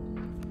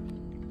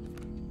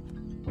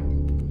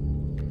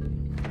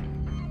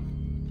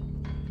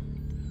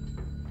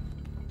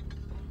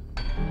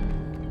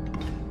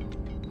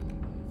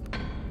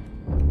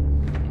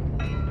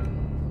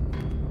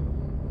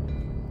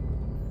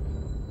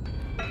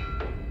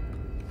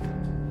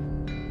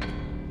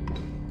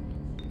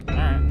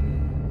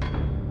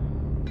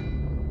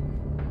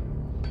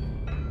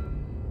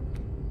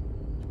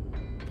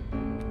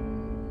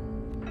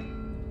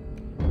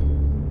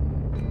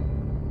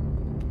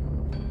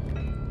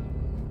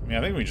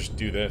 I think we just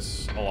do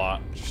this a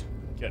lot. Just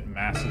get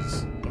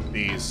masses of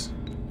these.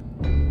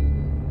 So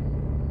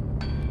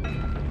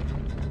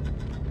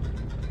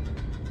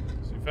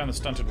we found the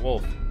stunted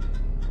wolf.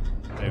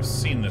 I have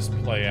seen this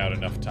play out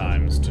enough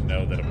times to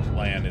know that a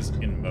plan is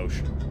in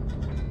motion.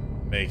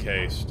 Make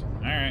haste.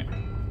 Alright.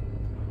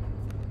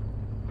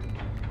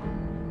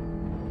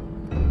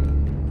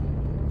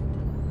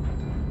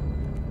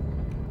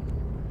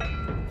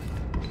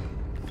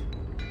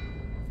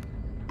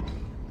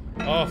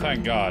 Oh,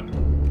 thank God.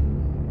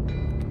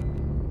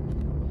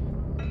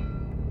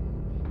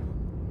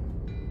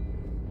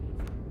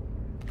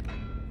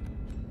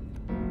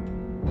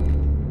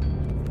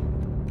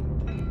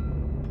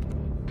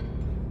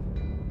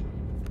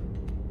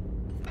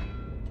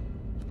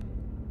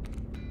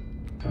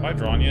 Have I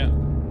drawn yet?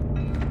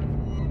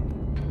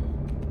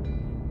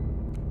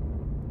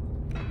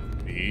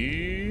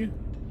 B.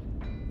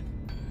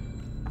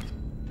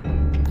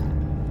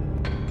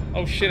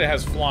 Oh shit, it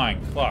has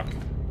flying. Fuck.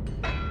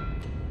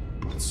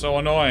 It's so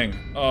annoying.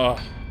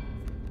 Ugh.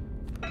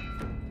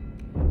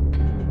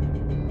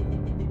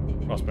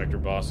 Prospector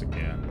boss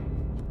again.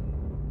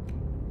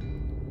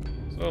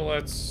 So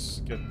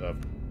let's get the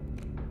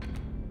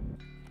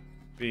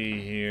B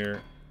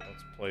here.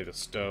 Let's play the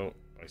Stoat.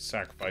 By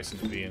sacrificing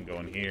the bee and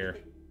going here.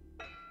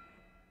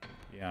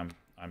 Yeah,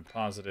 I'm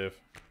positive.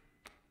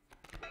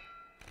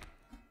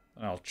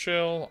 And I'll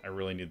chill. I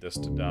really need this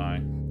to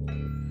die.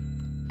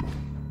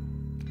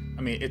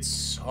 I mean, it's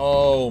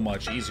so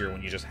much easier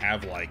when you just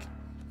have, like,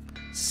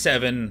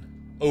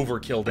 7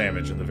 overkill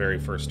damage in the very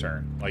first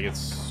turn. Like, it's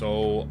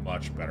so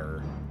much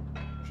better.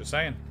 Just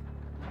saying.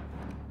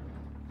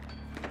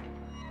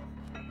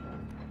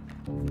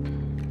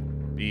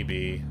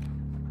 BB.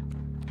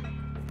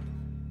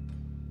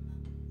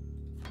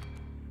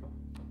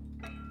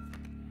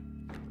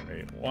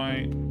 Great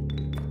white.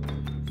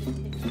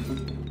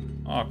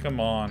 Oh, come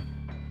on.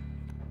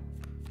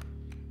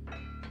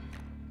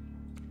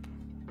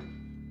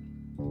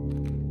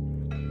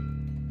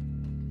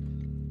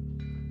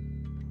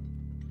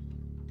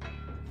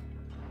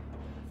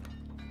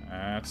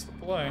 That's the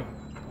play.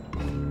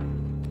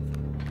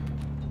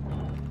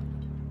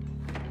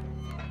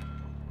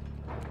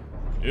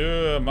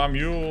 Yeah, my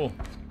mule.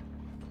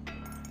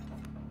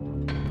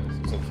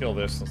 This will kill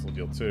this. This will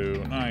deal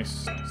 2.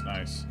 Nice, nice,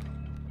 nice.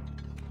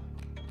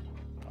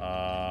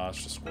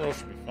 It's just squirrel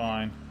should be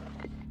fine.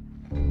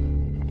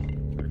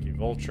 Turkey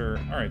vulture.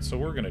 Alright, so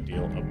we're gonna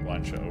deal a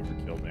bunch of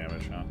overkill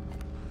damage, huh?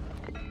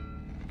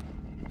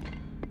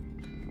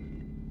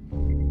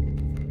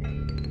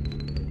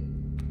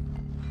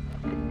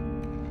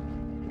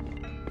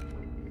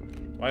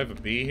 Do I have a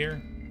bee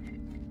here?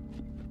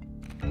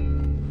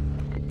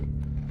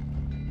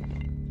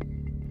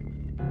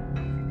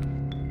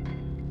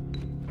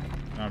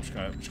 No, I'm just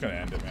gonna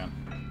end it, man.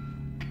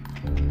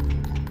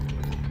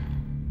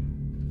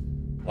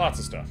 Lots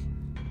of stuff.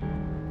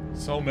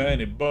 So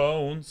many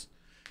bones.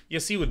 You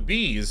see, with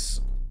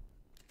bees,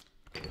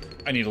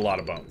 I need a lot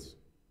of bones.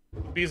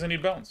 With bees, I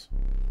need bones.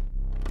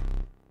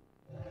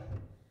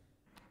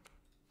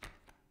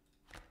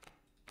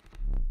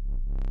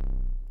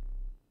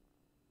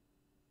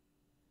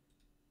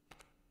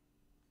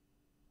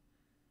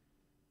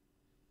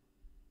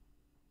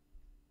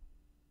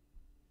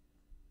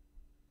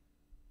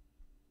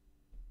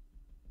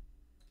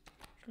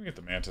 Can we get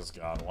the Mantis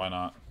God? Why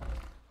not?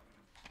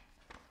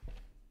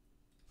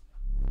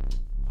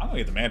 I'm gonna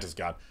get the Mantis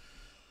God.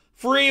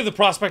 Free of the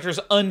Prospector's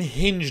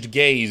unhinged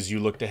gaze, you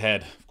looked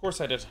ahead. Of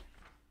course I did.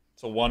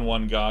 It's a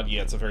 1/1 god.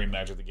 Yeah, it's a very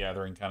Magic the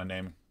Gathering kind of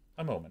name.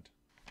 A moment.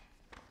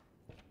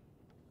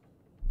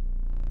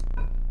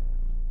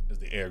 As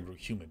the air grew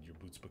humid, your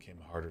boots became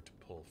harder to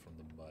pull from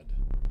the mud.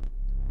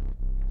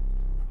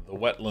 The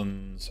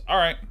wetlands.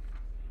 Alright.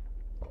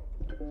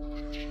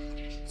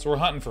 So we're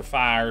hunting for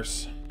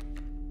fires.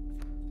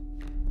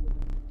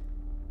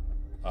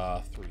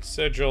 3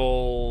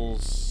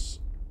 sigils.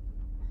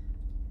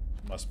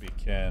 Must be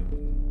kin.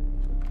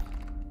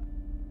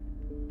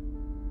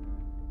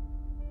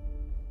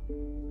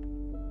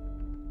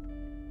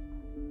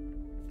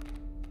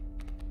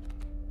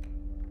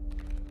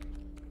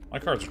 My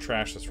cards are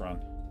trash this run.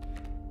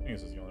 I think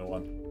this is the only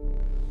one.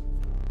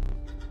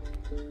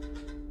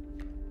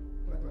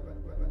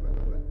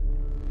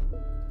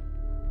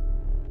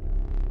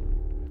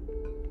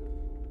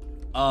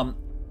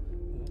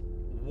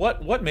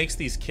 What makes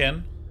these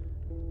kin?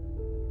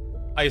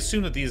 I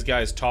assume that these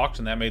guys talked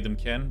and that made them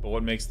kin, but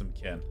what makes them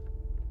kin?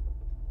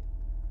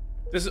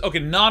 This is, okay,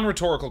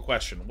 non-rhetorical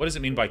question. What does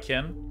it mean by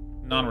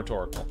kin?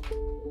 Non-rhetorical.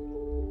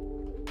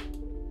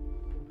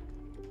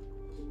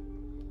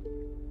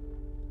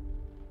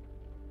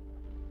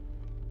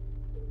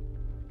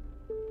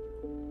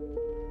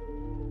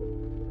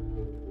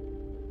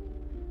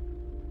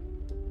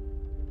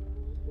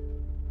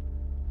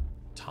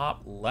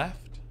 Top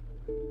left?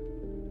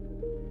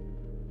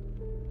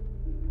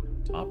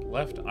 Top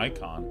left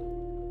icon.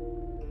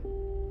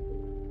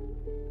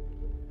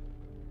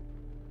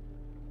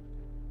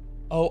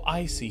 Oh,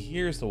 I see.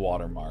 Here's the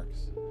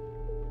watermarks.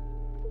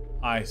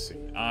 I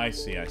see. I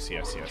see.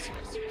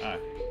 Ah.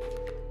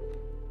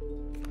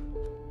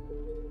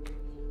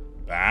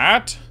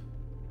 Bat?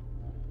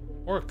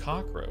 Or a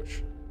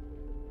cockroach?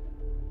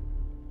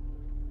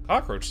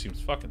 Cockroach seems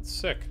fucking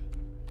sick.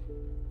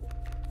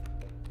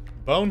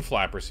 Bone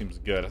Flapper seems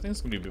good. I think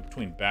it's going to be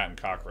between bat and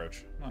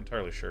cockroach. I'm not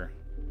entirely sure.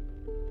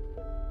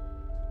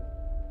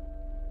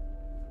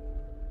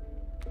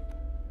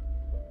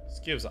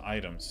 This gives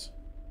items.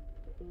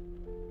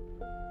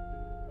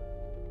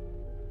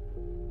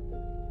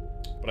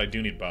 But I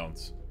do need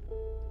bones.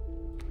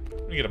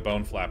 Let me get a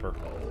Bone Flapper.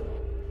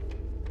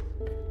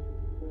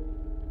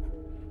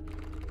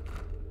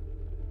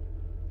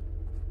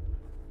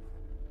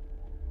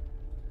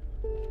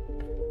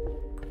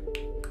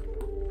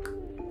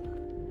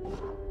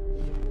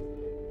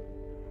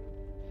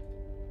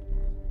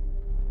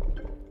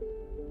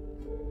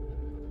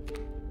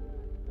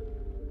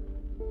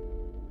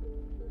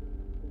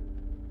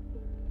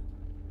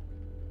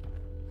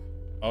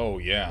 Oh,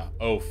 yeah.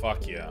 Oh,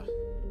 fuck yeah.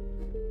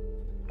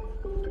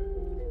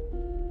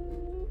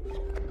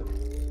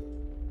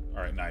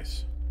 Alright,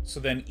 nice. So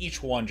then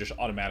each one just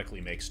automatically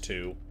makes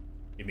 2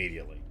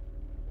 immediately.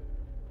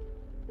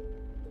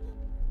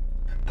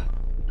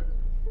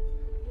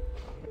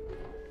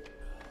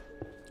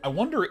 I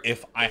wonder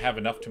if I have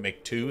enough to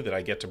make 2 that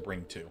I get to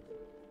bring 2.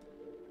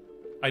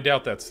 I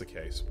doubt that's the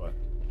case, but...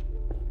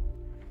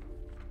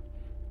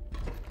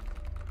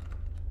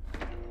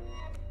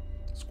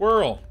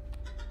 Squirrel!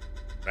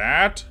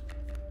 That?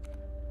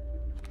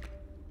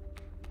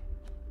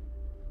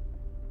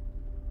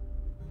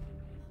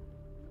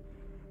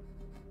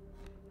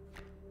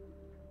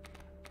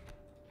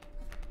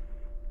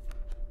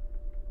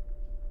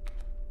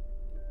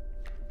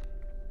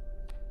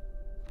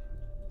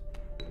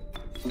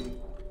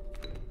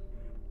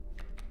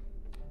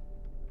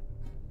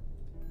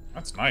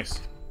 That's nice.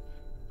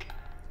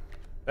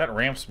 That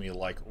ramps me,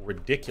 like,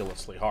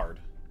 ridiculously hard.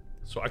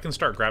 So I can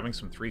start grabbing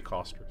some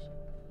 3-costers.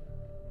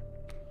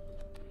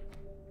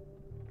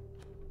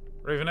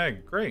 Raven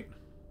egg, great.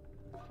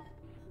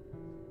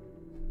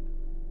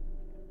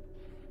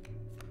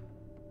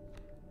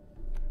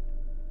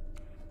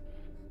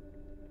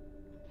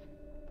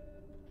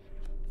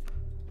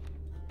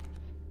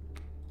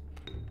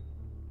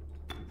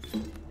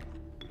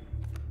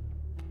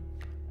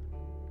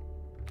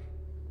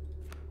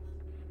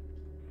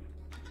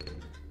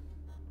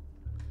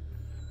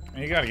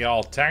 You gotta get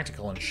all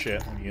tactical and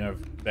shit when you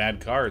have bad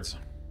cards.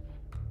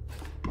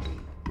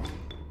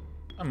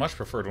 I much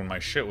preferred when my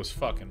shit was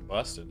fucking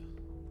busted.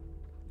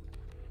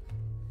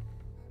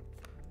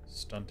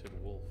 Stunted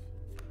wolf.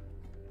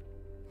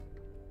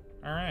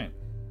 Alright.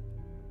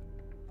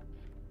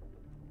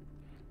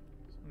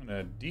 So I'm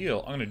gonna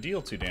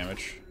deal 2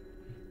 damage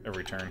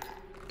every turn.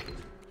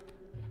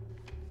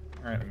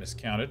 Alright, I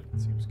miscounted.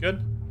 Seems good.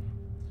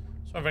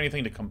 So I don't have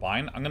anything to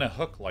combine. I'm gonna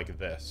hook like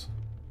this.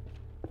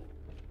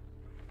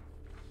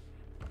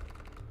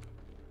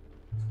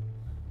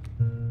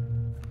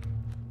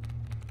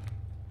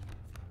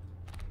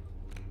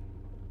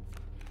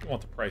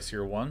 Want the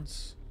pricier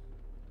ones.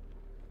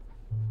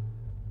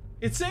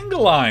 It's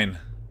Ingeline!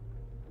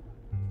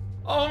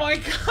 Oh my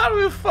god,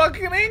 we have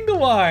fucking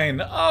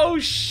Ingeline! Oh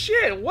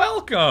shit,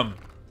 welcome!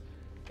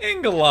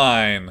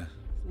 Ingeline!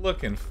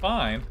 Looking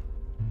fine.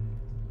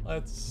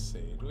 Let's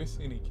see, do we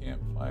see any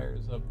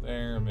campfires up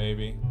there?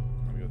 Maybe.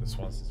 Let me go this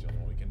one, this is the only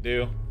one we can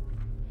do.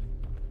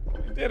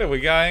 We did it, we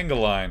got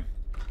Ingeline.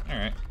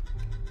 Alright.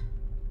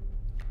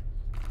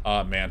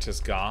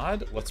 Mantis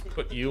God, let's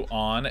put you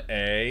on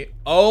a...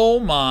 Oh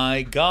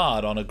my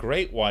god, on a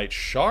great white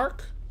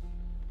shark?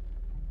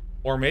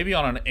 Or maybe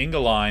on an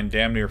Ingeline,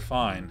 damn near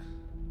fine.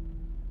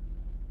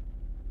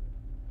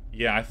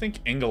 Yeah, I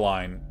think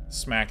Ingeline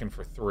smacking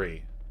for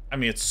 3. I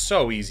mean, it's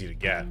so easy to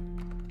get.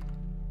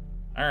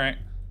 Alright.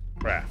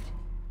 Craft.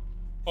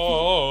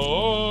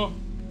 Oh!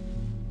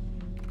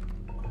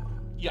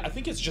 Yeah, I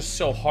think it's just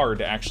so hard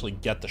to actually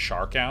get the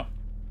shark out,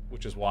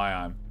 which is why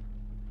I'm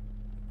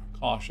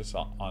cautious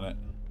on it.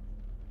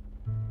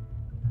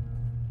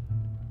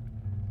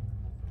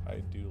 I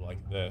do like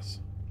this.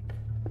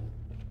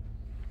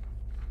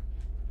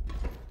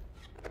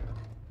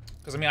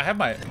 Because, I mean, I have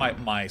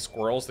my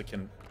squirrels that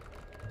can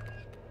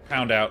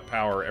pound out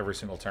power every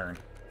single turn.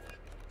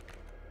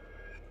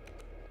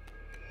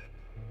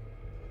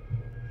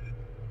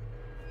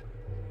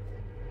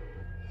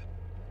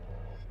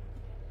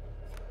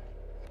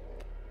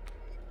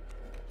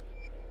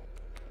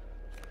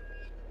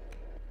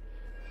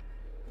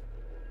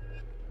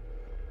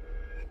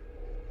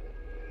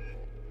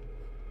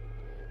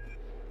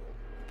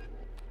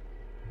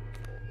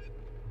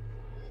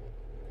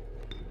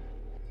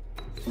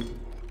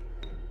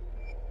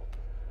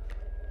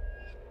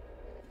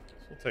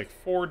 Take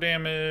 4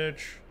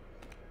 damage.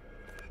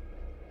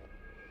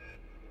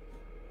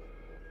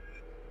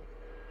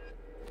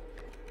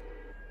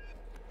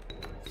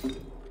 I'm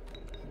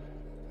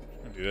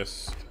gonna do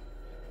this.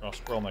 Draw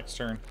squirrel next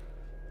turn.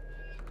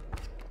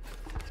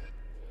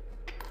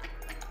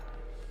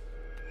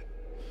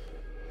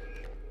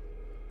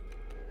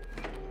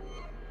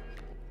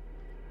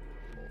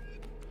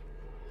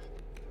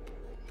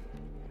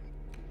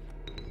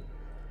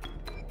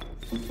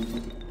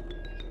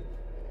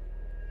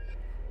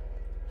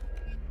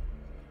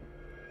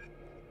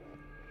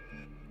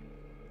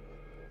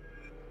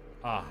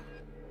 Ah.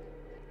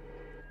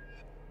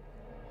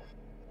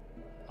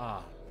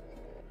 Ah.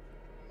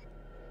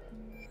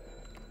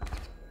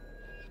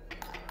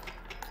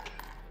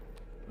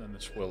 Then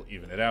this will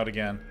even it out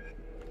again.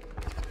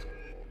 Let's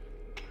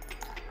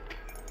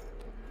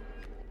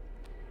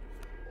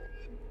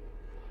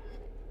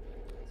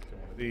get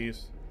one of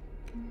these.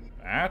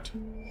 That.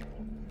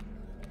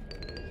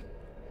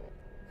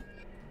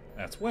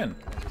 That's win.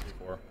 1, 2, 3,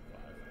 4, 5.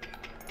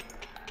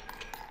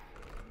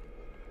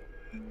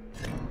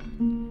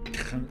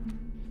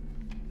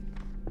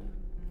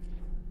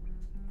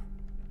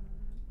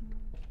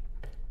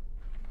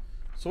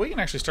 So we can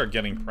actually start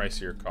getting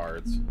pricier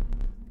cards.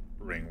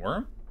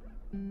 Ringworm.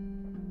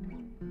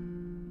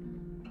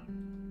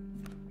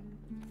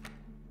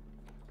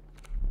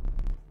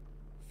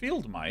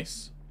 Field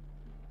mice.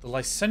 The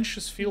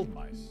licentious field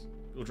mice.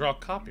 You'll draw a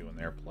copy when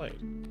they are played.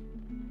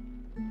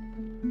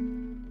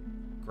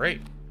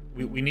 Great.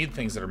 We need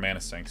things that are mana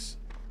sinks.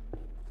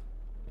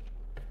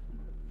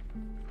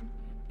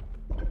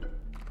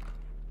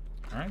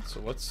 Alright, so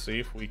let's see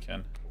if we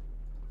can...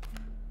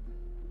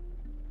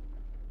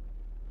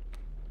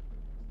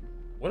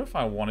 What if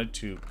I wanted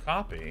to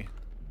copy...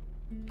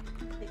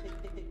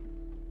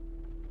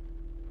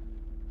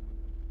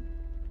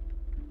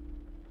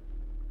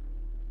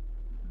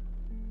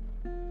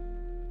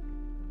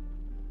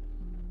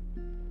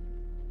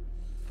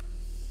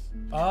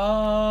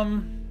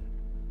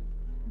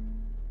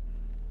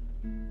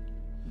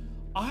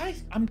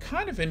 I'm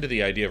kind of into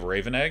the idea of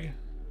Raven Egg.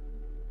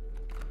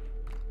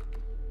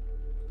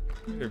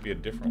 There'd be a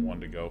different one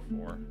to go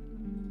for.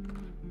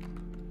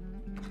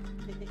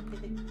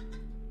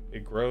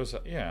 It grows...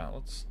 Yeah,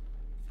 let's...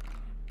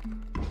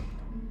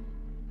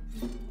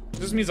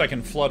 This means I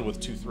can flood with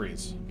 2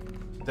 3s.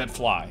 That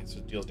fly, so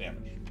it deals damage.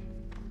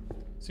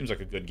 Seems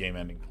like a good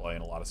game-ending play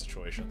in a lot of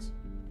situations.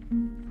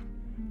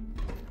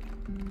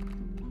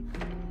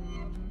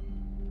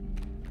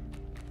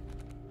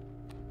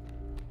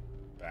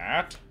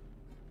 That.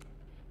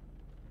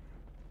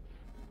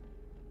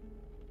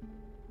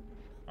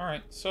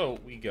 Alright, so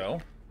we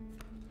go.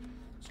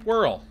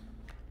 Squirrel.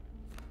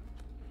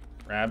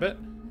 Rabbit.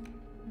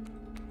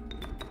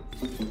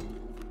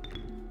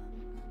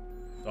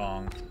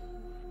 Dong.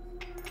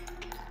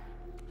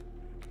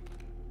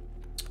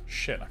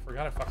 Shit, I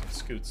forgot it fucking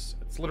scoots.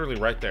 It's literally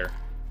right there.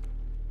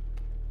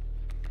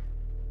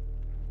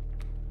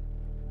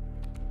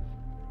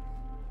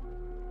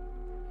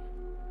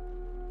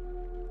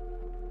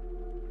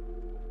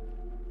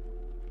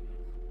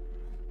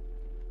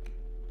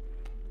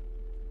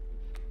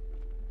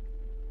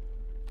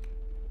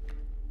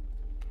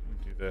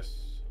 Do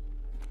this.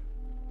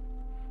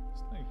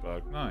 Snake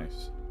bug,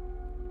 nice.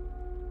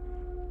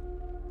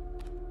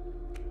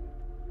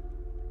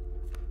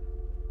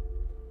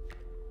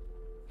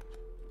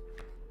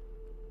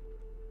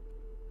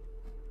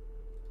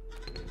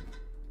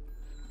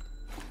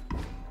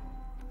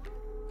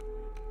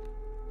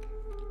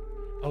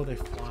 Oh, they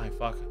fly.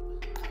 Fuck.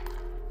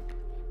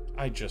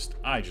 I just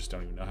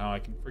don't even know how I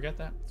can forget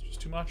that. It's just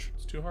too much.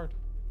 It's too hard.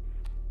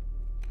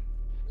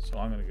 So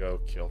I'm gonna go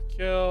kill.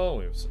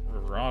 We have some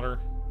river otter.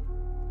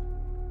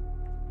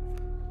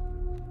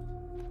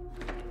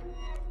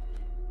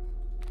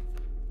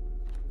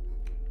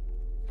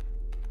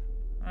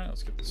 Alright,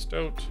 let's get the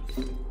stoat.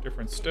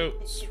 Different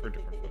stoats for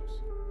different folks.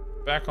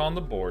 Back on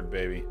the board,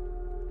 baby.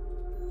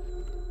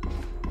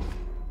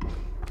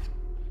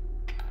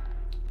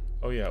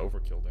 Oh yeah,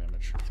 overkill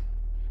damage.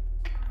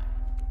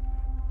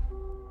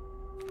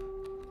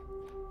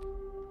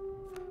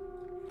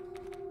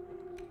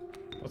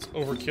 Let's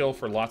overkill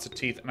for lots of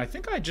teeth. And I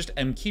think I just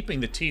am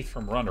keeping the teeth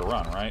from run to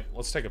run, right?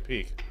 Let's take a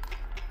peek.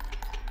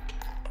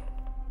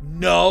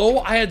 No!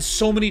 I had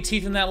so many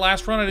teeth in that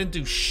last run, I didn't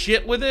do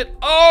shit with it.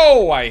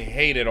 Oh! I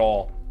hate it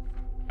all.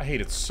 I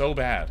hate it so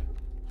bad.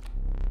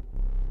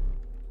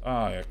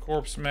 Ah, yeah.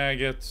 Corpse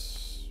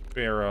maggots,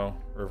 sparrow,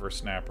 river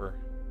snapper.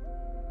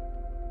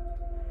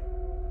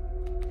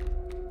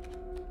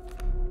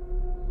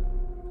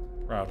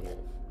 Proud wolf.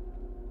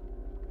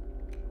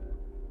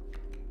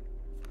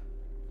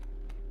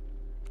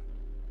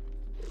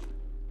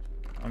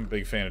 I'm a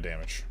big fan of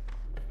damage.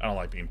 I don't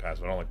like being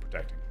passive. I don't like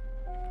protecting.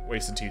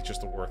 Wasted teeth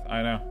just the worth.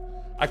 I know.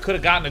 I could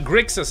have gotten a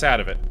Grixis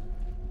out of it.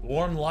 The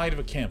warm light of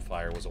a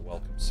campfire was a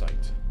welcome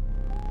sight.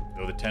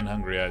 Though the 10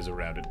 hungry eyes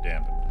around it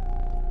dampened.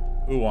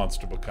 Who wants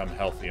to become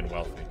healthy and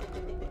wealthy?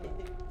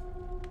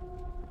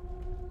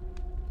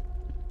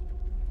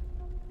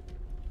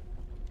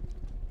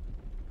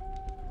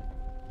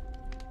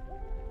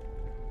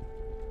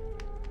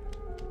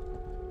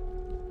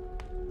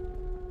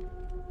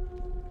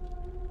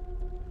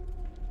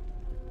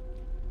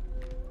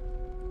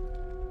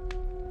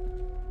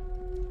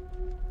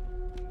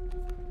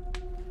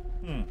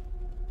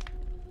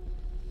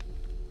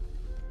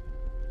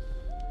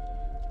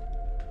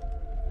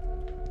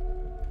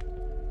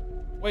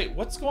 Wait,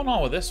 what's going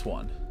on with this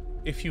one?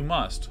 If you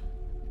must.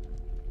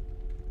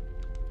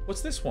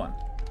 What's this one?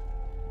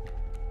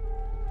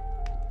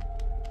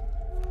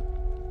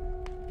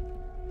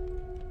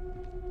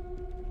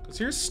 Because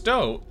here's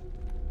Stoat.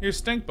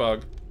 Here's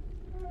Stinkbug.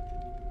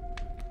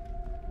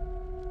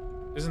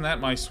 Isn't that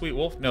my Sweet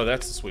Wolf? No,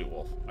 that's the Sweet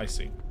Wolf. I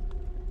see.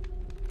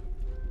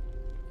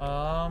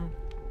 I'm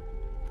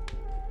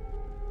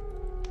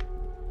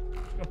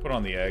gonna put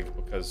on the egg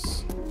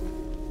because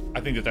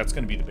I think that that's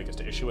gonna be the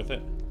biggest issue with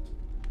it.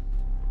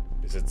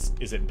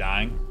 Is it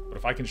dying? But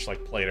if I can just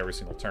like play it every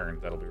single turn,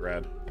 that'll be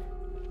rad.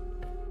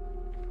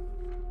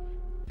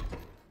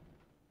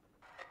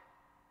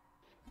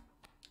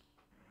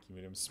 Give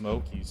me them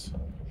smokies.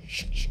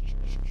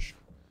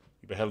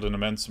 He beheld an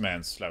immense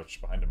man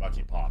slouched behind a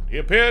mucky pond. He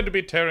appeared to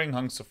be tearing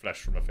hunks of flesh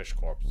from a fish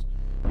corpse.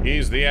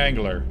 He's the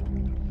angler.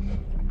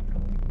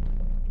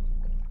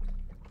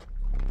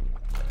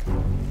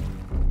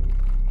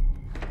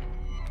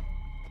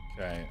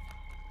 Okay.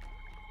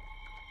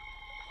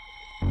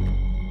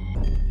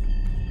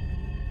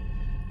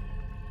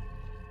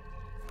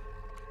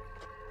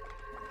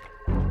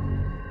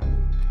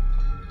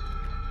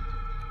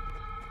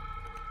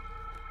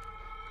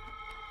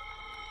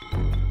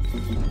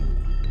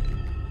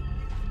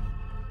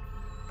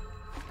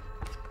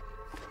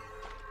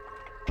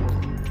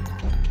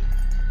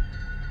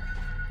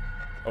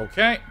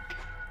 Okay.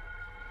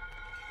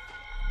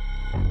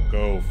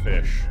 Go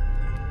fish.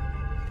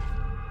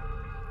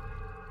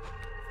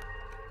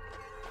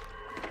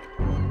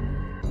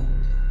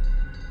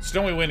 So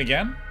don't we win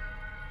again?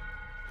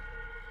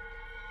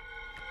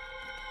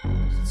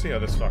 Let's see how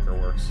this fucker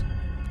works.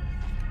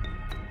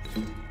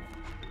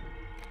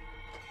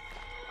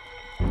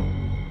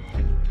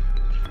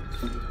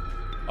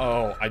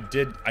 Oh, I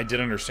did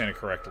understand it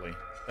correctly.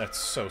 That's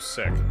so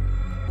sick.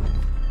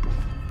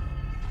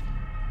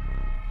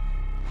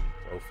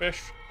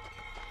 fish.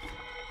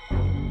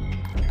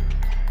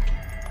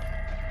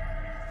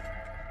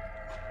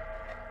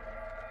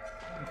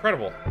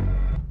 Incredible.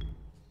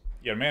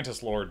 Yeah,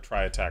 Mantis Lord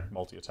tri-attack,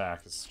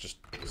 multi-attack is just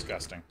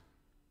disgusting.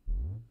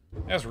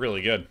 That's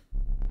really good.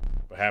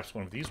 Perhaps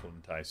one of these will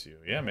entice you.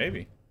 Yeah,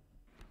 maybe.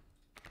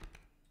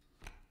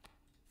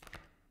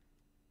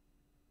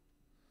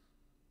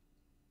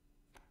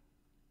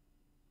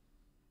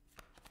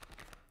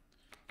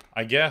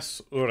 I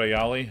guess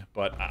Urayali,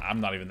 but I'm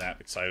not even that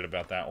excited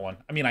about that one.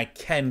 I mean, I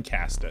can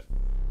cast it.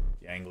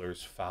 The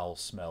angler's foul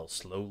smell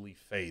slowly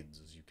fades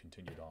as you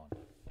continued on.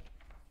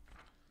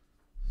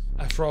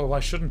 After all, why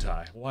shouldn't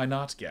I? Why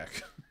not,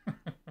 Gek?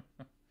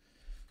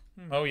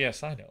 Oh,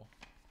 yes, I know.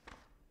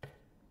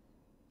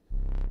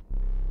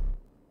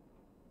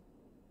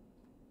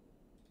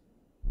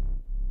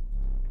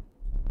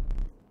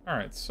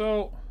 Alright,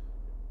 so...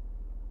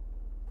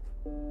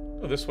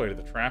 go this way to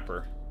the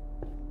trapper.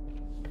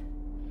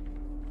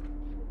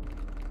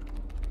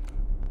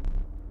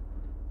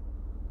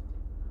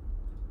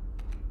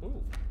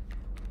 Ooh.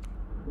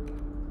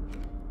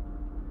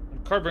 When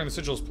a card bearing the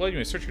sigil is played, you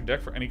may search your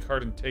deck for any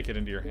card and take it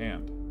into your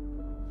hand.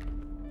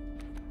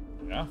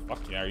 Yeah?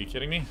 Fuck yeah, are you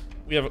kidding me?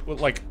 We have,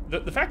 like,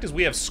 the fact is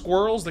we have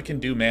squirrels that can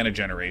do mana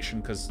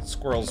generation, because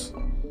squirrels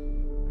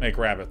make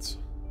rabbits.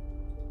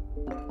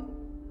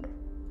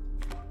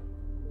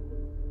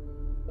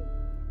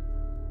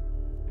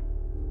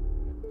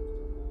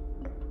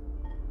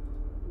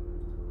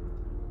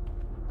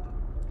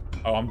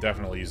 Oh, I'm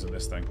definitely using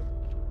this thing.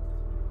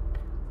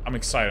 I'm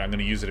excited. I'm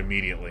going to use it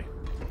immediately.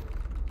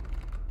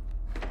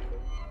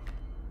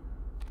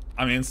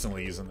 I'm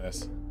instantly using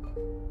this.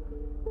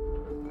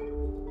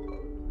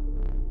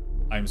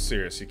 I'm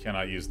serious. You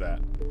cannot use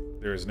that.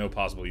 There is no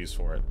possible use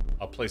for it.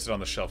 I'll place it on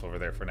the shelf over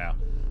there for now.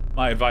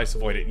 My advice,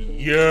 avoid it.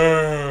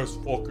 Yes!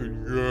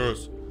 Fucking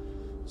yes!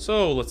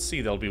 So, let's see.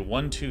 There'll be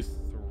 1, 2,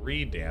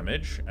 3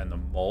 damage, and the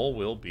mole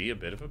will be a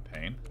bit of a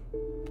pain.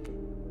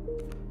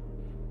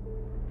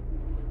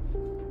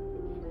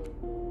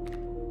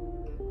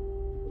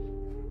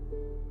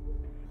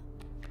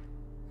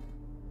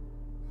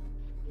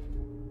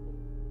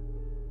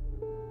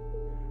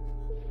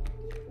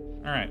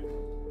 Alright.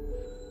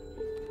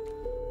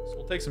 So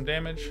we'll take some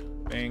damage.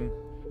 Bang.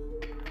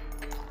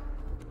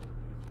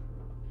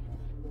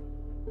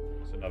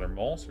 It's another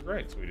mole, so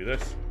great. So we do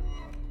this.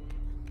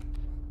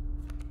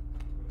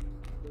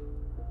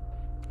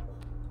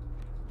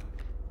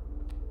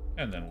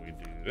 And then we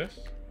do this.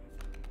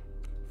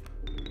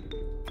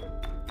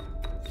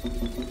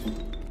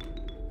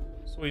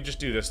 So we just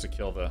do this to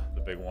kill the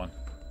big one.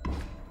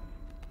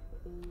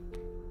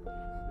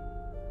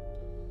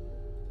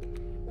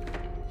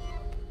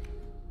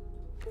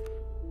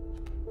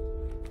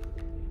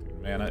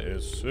 Mana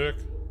is sick.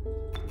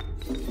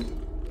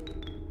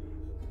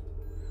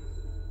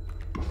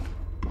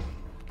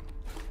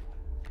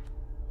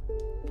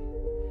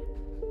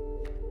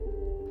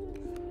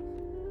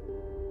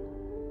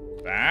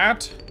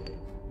 That?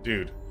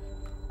 Dude.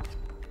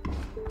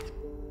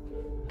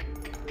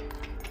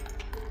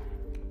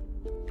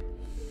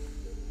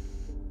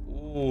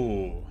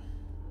 Ooh.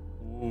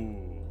 Ooh.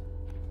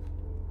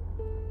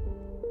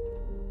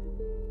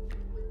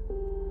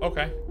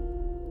 Okay.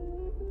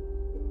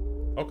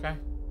 Okay.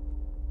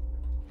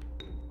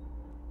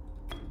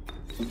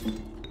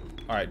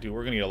 Alright, dude,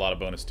 we're gonna get a lot of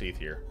bonus teeth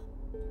here.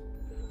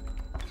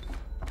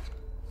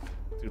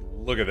 Dude,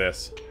 look at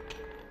this.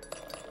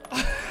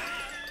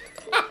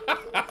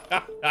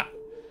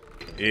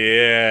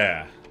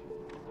 Yeah.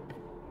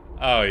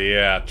 Oh,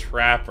 yeah,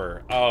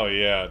 Trapper. Oh,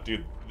 yeah,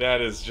 dude,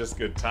 that is just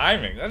good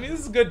timing. I mean, this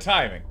is good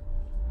timing.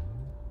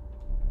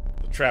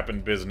 The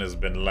trapping business has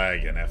been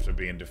lagging after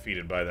being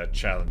defeated by that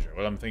challenger.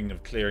 Well, I'm thinking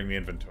of clearing the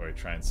inventory,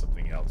 trying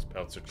something else.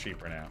 Pelts are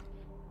cheaper now.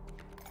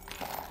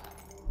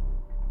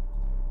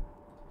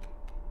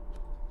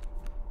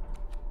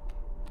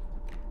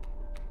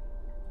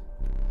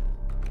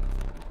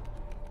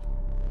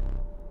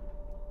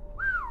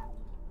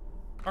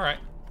 Alright.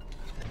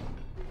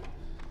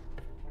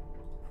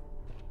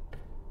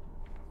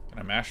 Can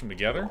I mash them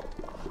together?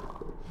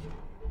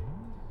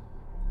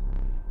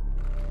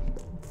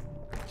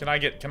 Can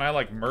I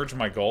like merge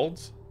my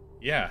golds?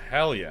 Yeah,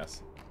 hell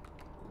yes.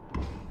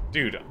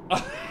 Dude.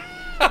 I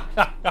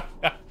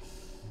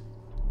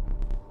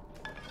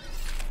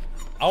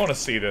want to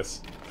see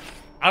this.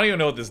 I don't even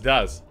know what this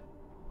does.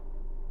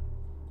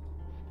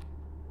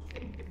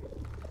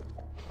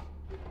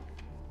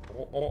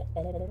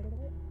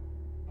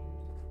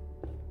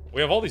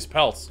 We have all these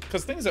pelts.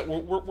 Because things that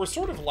we're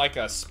sort of like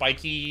a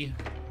spiky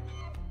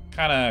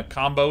kind of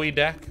combo-y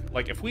deck.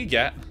 Like if we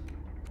get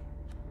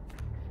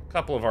a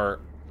couple of our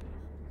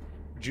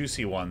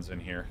juicy ones in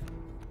here.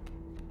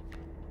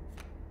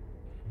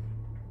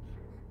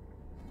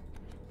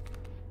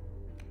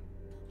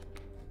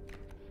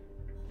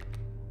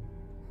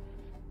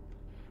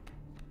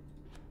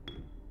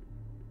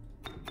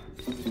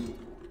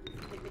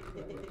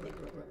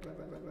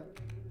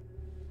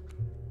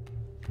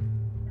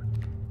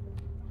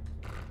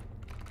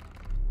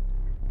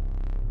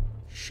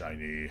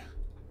 Shiny.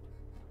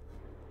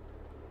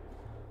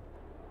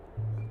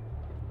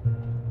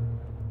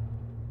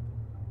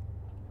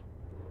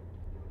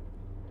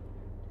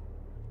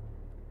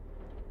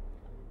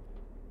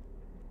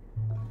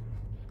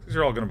 These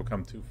are all going to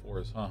become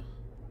 2/4s, huh?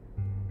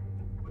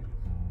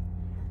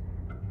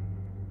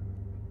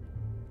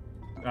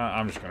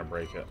 I'm just going to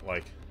break it.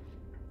 Like,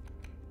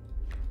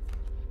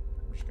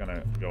 I'm just going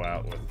to go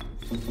out with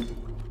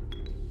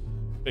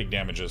big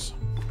damages.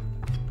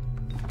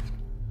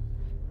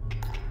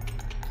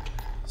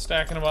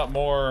 Stacking them up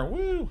more.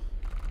 Woo!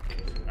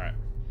 Alright.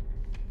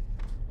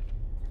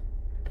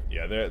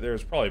 Yeah,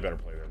 there's probably a better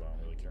play there, but I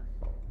don't really care.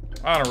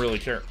 I don't really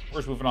care.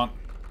 We're just moving on.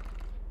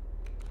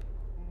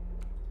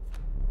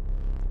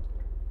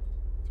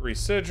 3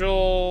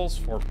 sigils,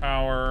 4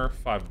 power,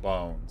 5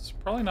 bones.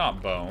 Probably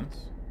not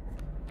bones.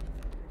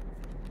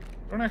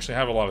 I don't actually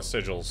have a lot of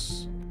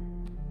sigils.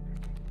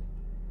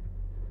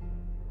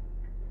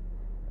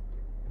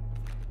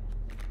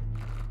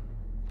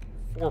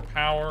 Four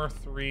power,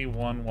 3,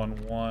 1,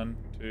 1, 1,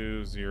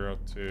 2, 0,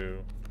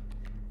 2.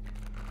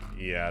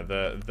 Yeah,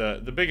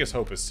 the biggest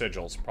hope is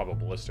sigils,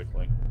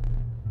 probabilistically.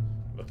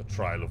 Let the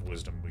trial of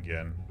wisdom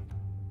begin.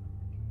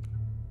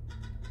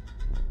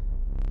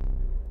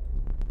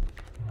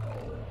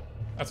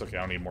 That's okay,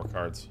 I don't need more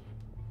cards.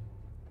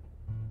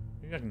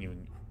 Maybe I can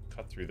even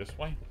cut through this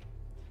way.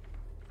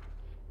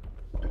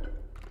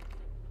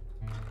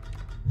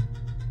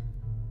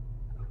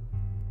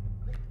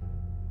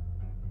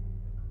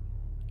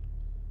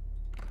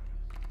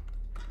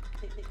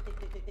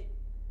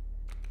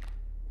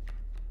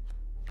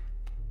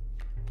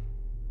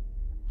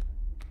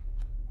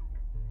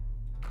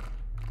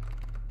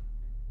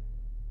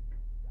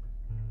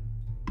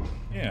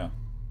 Yeah.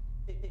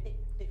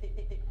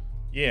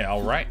 Yeah,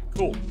 alright,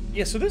 cool.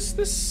 Yeah, so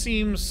this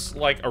seems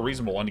like a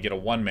reasonable one to get a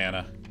 1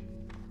 mana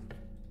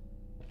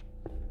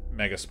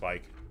Mega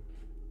Spike.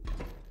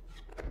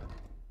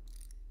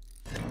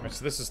 Alright,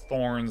 so this is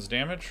Thorns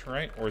damage,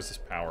 right? Or is this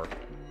power?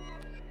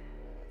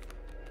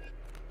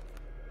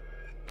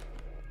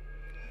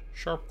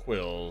 Sharp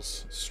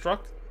Quills.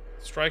 Struck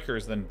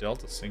strikers, then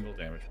dealt a single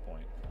damage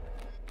point.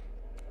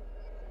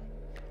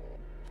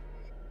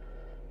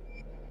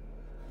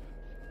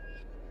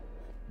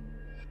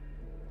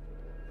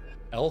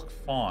 Elk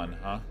Fawn,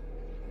 huh?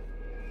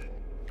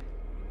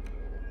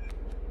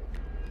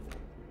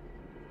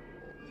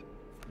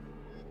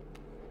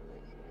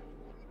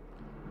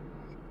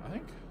 I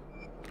think.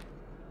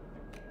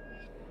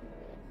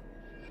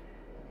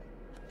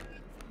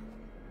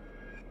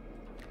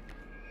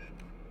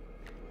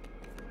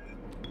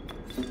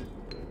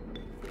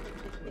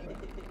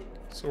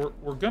 So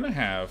we're gonna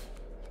have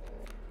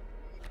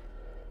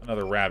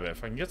another rabbit.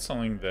 If I can get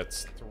something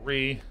that's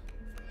 3...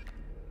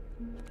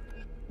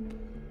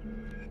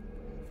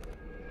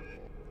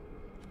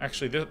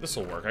 Actually, this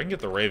will work. I can get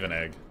the Raven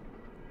Egg.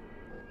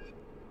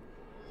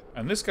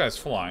 And this guy's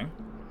flying.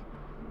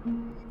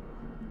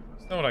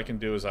 So now what I can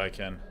do is I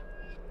can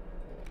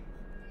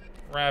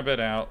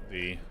rabbit out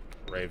the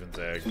Raven's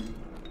Egg.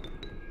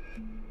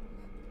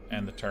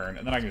 And the turn.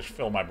 And then I can just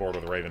fill my board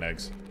with Raven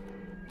Eggs.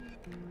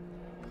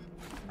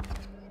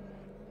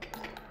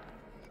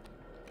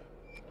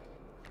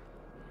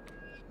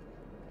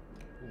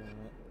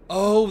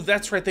 Oh,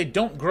 that's right. They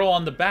don't grow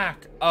on the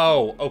back.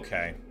 Oh,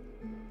 okay.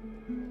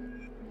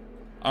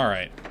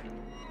 Alright.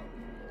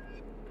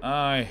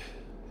 I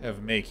have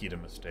makey a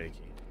mistakey.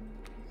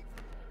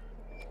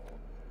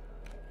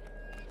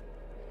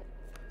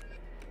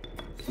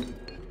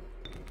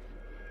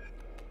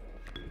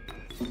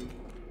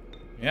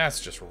 Yeah, it's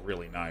just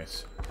really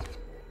nice.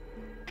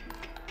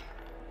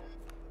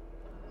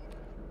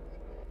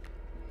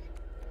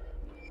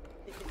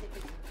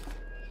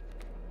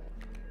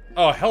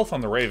 Oh, health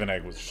on the Raven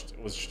Egg was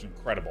just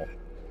incredible.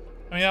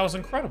 I mean, that was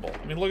incredible.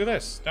 I mean, look at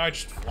this. Now I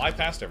just fly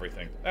past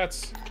everything.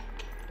 That's...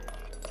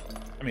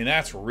 I mean,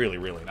 that's really,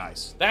 really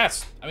nice.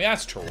 That's... I mean,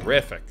 that's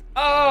terrific.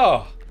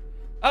 Oh!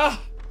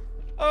 Ah!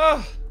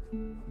 Ah!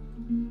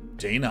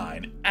 Day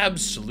 9.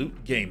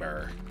 Absolute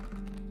Gamer.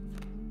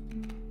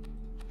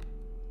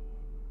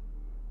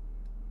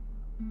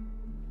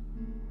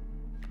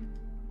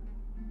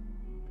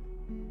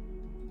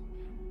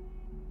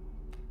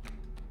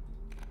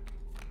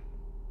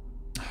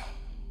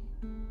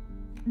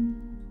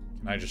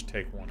 Can I just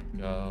take one and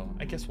go?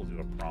 I guess we'll do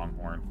a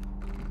pronghorn.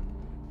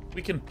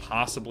 We can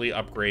possibly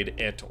upgrade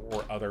it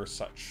or other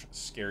such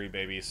scary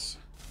babies.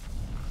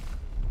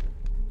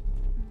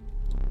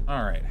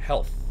 Alright,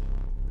 health.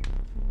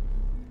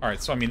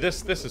 Alright, so I mean,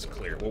 this is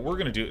clear. What we're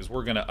gonna do is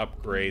we're gonna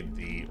upgrade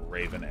the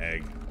Raven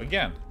Egg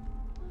again.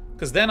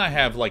 Because then I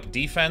have, like,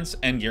 defense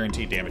and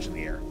guaranteed damage in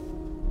the air.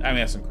 I mean,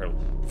 that's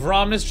incredible.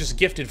 Vromnus just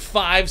gifted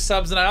 5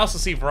 subs, and I also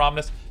see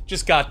Vromnus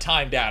just got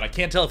timed out. I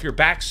can't tell if you're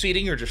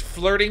backseating or just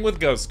flirting with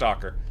Ghost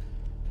Stalker.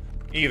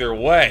 Either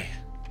way.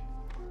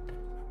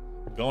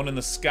 Going in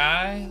the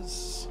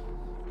skies.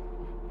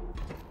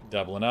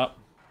 Doubling up.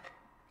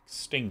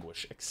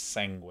 Extinguish.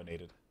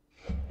 Exsanguinated.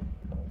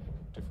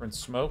 Different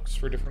smokes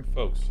for different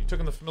folks. You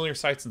took in the familiar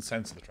sights and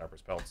scents of the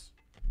Trapper's Pelts.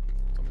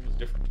 Something was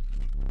different.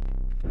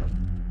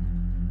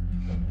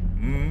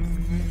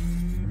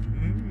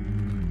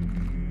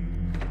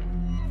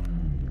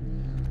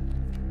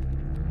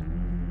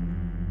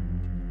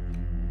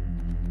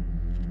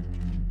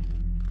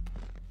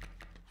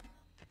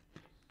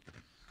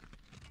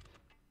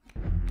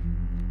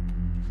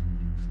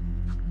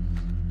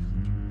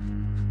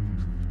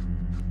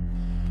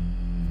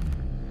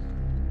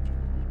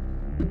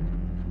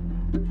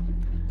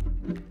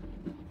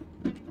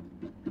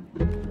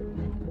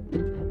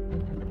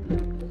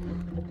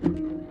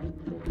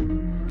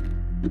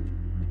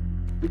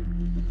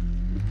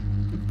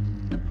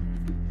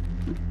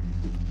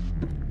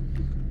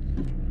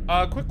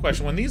 Quick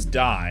question. When these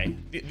die,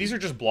 these are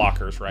just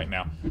blockers right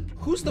now.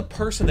 Who's the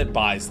person that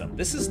buys them?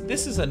 This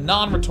is a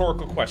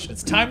non-rhetorical question.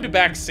 It's time to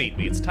backseat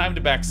me. It's time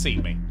to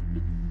backseat me.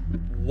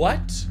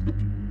 What?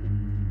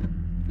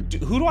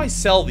 Who do I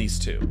sell these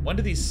to? When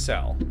do these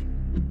sell?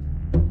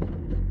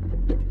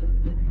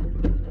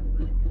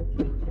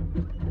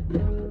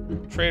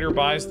 Trader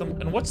buys them.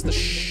 And what's the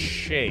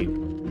shape?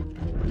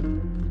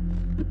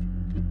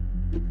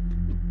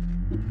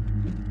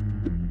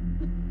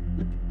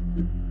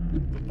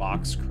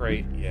 Box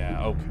crate?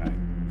 Yeah, okay.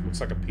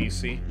 Looks like a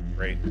PC.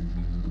 Great.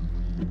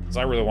 Because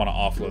I really want to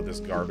offload this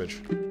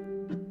garbage.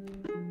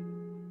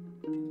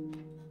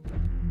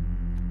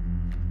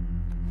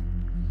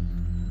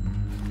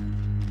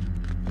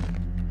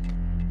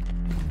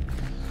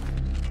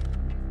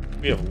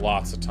 We have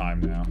lots of time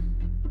now.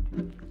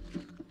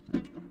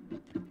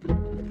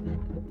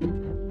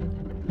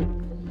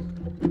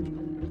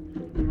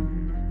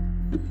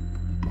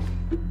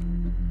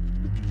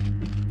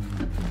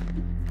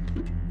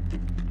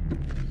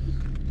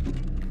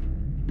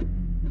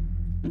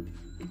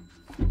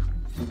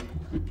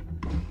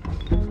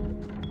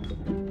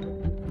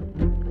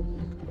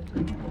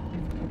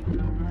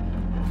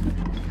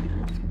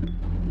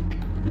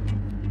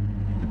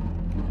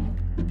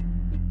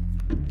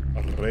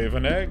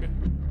 Raven egg.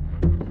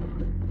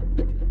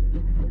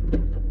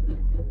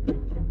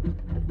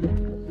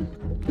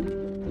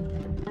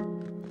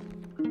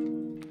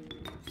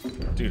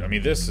 Dude, I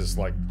mean, this is,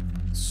 like,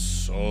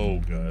 so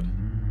good.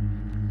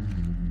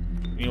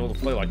 Being able to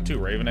play, like, 2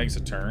 Raven eggs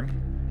a turn.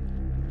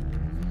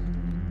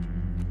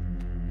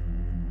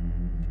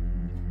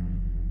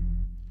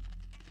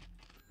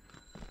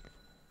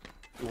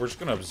 We're just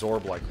gonna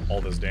absorb, like,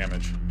 all this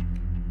damage.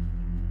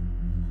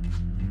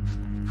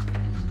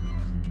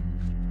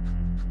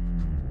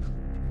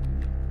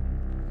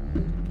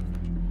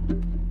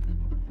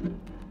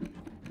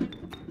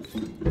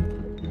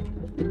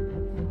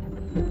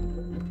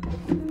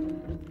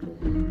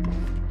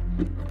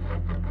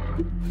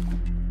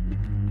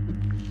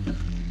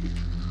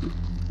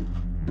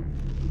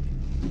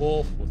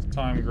 Wolf with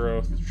time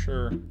growth,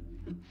 sure.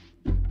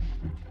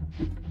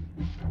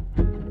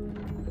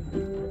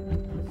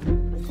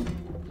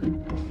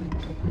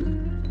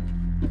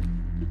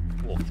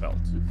 Wolf felt.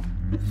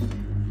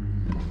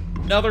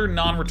 Another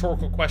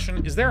non-rhetorical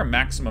question. Is there a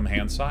maximum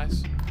hand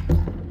size?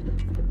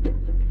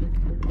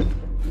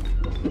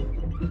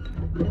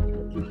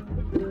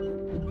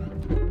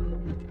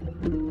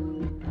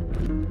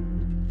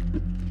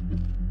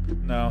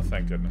 No,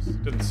 thank goodness.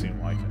 Didn't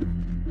seem like it.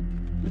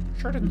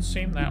 Sure didn't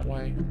seem that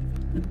way.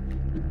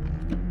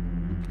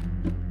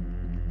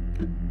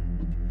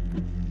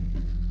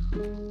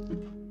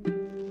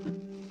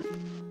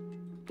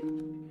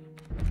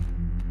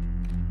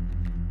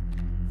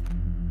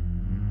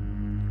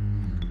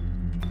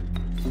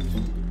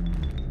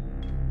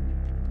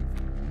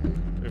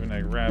 Raven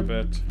egg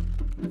rabbit.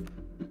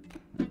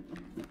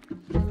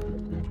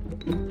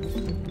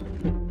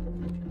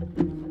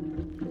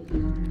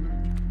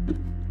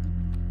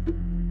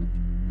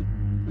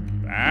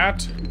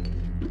 That.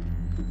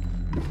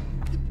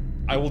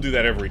 I will do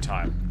that every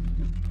time.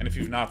 And if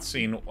you've not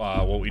seen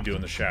what we do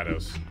in the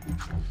shadows,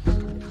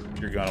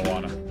 you're gonna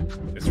wanna.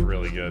 It's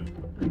really good.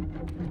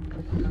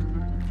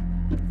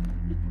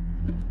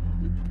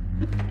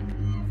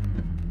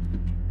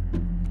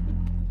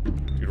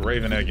 Dude,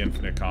 Raven Egg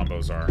Infinite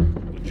combos are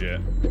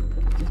legit.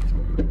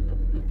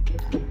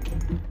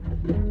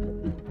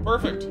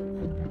 Perfect.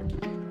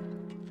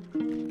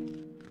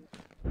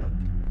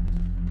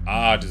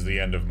 Ah, it is the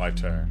end of my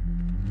turn.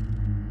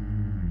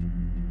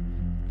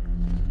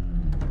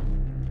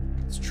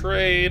 Let's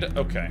trade.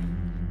 Okay.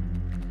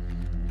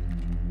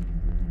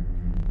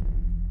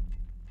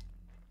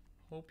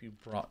 Hope you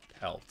brought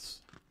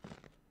pelts.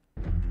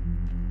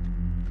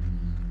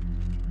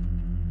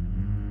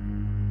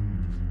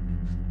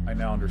 I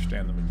now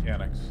understand the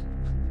mechanics.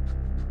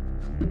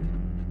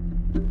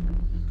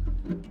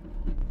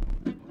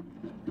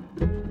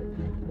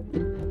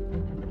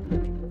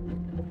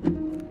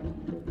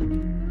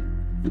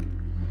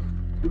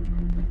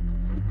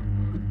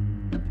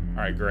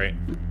 Alright, great.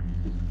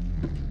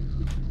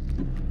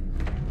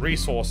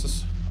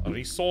 Resources.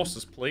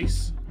 Resources,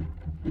 please.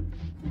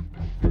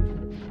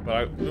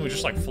 But we would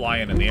just, like, fly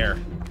in the air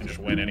and just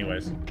win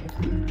anyways.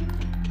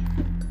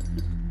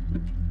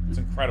 It's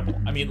incredible.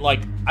 I mean,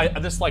 like,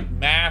 this, like,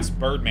 mass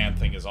Birdman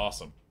thing is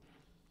awesome.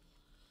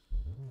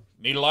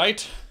 Need a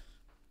light?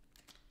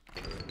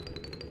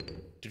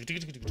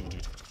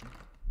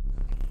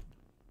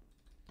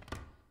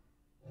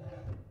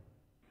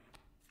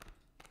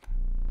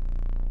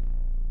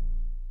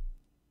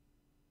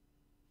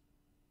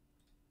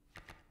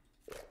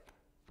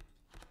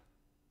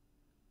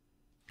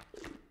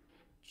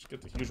 Just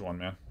get the huge one,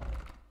 man.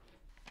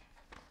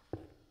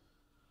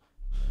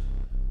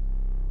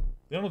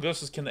 The animal ghost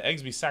says, can the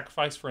eggs be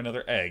sacrificed for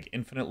another egg?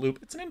 Infinite loop.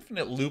 It's an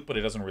infinite loop, but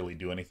it doesn't really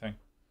do anything.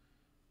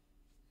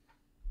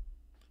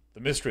 The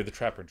mystery of the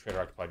trapper and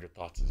trader occupied your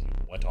thoughts as you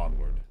went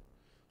onward.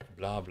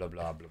 Blah, blah,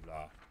 blah, blah,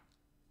 blah.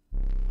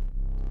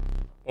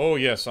 Oh,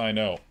 yes, I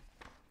know.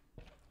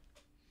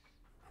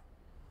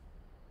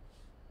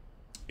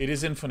 It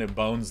is infinite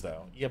bones,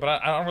 though. Yeah, but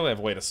I don't really have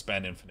a way to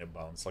spend infinite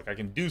bones. Like, I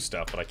can do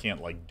stuff, but I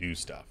can't, like, do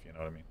stuff. You know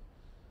what I mean?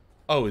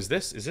 Oh, is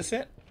this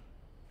it?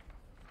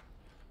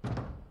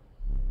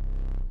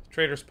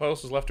 Trader's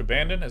post was left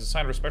abandoned. As a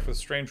sign of respect for the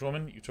strange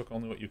woman, you took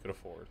only what you could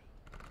afford.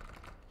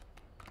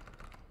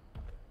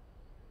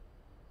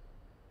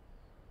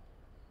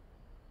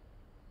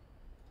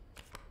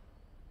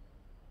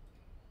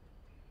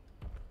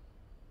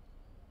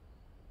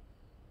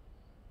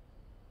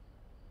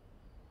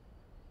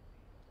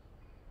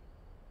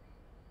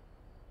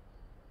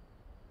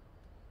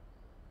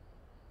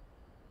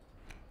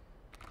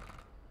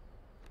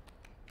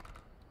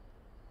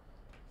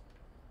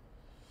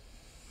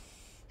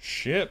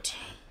 Shit.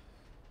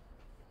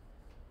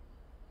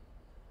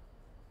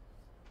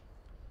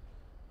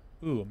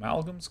 Ooh,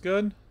 amalgam's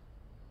good.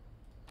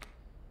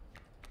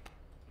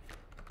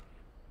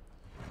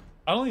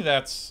 I don't think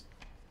that's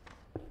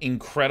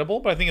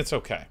incredible, but I think it's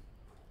okay.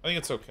 I think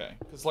it's okay.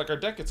 Because, like, our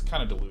deck gets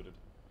kind of diluted.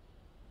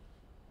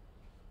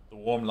 The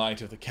warm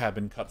light of the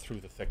cabin cut through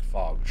the thick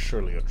fog.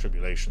 Surely your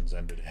tribulations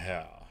ended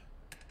here.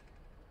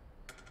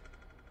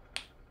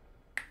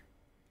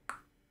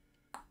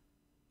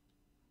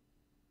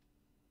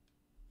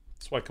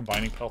 That's why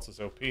combining pelts is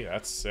OP.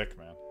 That's sick,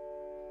 man.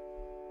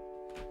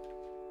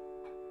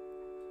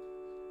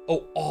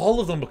 Oh, all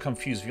of them become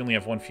fused if you only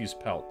have one fused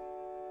pelt.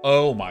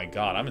 Oh my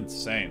god, I'm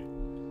insane.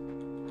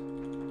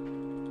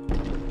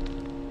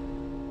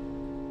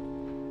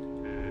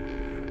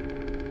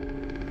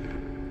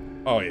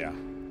 Oh yeah.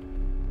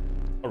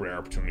 A rare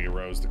opportunity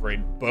arose. The great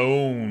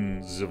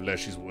bones of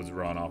Leshy's Woods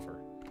were on offer.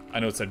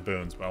 I know it said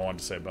boons, but I wanted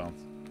to say bones.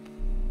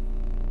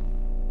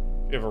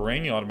 If you have a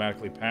ring, you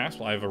automatically pass.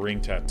 Well, I have a ring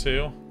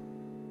tattoo.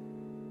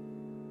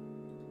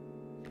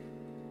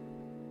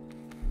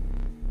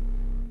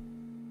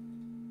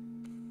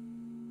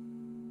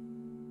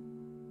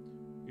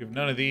 We have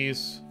none of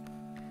these.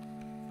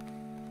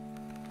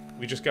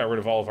 We just got rid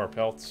of all of our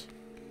pelts.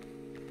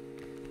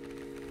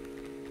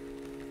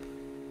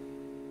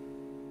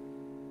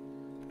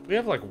 We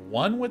have like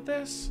one with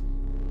this?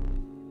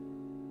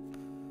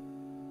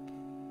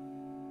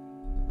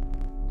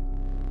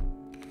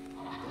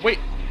 Wait.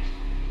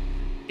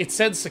 It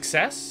said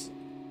success?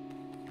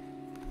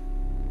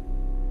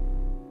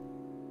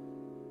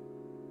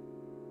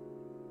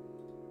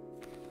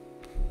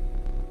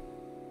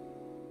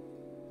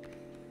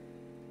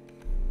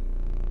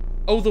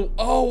 Oh,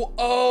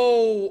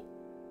 oh!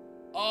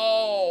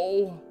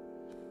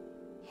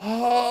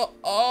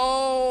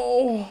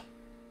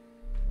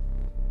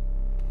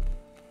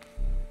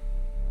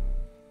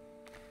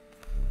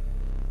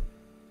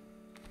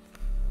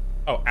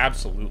 Oh,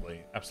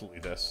 absolutely. Absolutely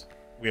this.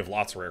 We have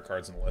lots of rare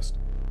cards in the list.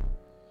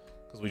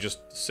 Because we just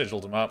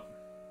sigiled them up.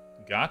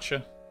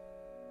 Gotcha.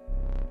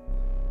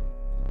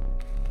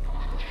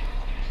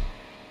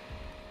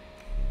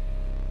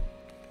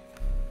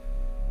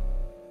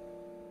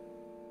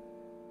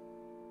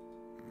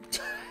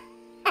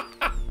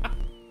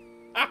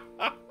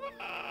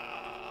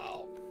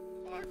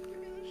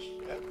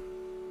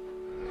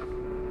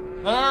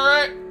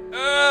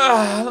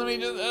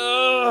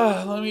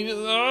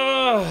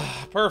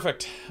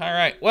 Perfect. All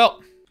right.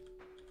 Well.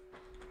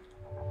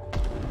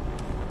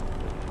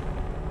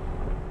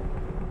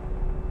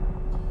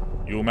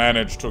 You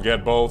managed to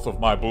get both of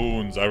my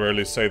boons. I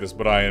rarely say this,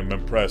 but I am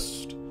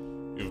impressed.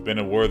 You've been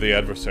a worthy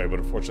adversary, but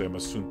unfortunately I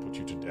must soon put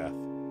you to death.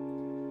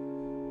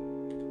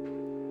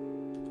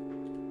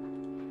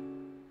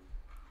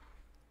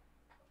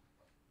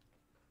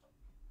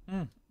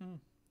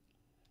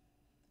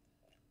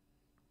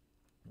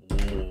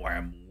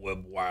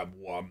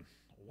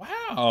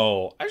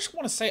 Wow. I just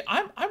want to say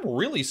I'm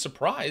really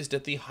surprised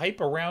at the hype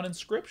around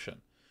Inscryption.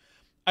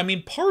 I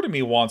mean, part of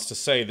me wants to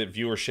say that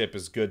viewership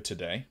is good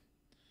today.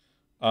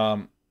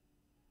 I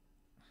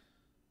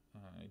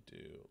do.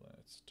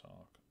 Let's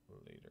talk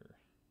later.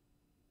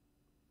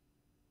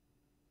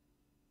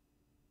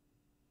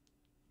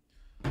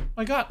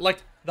 My god,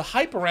 like, the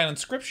hype around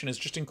Inscryption is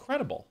just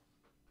incredible.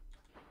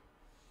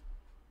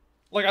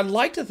 Like, I'd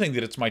like to think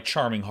that it's my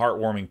charming,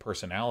 heartwarming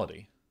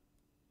personality.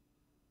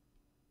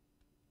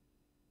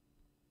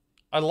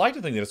 I'd like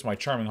to think that it's my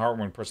charming,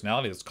 heartwarming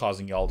personality that's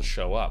causing y'all to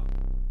show up.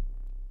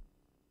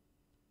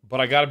 But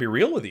I gotta be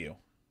real with you.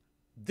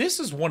 This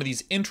is one of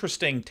these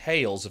interesting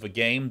tales of a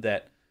game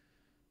that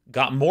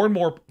got more and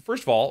more...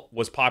 First of all,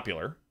 was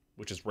popular,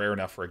 which is rare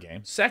enough for a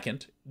game.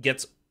 Second,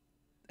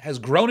 has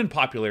grown in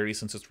popularity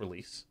since its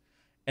release.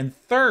 And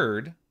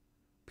third,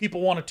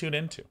 people want to tune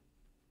into.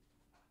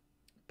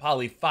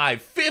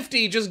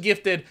 Poly550 just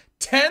gifted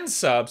 10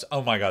 subs.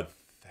 Oh my god,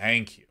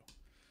 thank you.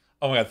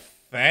 Oh my god,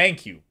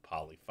 thank you,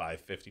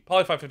 Poly550.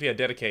 Poly550, I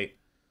dedicate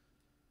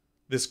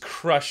this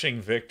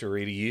crushing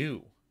victory to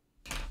you.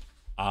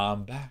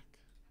 I'm back.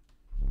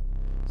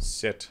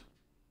 Sit.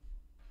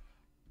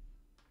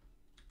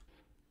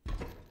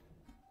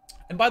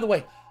 And by the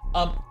way,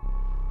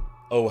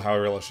 oh, how I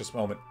relish this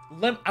moment.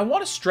 I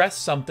want to stress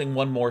something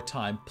one more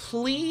time.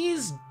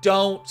 Please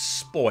don't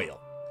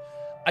spoil.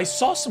 I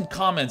saw some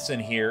comments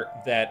in here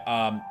that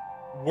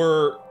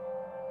were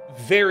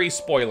very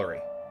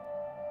spoilery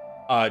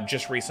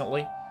just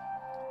recently.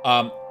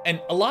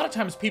 And a lot of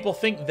times people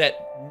think that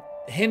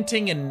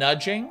hinting and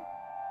nudging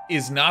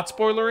is not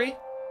spoilery.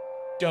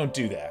 Don't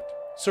do that.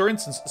 So, for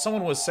instance,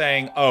 someone was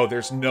saying, oh,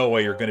 there's no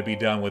way you're going to be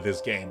done with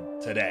this game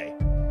today.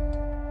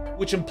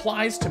 Which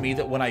implies to me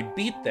that when I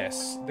beat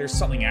this, there's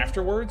something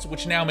afterwards,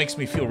 which now makes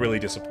me feel really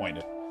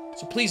disappointed.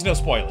 So please, no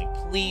spoiling.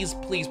 Please,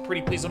 please,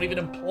 pretty please, don't even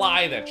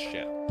imply that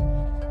shit.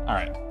 All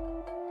right.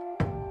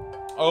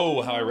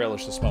 Oh, how I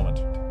relish this moment.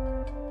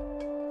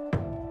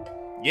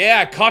 Yeah,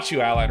 I caught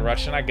you, Allied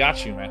Russian. I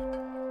got you, man.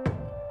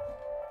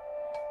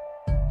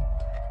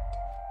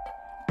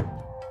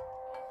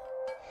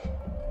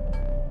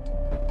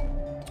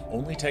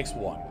 Only takes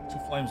one. 2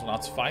 flames will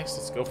not suffice.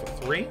 Let's go for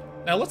 3.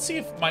 Now, let's see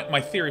if my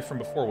theory from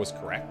before was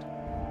correct.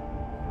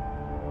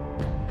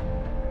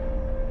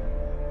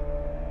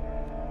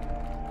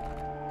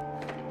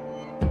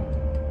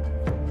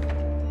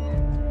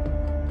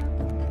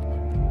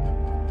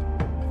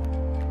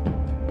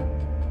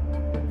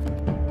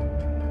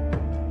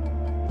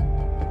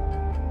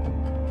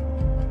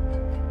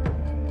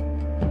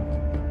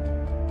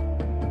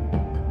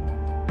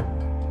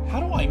 How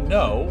do I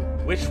know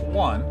which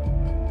one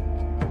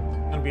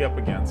I'm gonna be up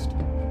against?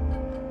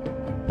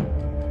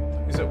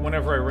 Is it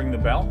whenever I ring the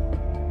bell?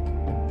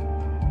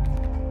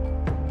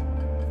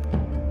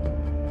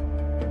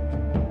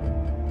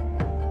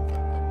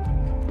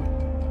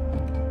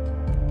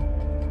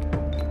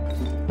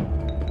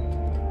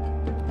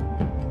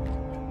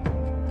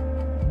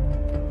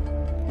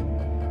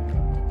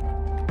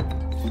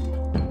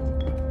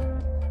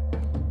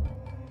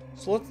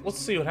 So let's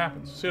see what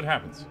happens. See what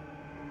happens.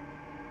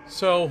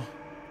 So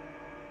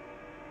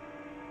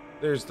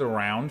there's the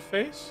round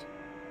face.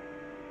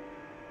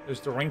 There's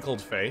the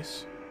wrinkled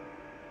face.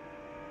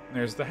 And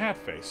there's the hat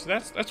face. So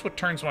that's what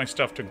turns my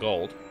stuff to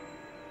gold.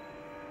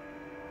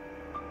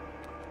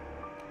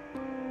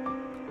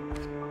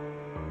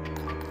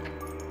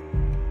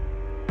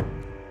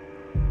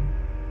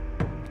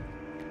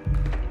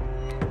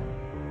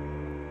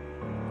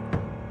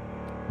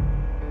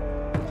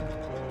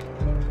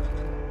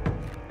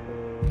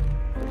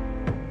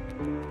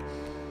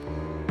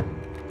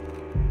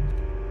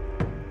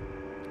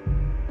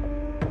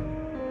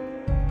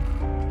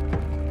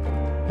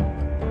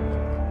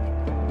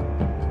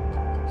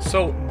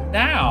 So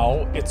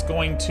now it's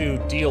going to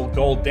deal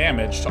gold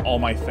damage to all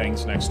my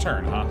things next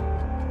turn, huh?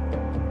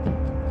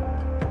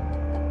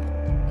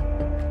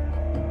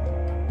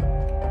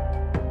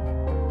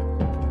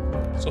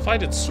 So if I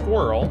did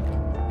squirrel,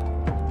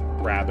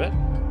 rabbit,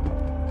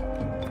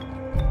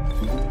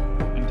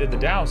 and did the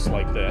douse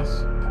like this.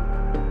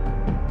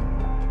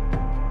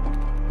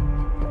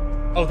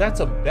 Oh, that's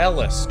a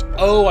bellist.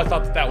 Oh, I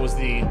thought that was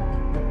the...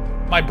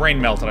 My brain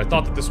melted. I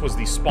thought that this was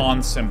the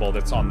spawn symbol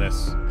that's on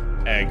this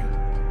egg.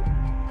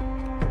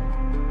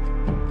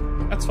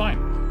 That's fine.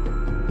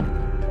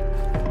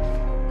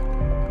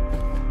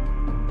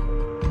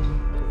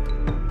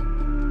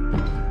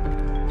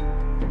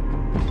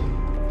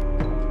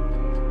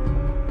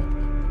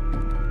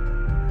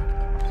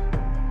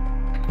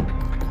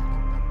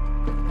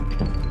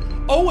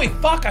 Oh, wait,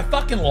 fuck, I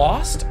fucking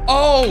lost?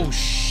 Oh,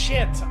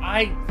 shit.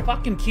 I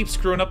fucking keep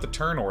screwing up the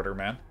turn order,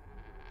 man.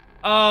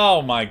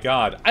 Oh, my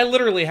God. I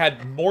literally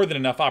had more than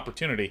enough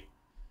opportunity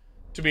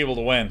to be able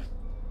to win.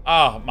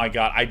 Oh, my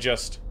God,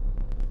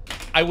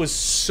 I was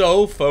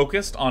so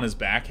focused on his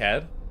back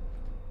head.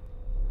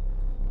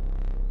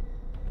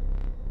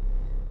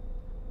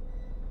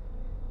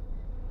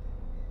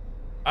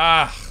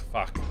 Ah,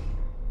 fuck.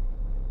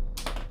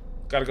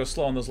 Gotta go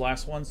slow on those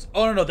last ones.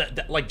 Oh, no,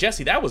 like,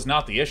 Jesse, that was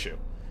not the issue.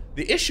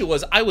 The issue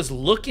was I was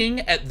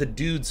looking at the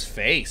dude's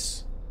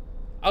face.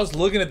 I was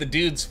looking at the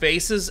dude's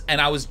faces, and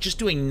I was just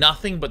doing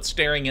nothing but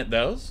staring at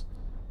those.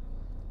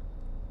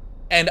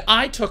 And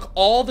I took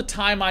all the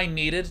time I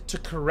needed to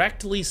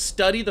correctly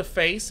study the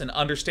face and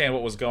understand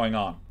what was going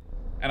on.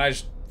 And I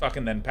just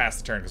fucking then passed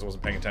the turn because I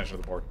wasn't paying attention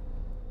to the board.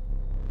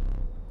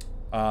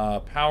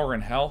 Power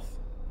and health.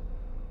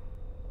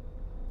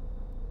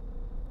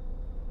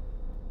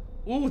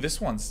 Ooh,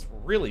 this one's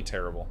really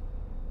terrible.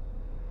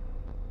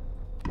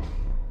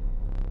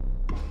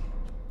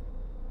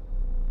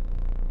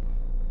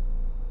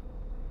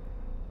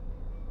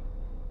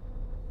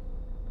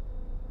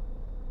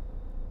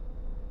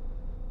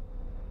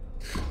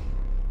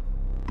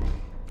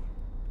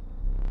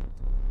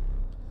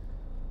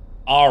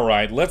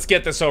 Alright, let's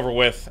get this over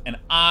with, and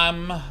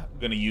I'm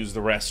gonna use the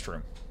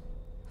restroom.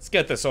 Let's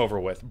get this over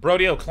with.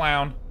 Brodio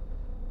Clown,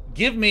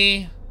 give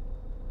me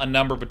a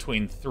number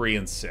between 3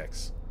 and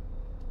 6.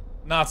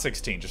 Not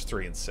 16, just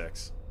 3 and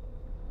 6.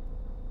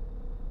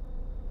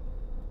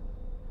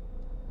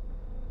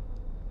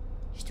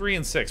 Just 3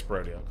 and 6,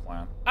 Brodio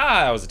Clown.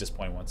 Ah, that was a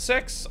disappointing one.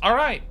 6,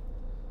 alright.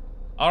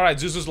 Alright,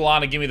 Zuzu's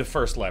Lana, give me the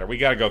first letter. We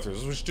gotta go through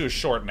this. Let's just do a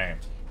short name.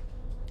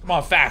 Come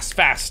on, fast,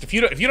 fast. If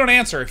you don't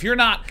answer, if you're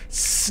not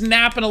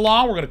snapping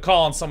along, we're gonna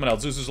call on someone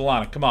else. Zuzu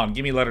Zalana, come on,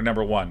 give me letter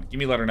number 1. Give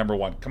me letter number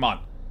 1. Come on.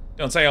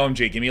 Don't say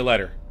OMG, give me a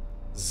letter.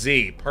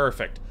 Z,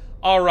 perfect.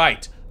 All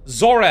right,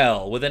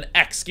 Zorel with an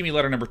X. Give me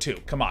letter number 2.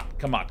 Come on,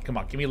 come on, come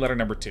on. Give me letter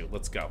number 2.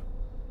 Let's go.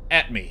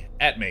 At me,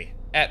 at me,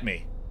 at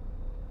me.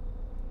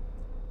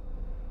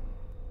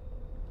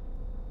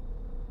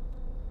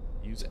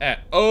 Use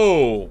at.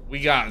 Oh, we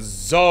got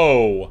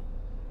Zo.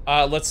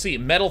 Let's see.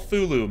 Metal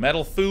Thulu,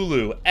 Metal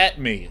Thulu. At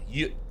me.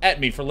 You at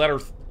me for letter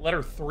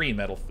 3,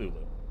 Metal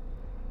Thulu.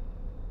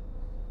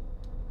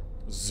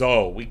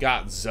 Zo. We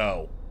got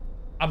Zo.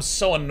 I'm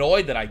so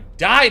annoyed that I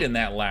died in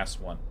that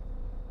last one.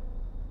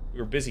 We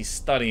were busy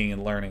studying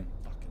and learning.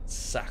 Fucking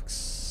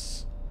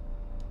sucks.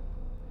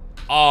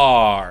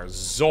 R.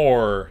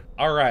 Zor.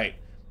 Alright.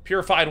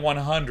 Purified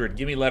 100.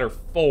 Give me letter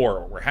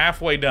 4. We're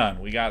halfway done.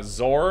 We got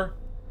Zor.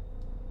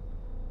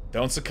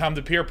 Don't succumb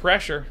to peer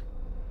pressure.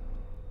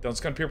 Don't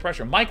succumb to peer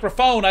pressure.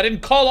 Microphone. I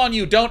didn't call on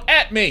you. Don't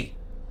at me.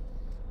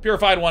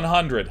 Purified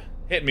 100.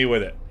 Hit me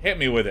with it. Hit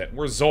me with it.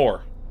 We're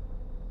Zor.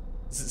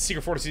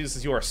 Secret 42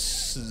 says you are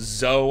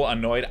so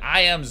annoyed.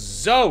 I am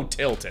so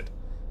tilted.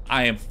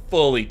 I am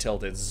fully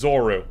tilted.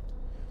 Zoru.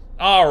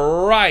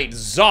 Alright.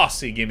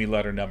 Zossi. Give me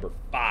letter number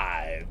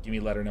 5. Give me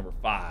letter number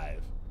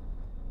 5.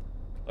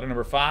 Letter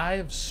number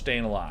 5.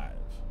 Staying alive.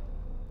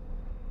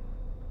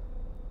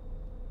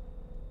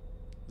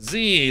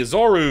 Z.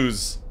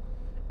 Zorus.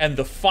 And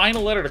the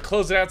final letter to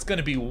close it out is going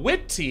to be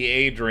Witty.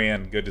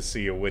 Adrian. Good to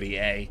see you, Witty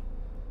A.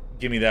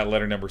 Give me that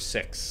letter number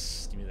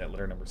 6. Give me that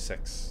letter number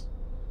 6.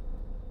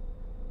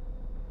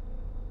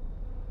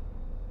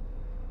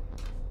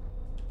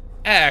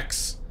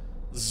 X.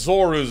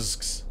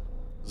 Zoruzks.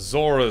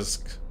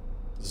 Zorazk.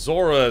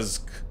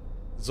 Zorazk.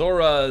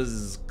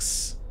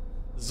 Zorazks.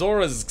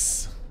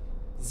 Zorazks.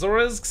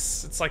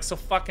 Zorazks. It's like so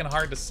fucking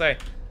hard to say.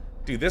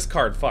 Dude, this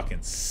card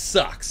fucking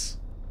sucks.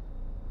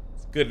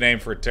 It's a good name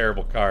for a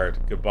terrible card.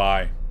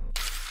 Goodbye.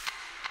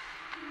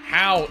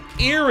 How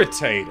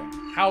irritating.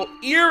 How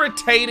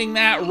irritating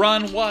that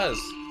run was.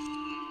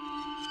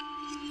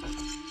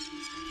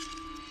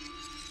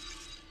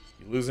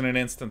 You lose in an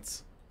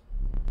instance.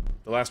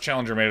 The last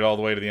challenger made it all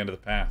the way to the end of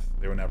the path.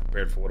 They were not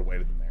prepared for what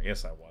awaited them there.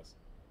 Yes, I was.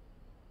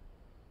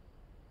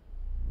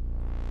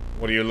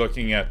 What are you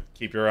looking at?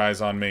 Keep your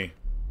eyes on me.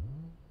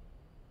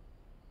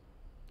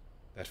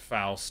 That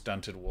foul,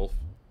 stunted wolf.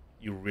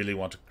 You really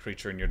want a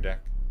creature in your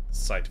deck? The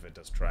sight of it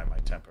does try my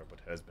temper, but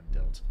it has been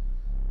dealt.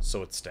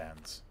 So it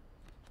stands.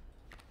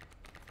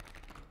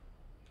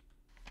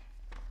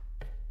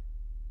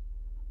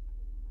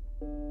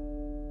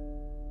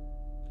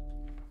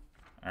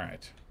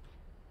 Alright.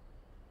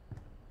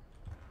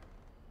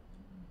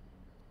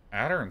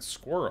 Adder and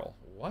squirrel.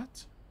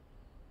 What?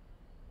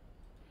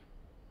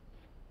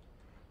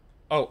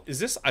 Oh, is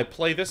this... I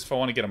play this if I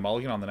want to get a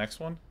mulligan on the next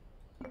one?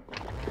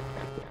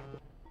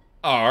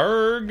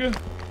 Arg!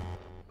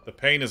 The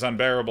pain is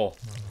unbearable.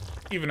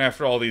 Even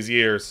after all these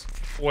years.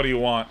 What do you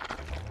want?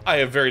 I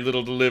have very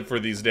little to live for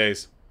these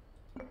days.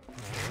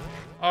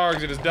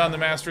 Arg, it is done. The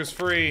master is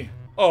free.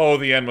 Oh,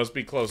 the end must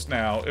be close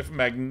now. If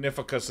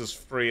Magnificus is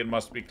free, it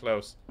must be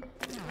close.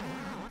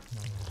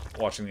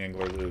 Watching the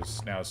angler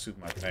lose. Now soothe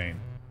my pain.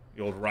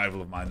 The old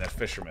rival of mine, that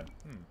fisherman.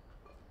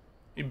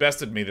 He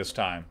bested me this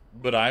time,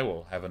 but I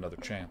will have another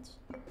chance.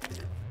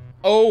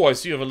 Oh, I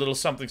see you have a little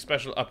something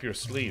special up your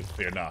sleeve.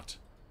 Fear not.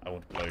 I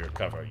won't blow your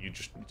cover. You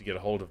just need to get a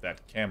hold of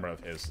that camera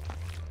of his.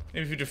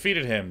 Maybe if you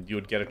defeated him, you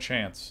would get a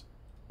chance.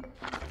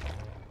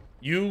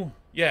 You?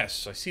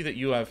 Yes, I see that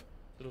you have a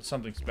little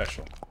something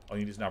special. All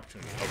you need is an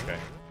opportunity. Okay.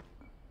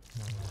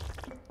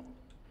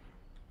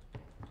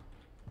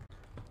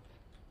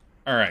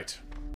 Alright.